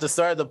at the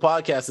start of the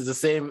podcast is the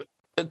same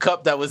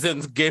cup that was in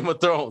Game of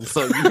Thrones.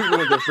 So you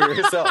ruined it for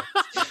yourself.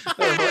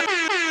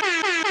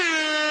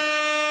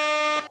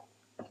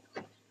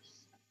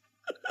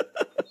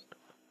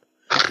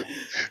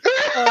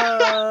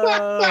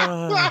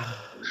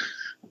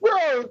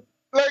 bro,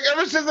 like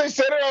ever since they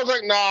said it, I was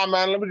like, nah,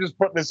 man, let me just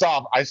put this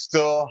off. I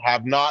still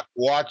have not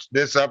watched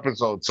this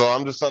episode, so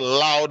I'm just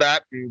allow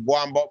that and go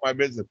on about my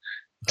business.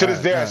 To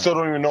this day, I still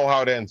don't even know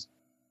how it ends.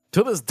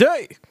 To this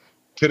day.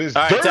 To this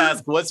All day. right,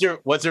 Task, what's your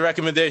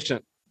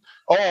recommendation?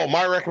 Oh,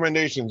 my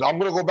recommendations. I'm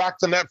gonna go back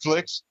to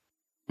Netflix.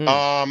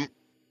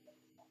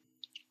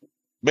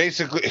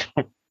 Basically,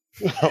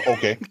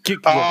 okay.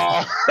 Keep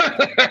going.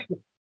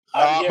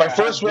 My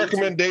first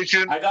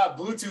recommendation. I got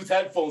Bluetooth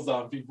headphones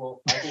on,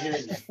 people. I can hear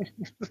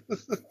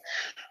you.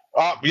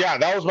 Yeah,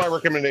 that was my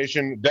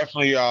recommendation.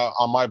 Definitely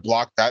on my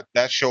block.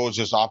 That show is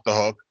just off the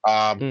hook.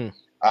 I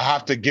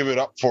have to give it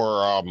up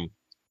for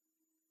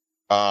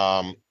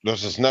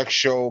there's this next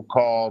show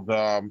called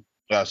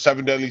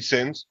Seven Deadly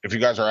Sins. If you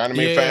guys are anime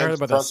fans, I heard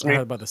about trust this. me, I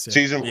heard about this. Yeah.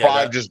 season Yeah,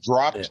 5 just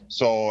dropped. yeah.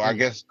 So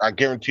I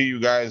guarantee you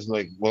guys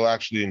will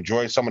actually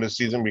enjoy some of the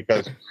season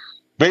because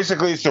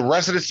basically it's the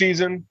rest of the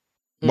season.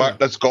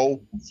 But let's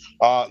go.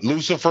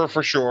 Lucifer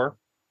for sure.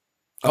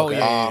 Oh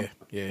Okay.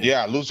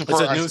 yeah. Lucifer. It's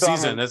a new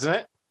season, isn't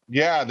it?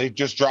 Yeah, they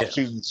just dropped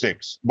season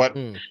 6, but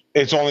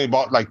it's only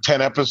about like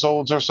 10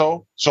 episodes or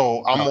so.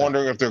 So I'm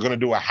wondering if they're going to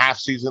do a half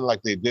season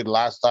like they did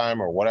last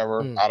time or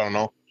whatever. I don't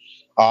know.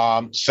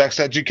 Sex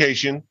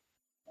Education.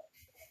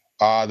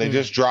 They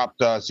just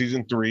dropped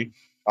season 3.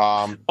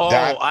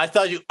 I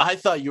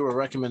thought you were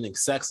recommending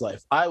Sex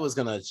Life. I was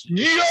gonna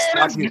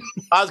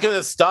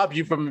stop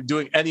you from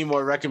doing any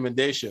more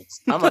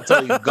recommendations. I'm gonna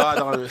tell you God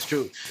honest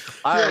truth.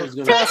 I was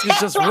gonna He's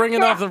just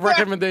ringing off the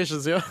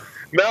recommendations, yo.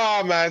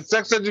 No, man.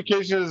 Sex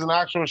Education is an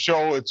actual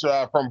show. It's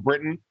from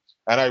Britain,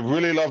 and I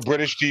really love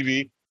British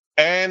TV.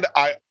 And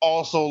I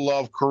also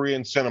love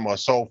Korean cinema.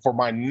 So for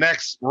my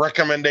next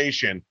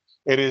recommendation,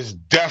 it is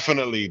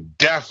definitely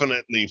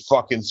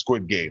fucking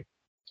Squid Game.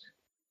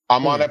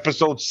 I'm on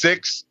episode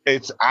 6.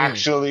 It's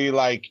actually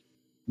like,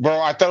 bro,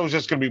 I thought it was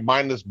just going to be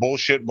mindless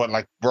bullshit, but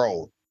like,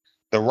 bro,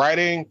 the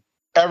writing,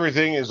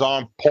 everything is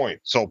on point.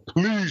 So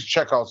please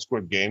check out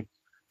Squid Game.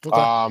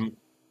 Okay.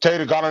 Tell you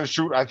the God on the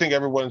shoot, I think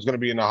everyone's going to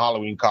be in a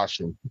Halloween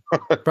costume.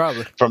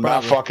 Probably. From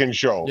that fucking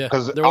show. Yeah.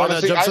 Because They're wearing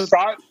honestly, that I jumpsuit?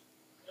 saw it.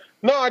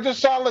 No, I just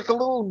saw like a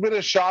little bit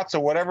of shots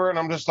or whatever, and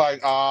I'm just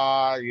like,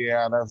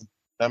 yeah, that's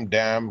them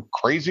damn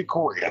crazy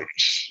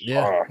Koreans.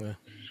 Yeah.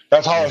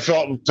 That's how it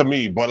felt to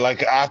me. But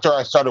like after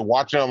I started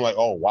watching, I'm like,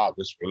 oh wow,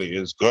 this really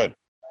is good.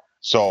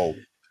 So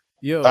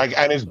like,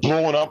 and it's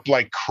blowing up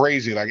like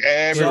crazy. Like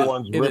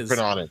everyone's ripping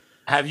on it.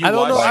 Have you I don't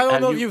watched know. I don't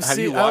have know you- if you've have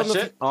seen. you watched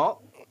it? Oh,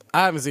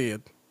 I haven't seen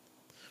it.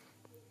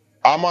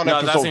 I'm on no,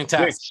 that's episode in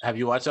text. 6. Have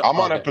you watched it? I'm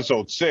on Okay.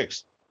 episode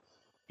 6.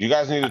 You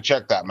guys need to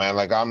check that, man.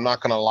 Like I'm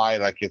not gonna lie,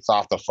 like it's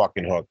off the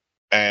fucking hook.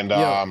 And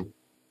I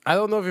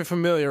don't know if you're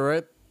familiar,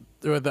 right?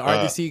 With the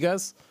RDC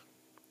guys.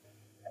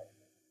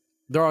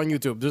 They're on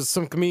YouTube. There's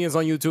some comedians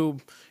on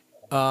YouTube.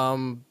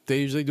 They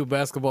usually do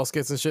basketball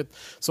skits and shit.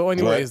 So,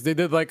 anyways, they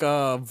did like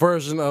a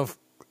version of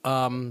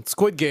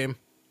Squid Game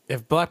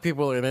if black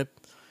people are in it.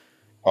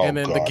 oh, And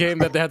then the God. game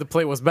that they had to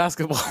play was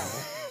basketball.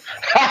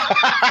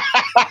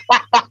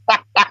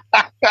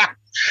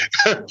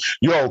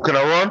 Yo, can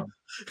I run?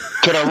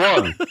 Can I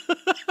run?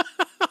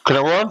 Can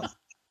I run?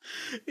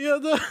 Yeah,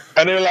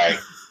 And they're like,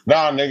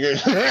 nah, nigga.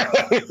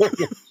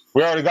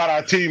 We already got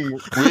our team.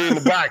 We in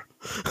the back.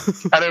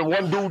 And then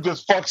one dude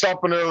just fucks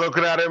up and they're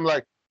looking at him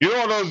like, you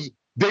know those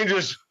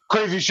dangerous,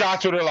 crazy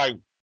shots where they're like,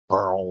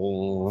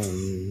 bro,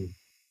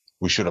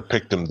 we should have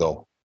picked him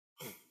though.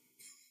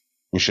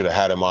 We should have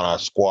had him on our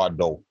squad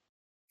though.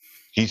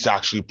 He's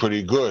actually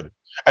pretty good.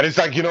 And it's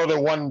like, you know, the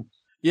one,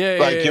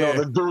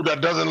 the dude that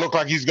doesn't look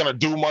like he's going to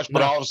do much,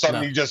 but all of a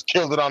sudden he just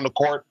killed it on the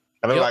court.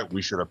 And they're like,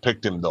 we should have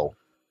picked him though.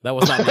 That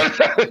was not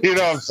me. You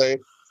know what I'm saying?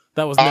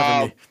 That was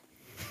never me.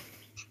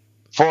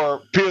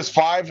 For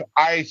PS5,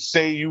 I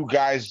say you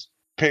guys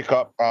pick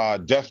up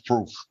Death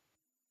Proof.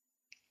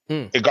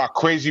 It got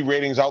crazy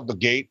ratings out the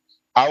gate.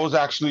 I was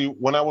actually,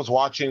 when I was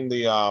watching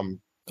the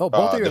both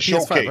of your the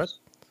PS5, showcase. right?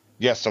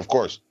 Yes, of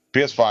course.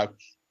 PS5.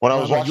 When I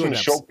was watching the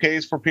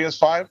showcase for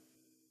PS5,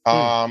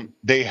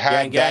 they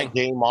had that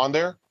game on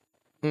there.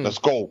 Let's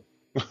go.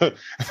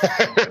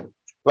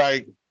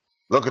 Like,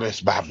 look at this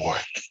bad boy.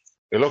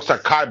 It looks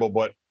like Kaiba,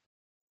 but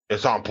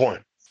it's on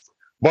point.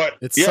 But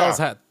It sells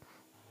hat.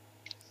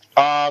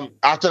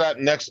 After that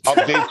next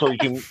update, so you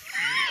can.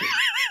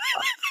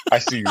 I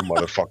see you,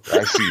 motherfucker.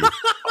 I see you.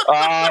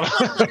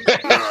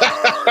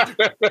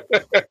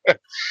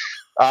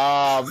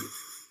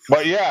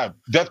 But yeah,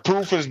 Death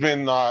Proof has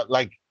been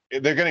like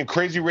they're getting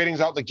crazy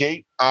ratings out the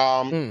gate.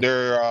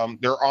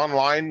 They're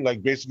online,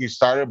 like basically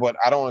started, but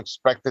I don't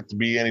expect it to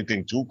be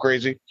anything too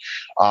crazy.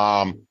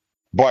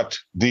 But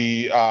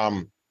the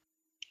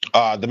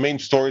main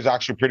story is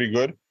actually pretty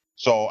good,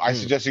 so I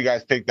suggest you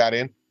guys take that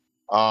in.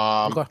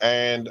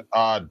 And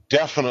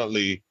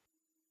definitely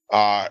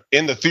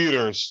in the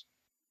theaters,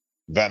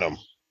 Venom.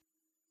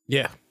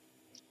 Yeah.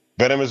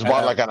 Venom is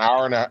about like an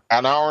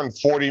hour and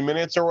 40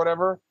 minutes or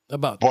whatever.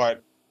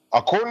 But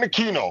according to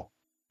Kino,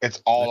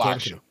 it's all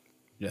action.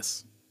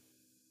 Yes.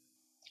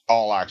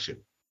 All action.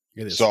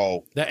 It is.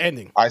 So that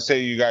ending. I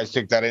say you guys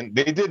take that in.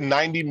 They did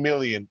 90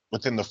 million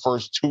within the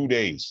first 2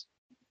 days.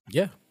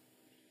 Yeah.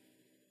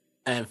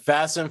 And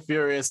Fast and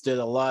Furious did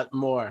a lot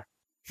more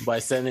by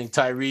sending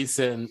Tyrese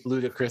and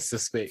Ludacris to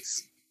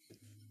space.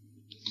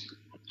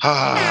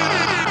 I'm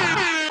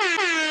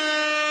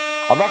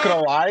not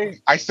gonna lie,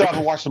 I still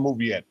haven't watched the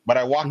movie yet, but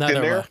I walked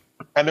in there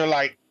and they're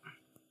like,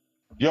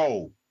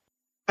 yo.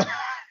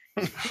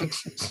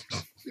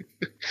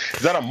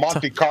 Is that a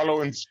Monte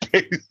Carlo in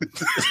space?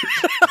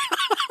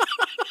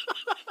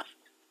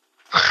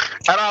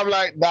 And I'm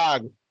like,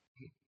 dog,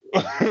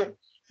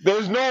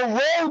 there's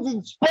no roads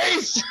in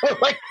space.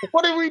 Like,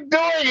 what are we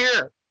doing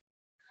here?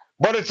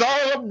 But it's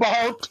all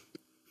about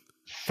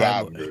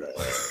family.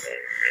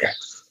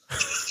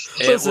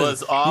 It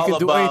was all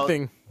about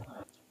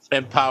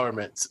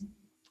empowerment.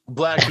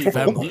 Black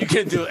people, you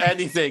can do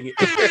anything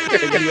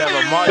if you have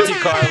a Monte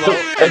Carlo.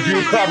 If you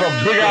have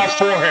a big ass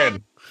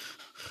forehead.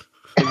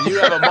 If you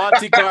have a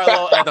Monte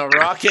Carlo and a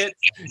rocket,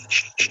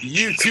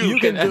 you too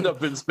can end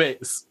up in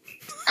space.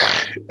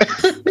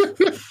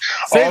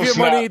 Save your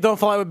money, don't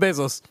fly with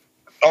Bezos.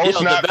 Oh,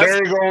 snap,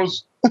 there he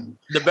goes.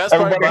 The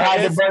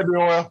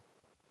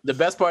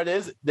best part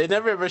is they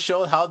never ever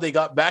showed how they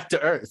got back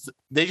to Earth.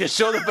 They just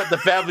showed up at the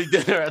family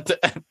dinner at the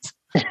end.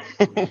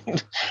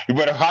 You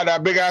better hide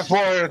that big ass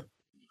forehead.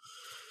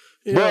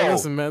 Yeah, bro,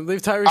 listen, man,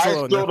 leave Tyrese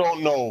alone. I still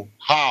don't know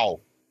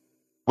how.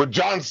 With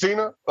John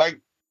Cena, like,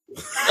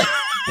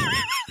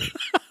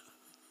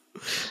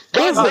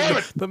 God damn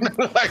it.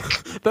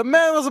 The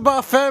man was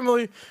about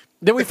family.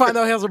 Then we find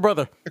out he has a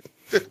brother.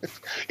 You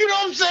know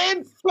what I'm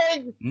saying?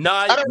 Like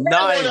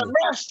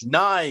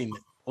nine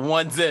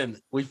ones in.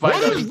 We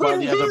find out he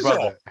finally has a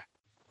brother.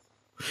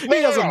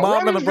 He has a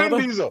mom and a brother.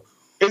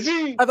 Is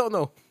he? I don't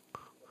know.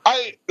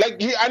 I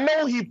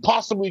know he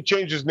possibly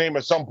changed his name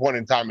at some point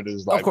in time in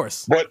his life. Of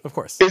course. But of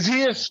course. Is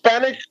he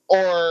Hispanic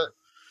or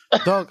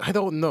Dog, I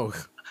don't know.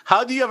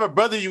 How do you have a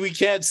brother we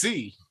can't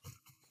see?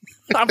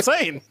 I'm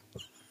saying.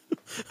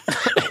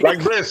 Like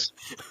this.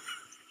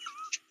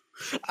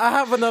 I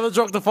have another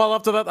joke to follow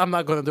up to that. I'm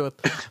not going to do it.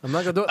 I'm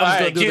not going to do it. I'm just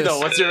going to do this.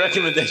 What's your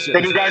recommendation?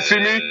 Can you guys see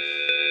me?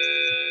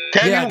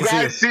 Can you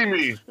guys see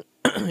me?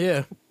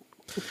 Yeah.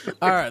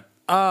 All right.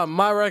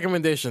 My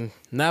recommendation.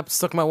 Naps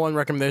took my one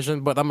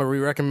recommendation, but I'm going to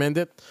re-recommend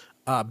it.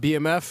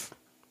 BMF.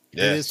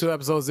 Yes. It is 2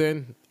 episodes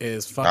in. It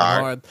is fucking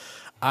hard.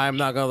 I'm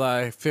not going to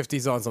lie.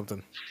 50's on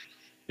something.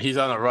 He's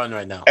on a run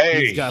right now.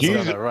 Hey, he's on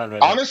a run right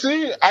now.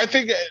 Honestly, I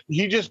think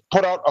he just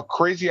put out a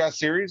crazy ass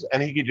series,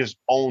 and he could just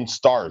own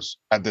Stars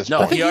at this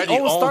point. He already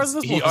owns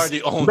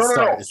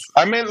Stars. No.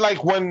 I meant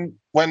like when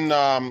you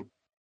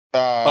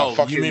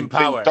mean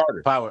Power?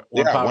 Started. Power.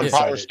 When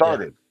Power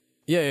started.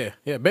 Yeah.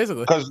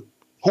 Basically, because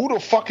who the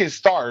fuck is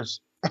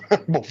Stars?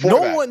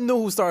 No one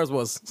knew who Stars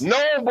was.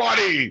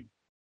 Nobody.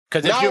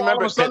 Because if you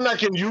remember, all of a sudden I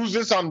can use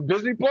this on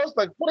Disney Plus.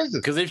 Like, what is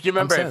this? Because if you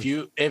remember,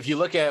 if you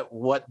look at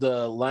what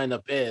the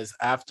lineup is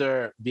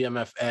after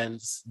BMF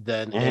ends,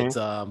 then it's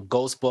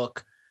Ghost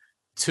Book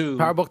 2,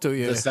 Power Book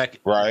 2, the second,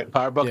 right?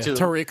 Power Book 2,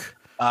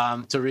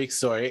 Tariq,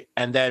 sorry,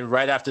 and then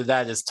right after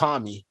that is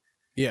Tommy.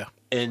 Yeah,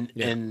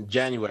 in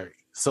January.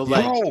 So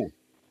like,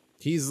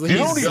 he's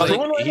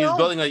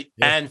building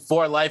and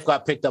For Life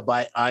got picked up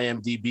by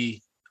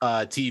IMDb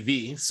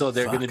TV, so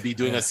they're going to be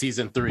doing a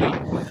season 3,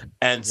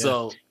 and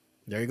so.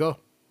 There you go.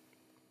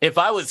 If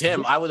I was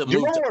him, I would have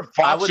moved.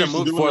 I would have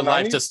moved For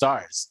Life to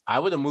Stars. I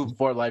would have moved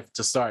For Life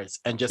to Stars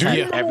and just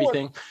had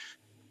everything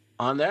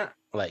on there.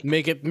 Like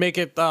make it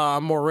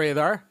more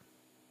radar.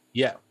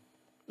 Yeah.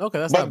 Okay,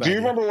 that's but not bad. Do you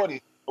remember what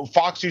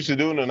Fox used to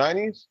do in the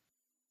 90s?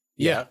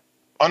 Yeah.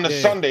 On the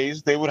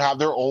Sundays, they would have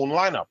their own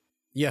lineup.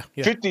 Yeah.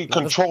 50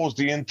 controls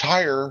the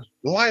entire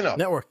lineup.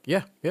 Network.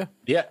 Yeah. Because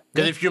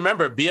if you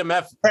remember,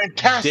 BMF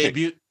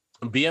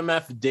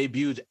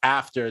debuted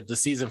after the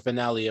season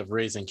finale of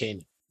Raising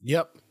Kanan.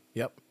 Yep.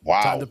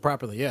 Wow. Timed it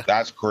properly, yeah.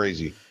 That's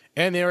crazy.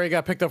 And they already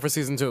got picked up for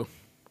season 2.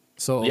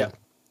 So,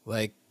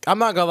 like, I'm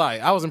not gonna lie,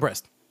 I was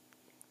impressed.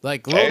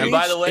 Like, Lil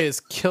by the way, is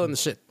killing the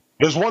shit.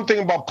 There's one thing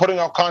about putting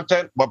out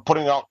content, but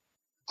putting out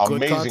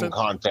amazing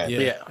content.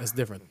 Yeah, it's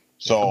different.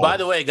 So, by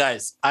the way,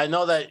 guys, I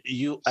know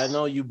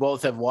you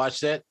both have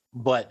watched it,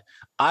 but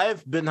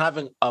I've been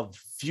having a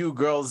few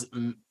girls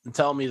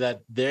tell me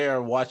that they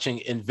are watching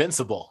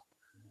Invincible.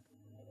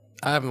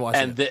 I haven't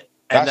watched it.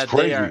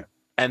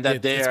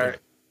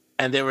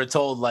 They were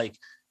told like,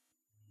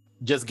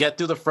 just get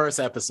through the first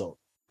episode.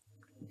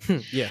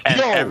 Yeah. And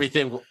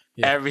everything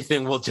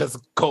everything will just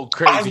go I'll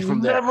crazy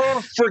from there.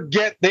 never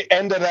forget the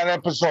end of that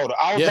episode.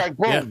 I was like,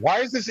 bro, why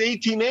is this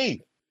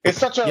 18-8? It's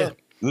such a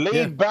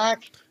laid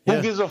back,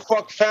 who gives a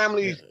fuck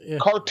family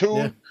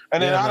cartoon.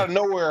 And then out of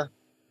nowhere,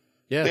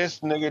 this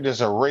nigga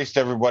just erased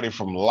everybody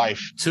from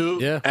life.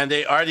 And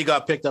they already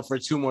got picked up for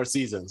 2 more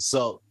seasons.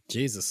 So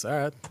Jesus, all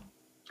right.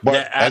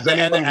 But has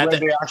anyone read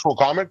the actual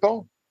comic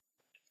though?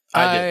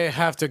 I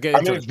have to get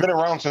into it. It's been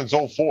around since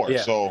 04,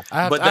 so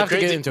I have to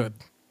get into it.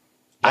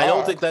 I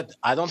don't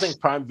think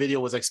Prime Video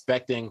was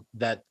expecting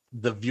that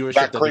the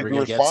viewership that they were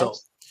going to get. So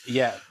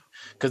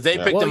because they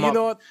picked them up. You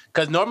know what?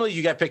 Because normally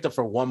you get picked up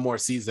for 1 more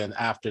season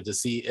after to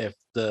see if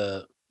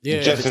the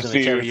just to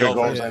see if it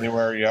goes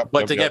anywhere.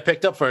 But to get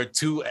picked up for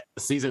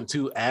season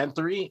 2 and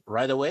 3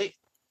 right away.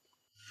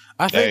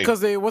 I think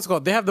because they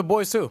they have The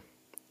Boys too,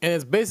 and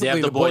it's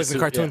basically the boys in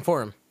cartoon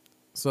form.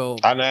 So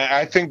and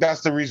I think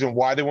that's the reason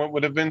why they went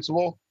with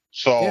Invincible.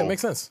 So it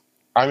makes sense.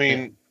 I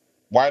mean,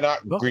 why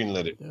not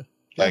greenlit it?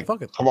 Like,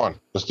 fuck it. Come on,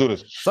 let's do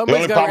this. The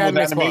only problem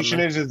with animation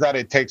is that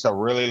it takes a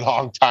really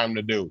long time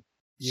to do.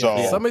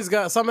 So somebody's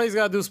got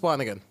to do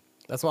Spawn again.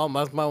 That's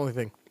my only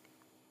thing.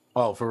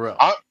 Oh, for real.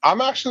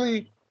 I'm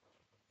actually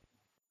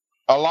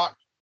a lot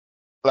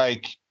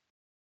like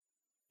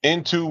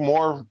into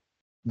more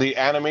the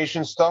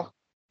animation stuff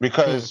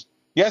because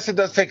yes, it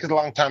does take a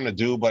long time to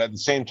do, but at the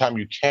same time,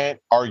 you can't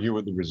argue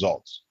with the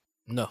results.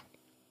 No.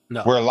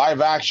 Where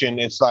live action,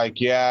 it's like,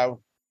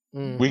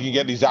 we can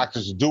get these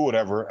actors to do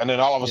whatever, and then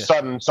all of a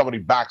sudden somebody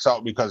backs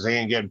out because they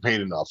ain't getting paid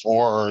enough,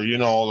 or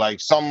like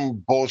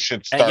some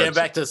bullshit starts. And getting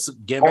back to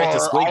Squid Game. All of a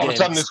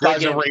sudden, this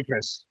guy's a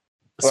rapist.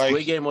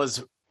 Squid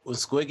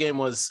Game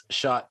was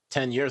shot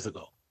 10 years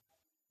ago.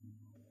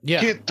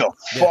 Yeah, get the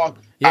fuck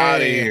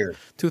out of here.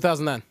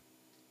 2009.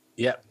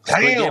 Yeah,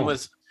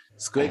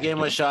 Squid Game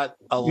was shot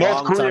a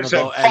long time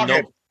ago,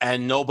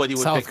 and nobody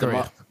would pick them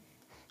up.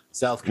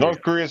 South Korea.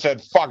 North Korea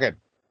said, "Fuck it."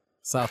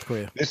 South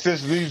Korea. This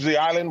leaves the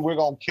island. We're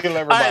gonna kill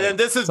everybody. All right, and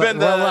this has been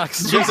the Not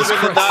So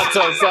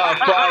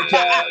Soft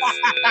podcast.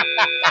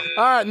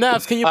 All right,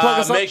 Naps, can you plug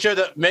us up?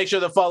 Make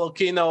sure to follow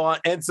Kino on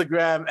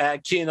Instagram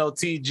at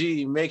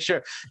KinoTG. Make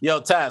sure,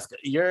 Task,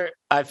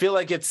 I feel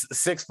like it's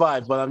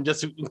 6'5", but I'm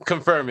just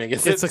confirming.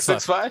 Is it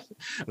 6'5"?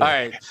 All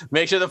right.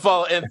 Make sure to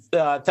follow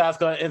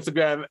Task on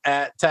Instagram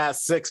at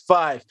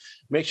Task65.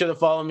 Make sure to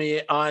follow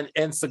me on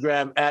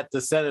Instagram at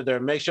The Senator.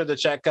 Make sure to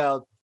check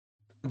out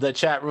the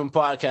Chat Room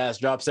podcast.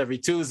 Drops every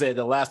Tuesday.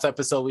 The last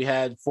episode we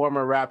had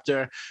former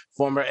Raptor,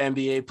 former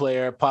NBA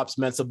player Pops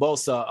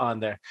Mensabosa on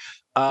there.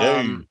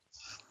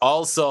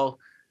 Also,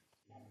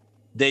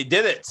 they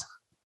did it.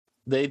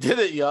 They did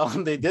it, y'all.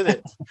 They did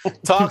it.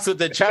 Talks with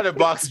the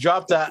Chatterbox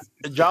dropped a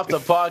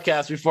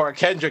podcast before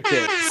Kendrick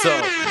did. So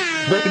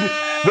they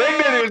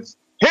did it.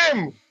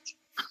 Him.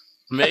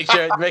 Make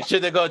sure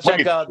to go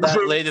check out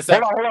that latest.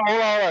 Hold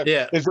on.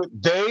 Yeah. Is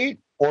it they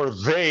or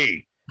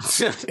they?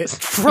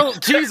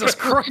 Jesus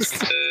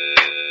Christ.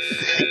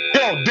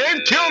 Yo,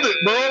 Dave killed it,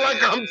 bro.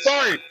 Like, I'm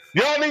sorry.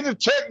 Y'all need to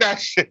check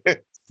that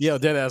shit. Yo,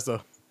 dead ass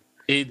though.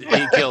 He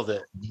killed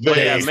it. But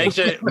yeah, make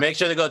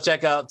sure to go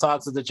check out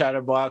Talks with the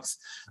Chatterbox.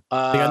 They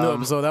got a new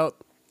episode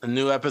out. A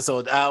new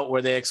episode out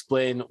where they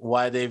explain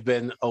why they've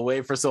been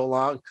away for so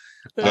long.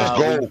 Let's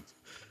go.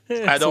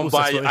 I don't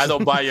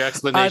buy your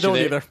explanation. I don't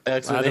either.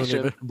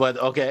 But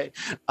okay.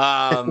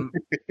 But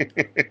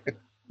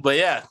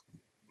yeah,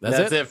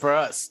 that's it for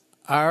us.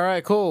 All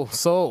right, cool.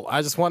 So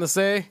I just want to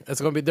say it's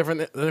going to be a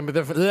different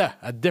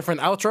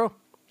outro.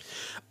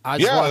 I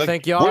just want to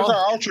thank y'all. Where's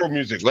our outro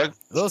music?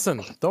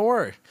 Listen, don't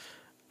worry.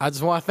 I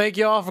just want to thank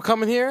y'all for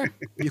coming here.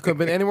 You could have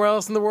been anywhere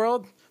else in the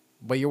world,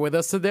 but you're with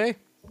us today.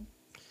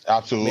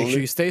 Absolutely. Make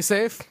sure you stay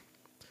safe.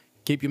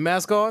 Keep your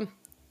mask on.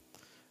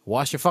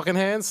 Wash your fucking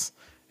hands.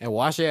 And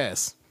wash your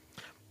ass.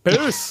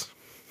 Peace.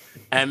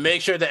 And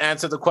make sure to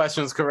answer the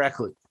questions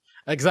correctly.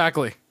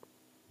 Exactly.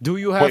 Do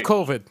you have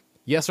COVID?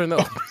 Yes or no?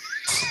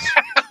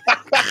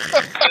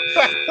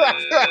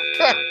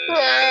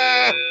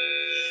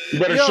 You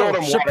better show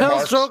them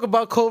Chappelle's joke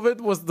about COVID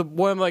was the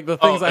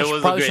things I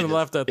probably shouldn't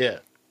have left at.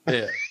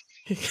 Yeah.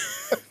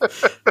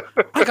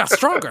 I got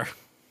stronger.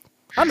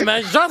 I'm the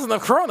Magic Johnson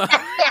of Corona. All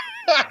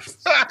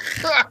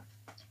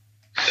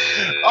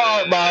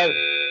right, man.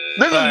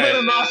 This has been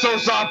a Not So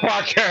Soft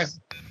podcast.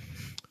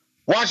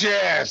 Wash your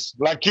ass.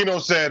 Like Kino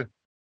said,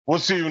 we'll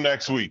see you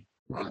next week.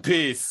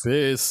 Peace.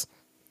 Peace.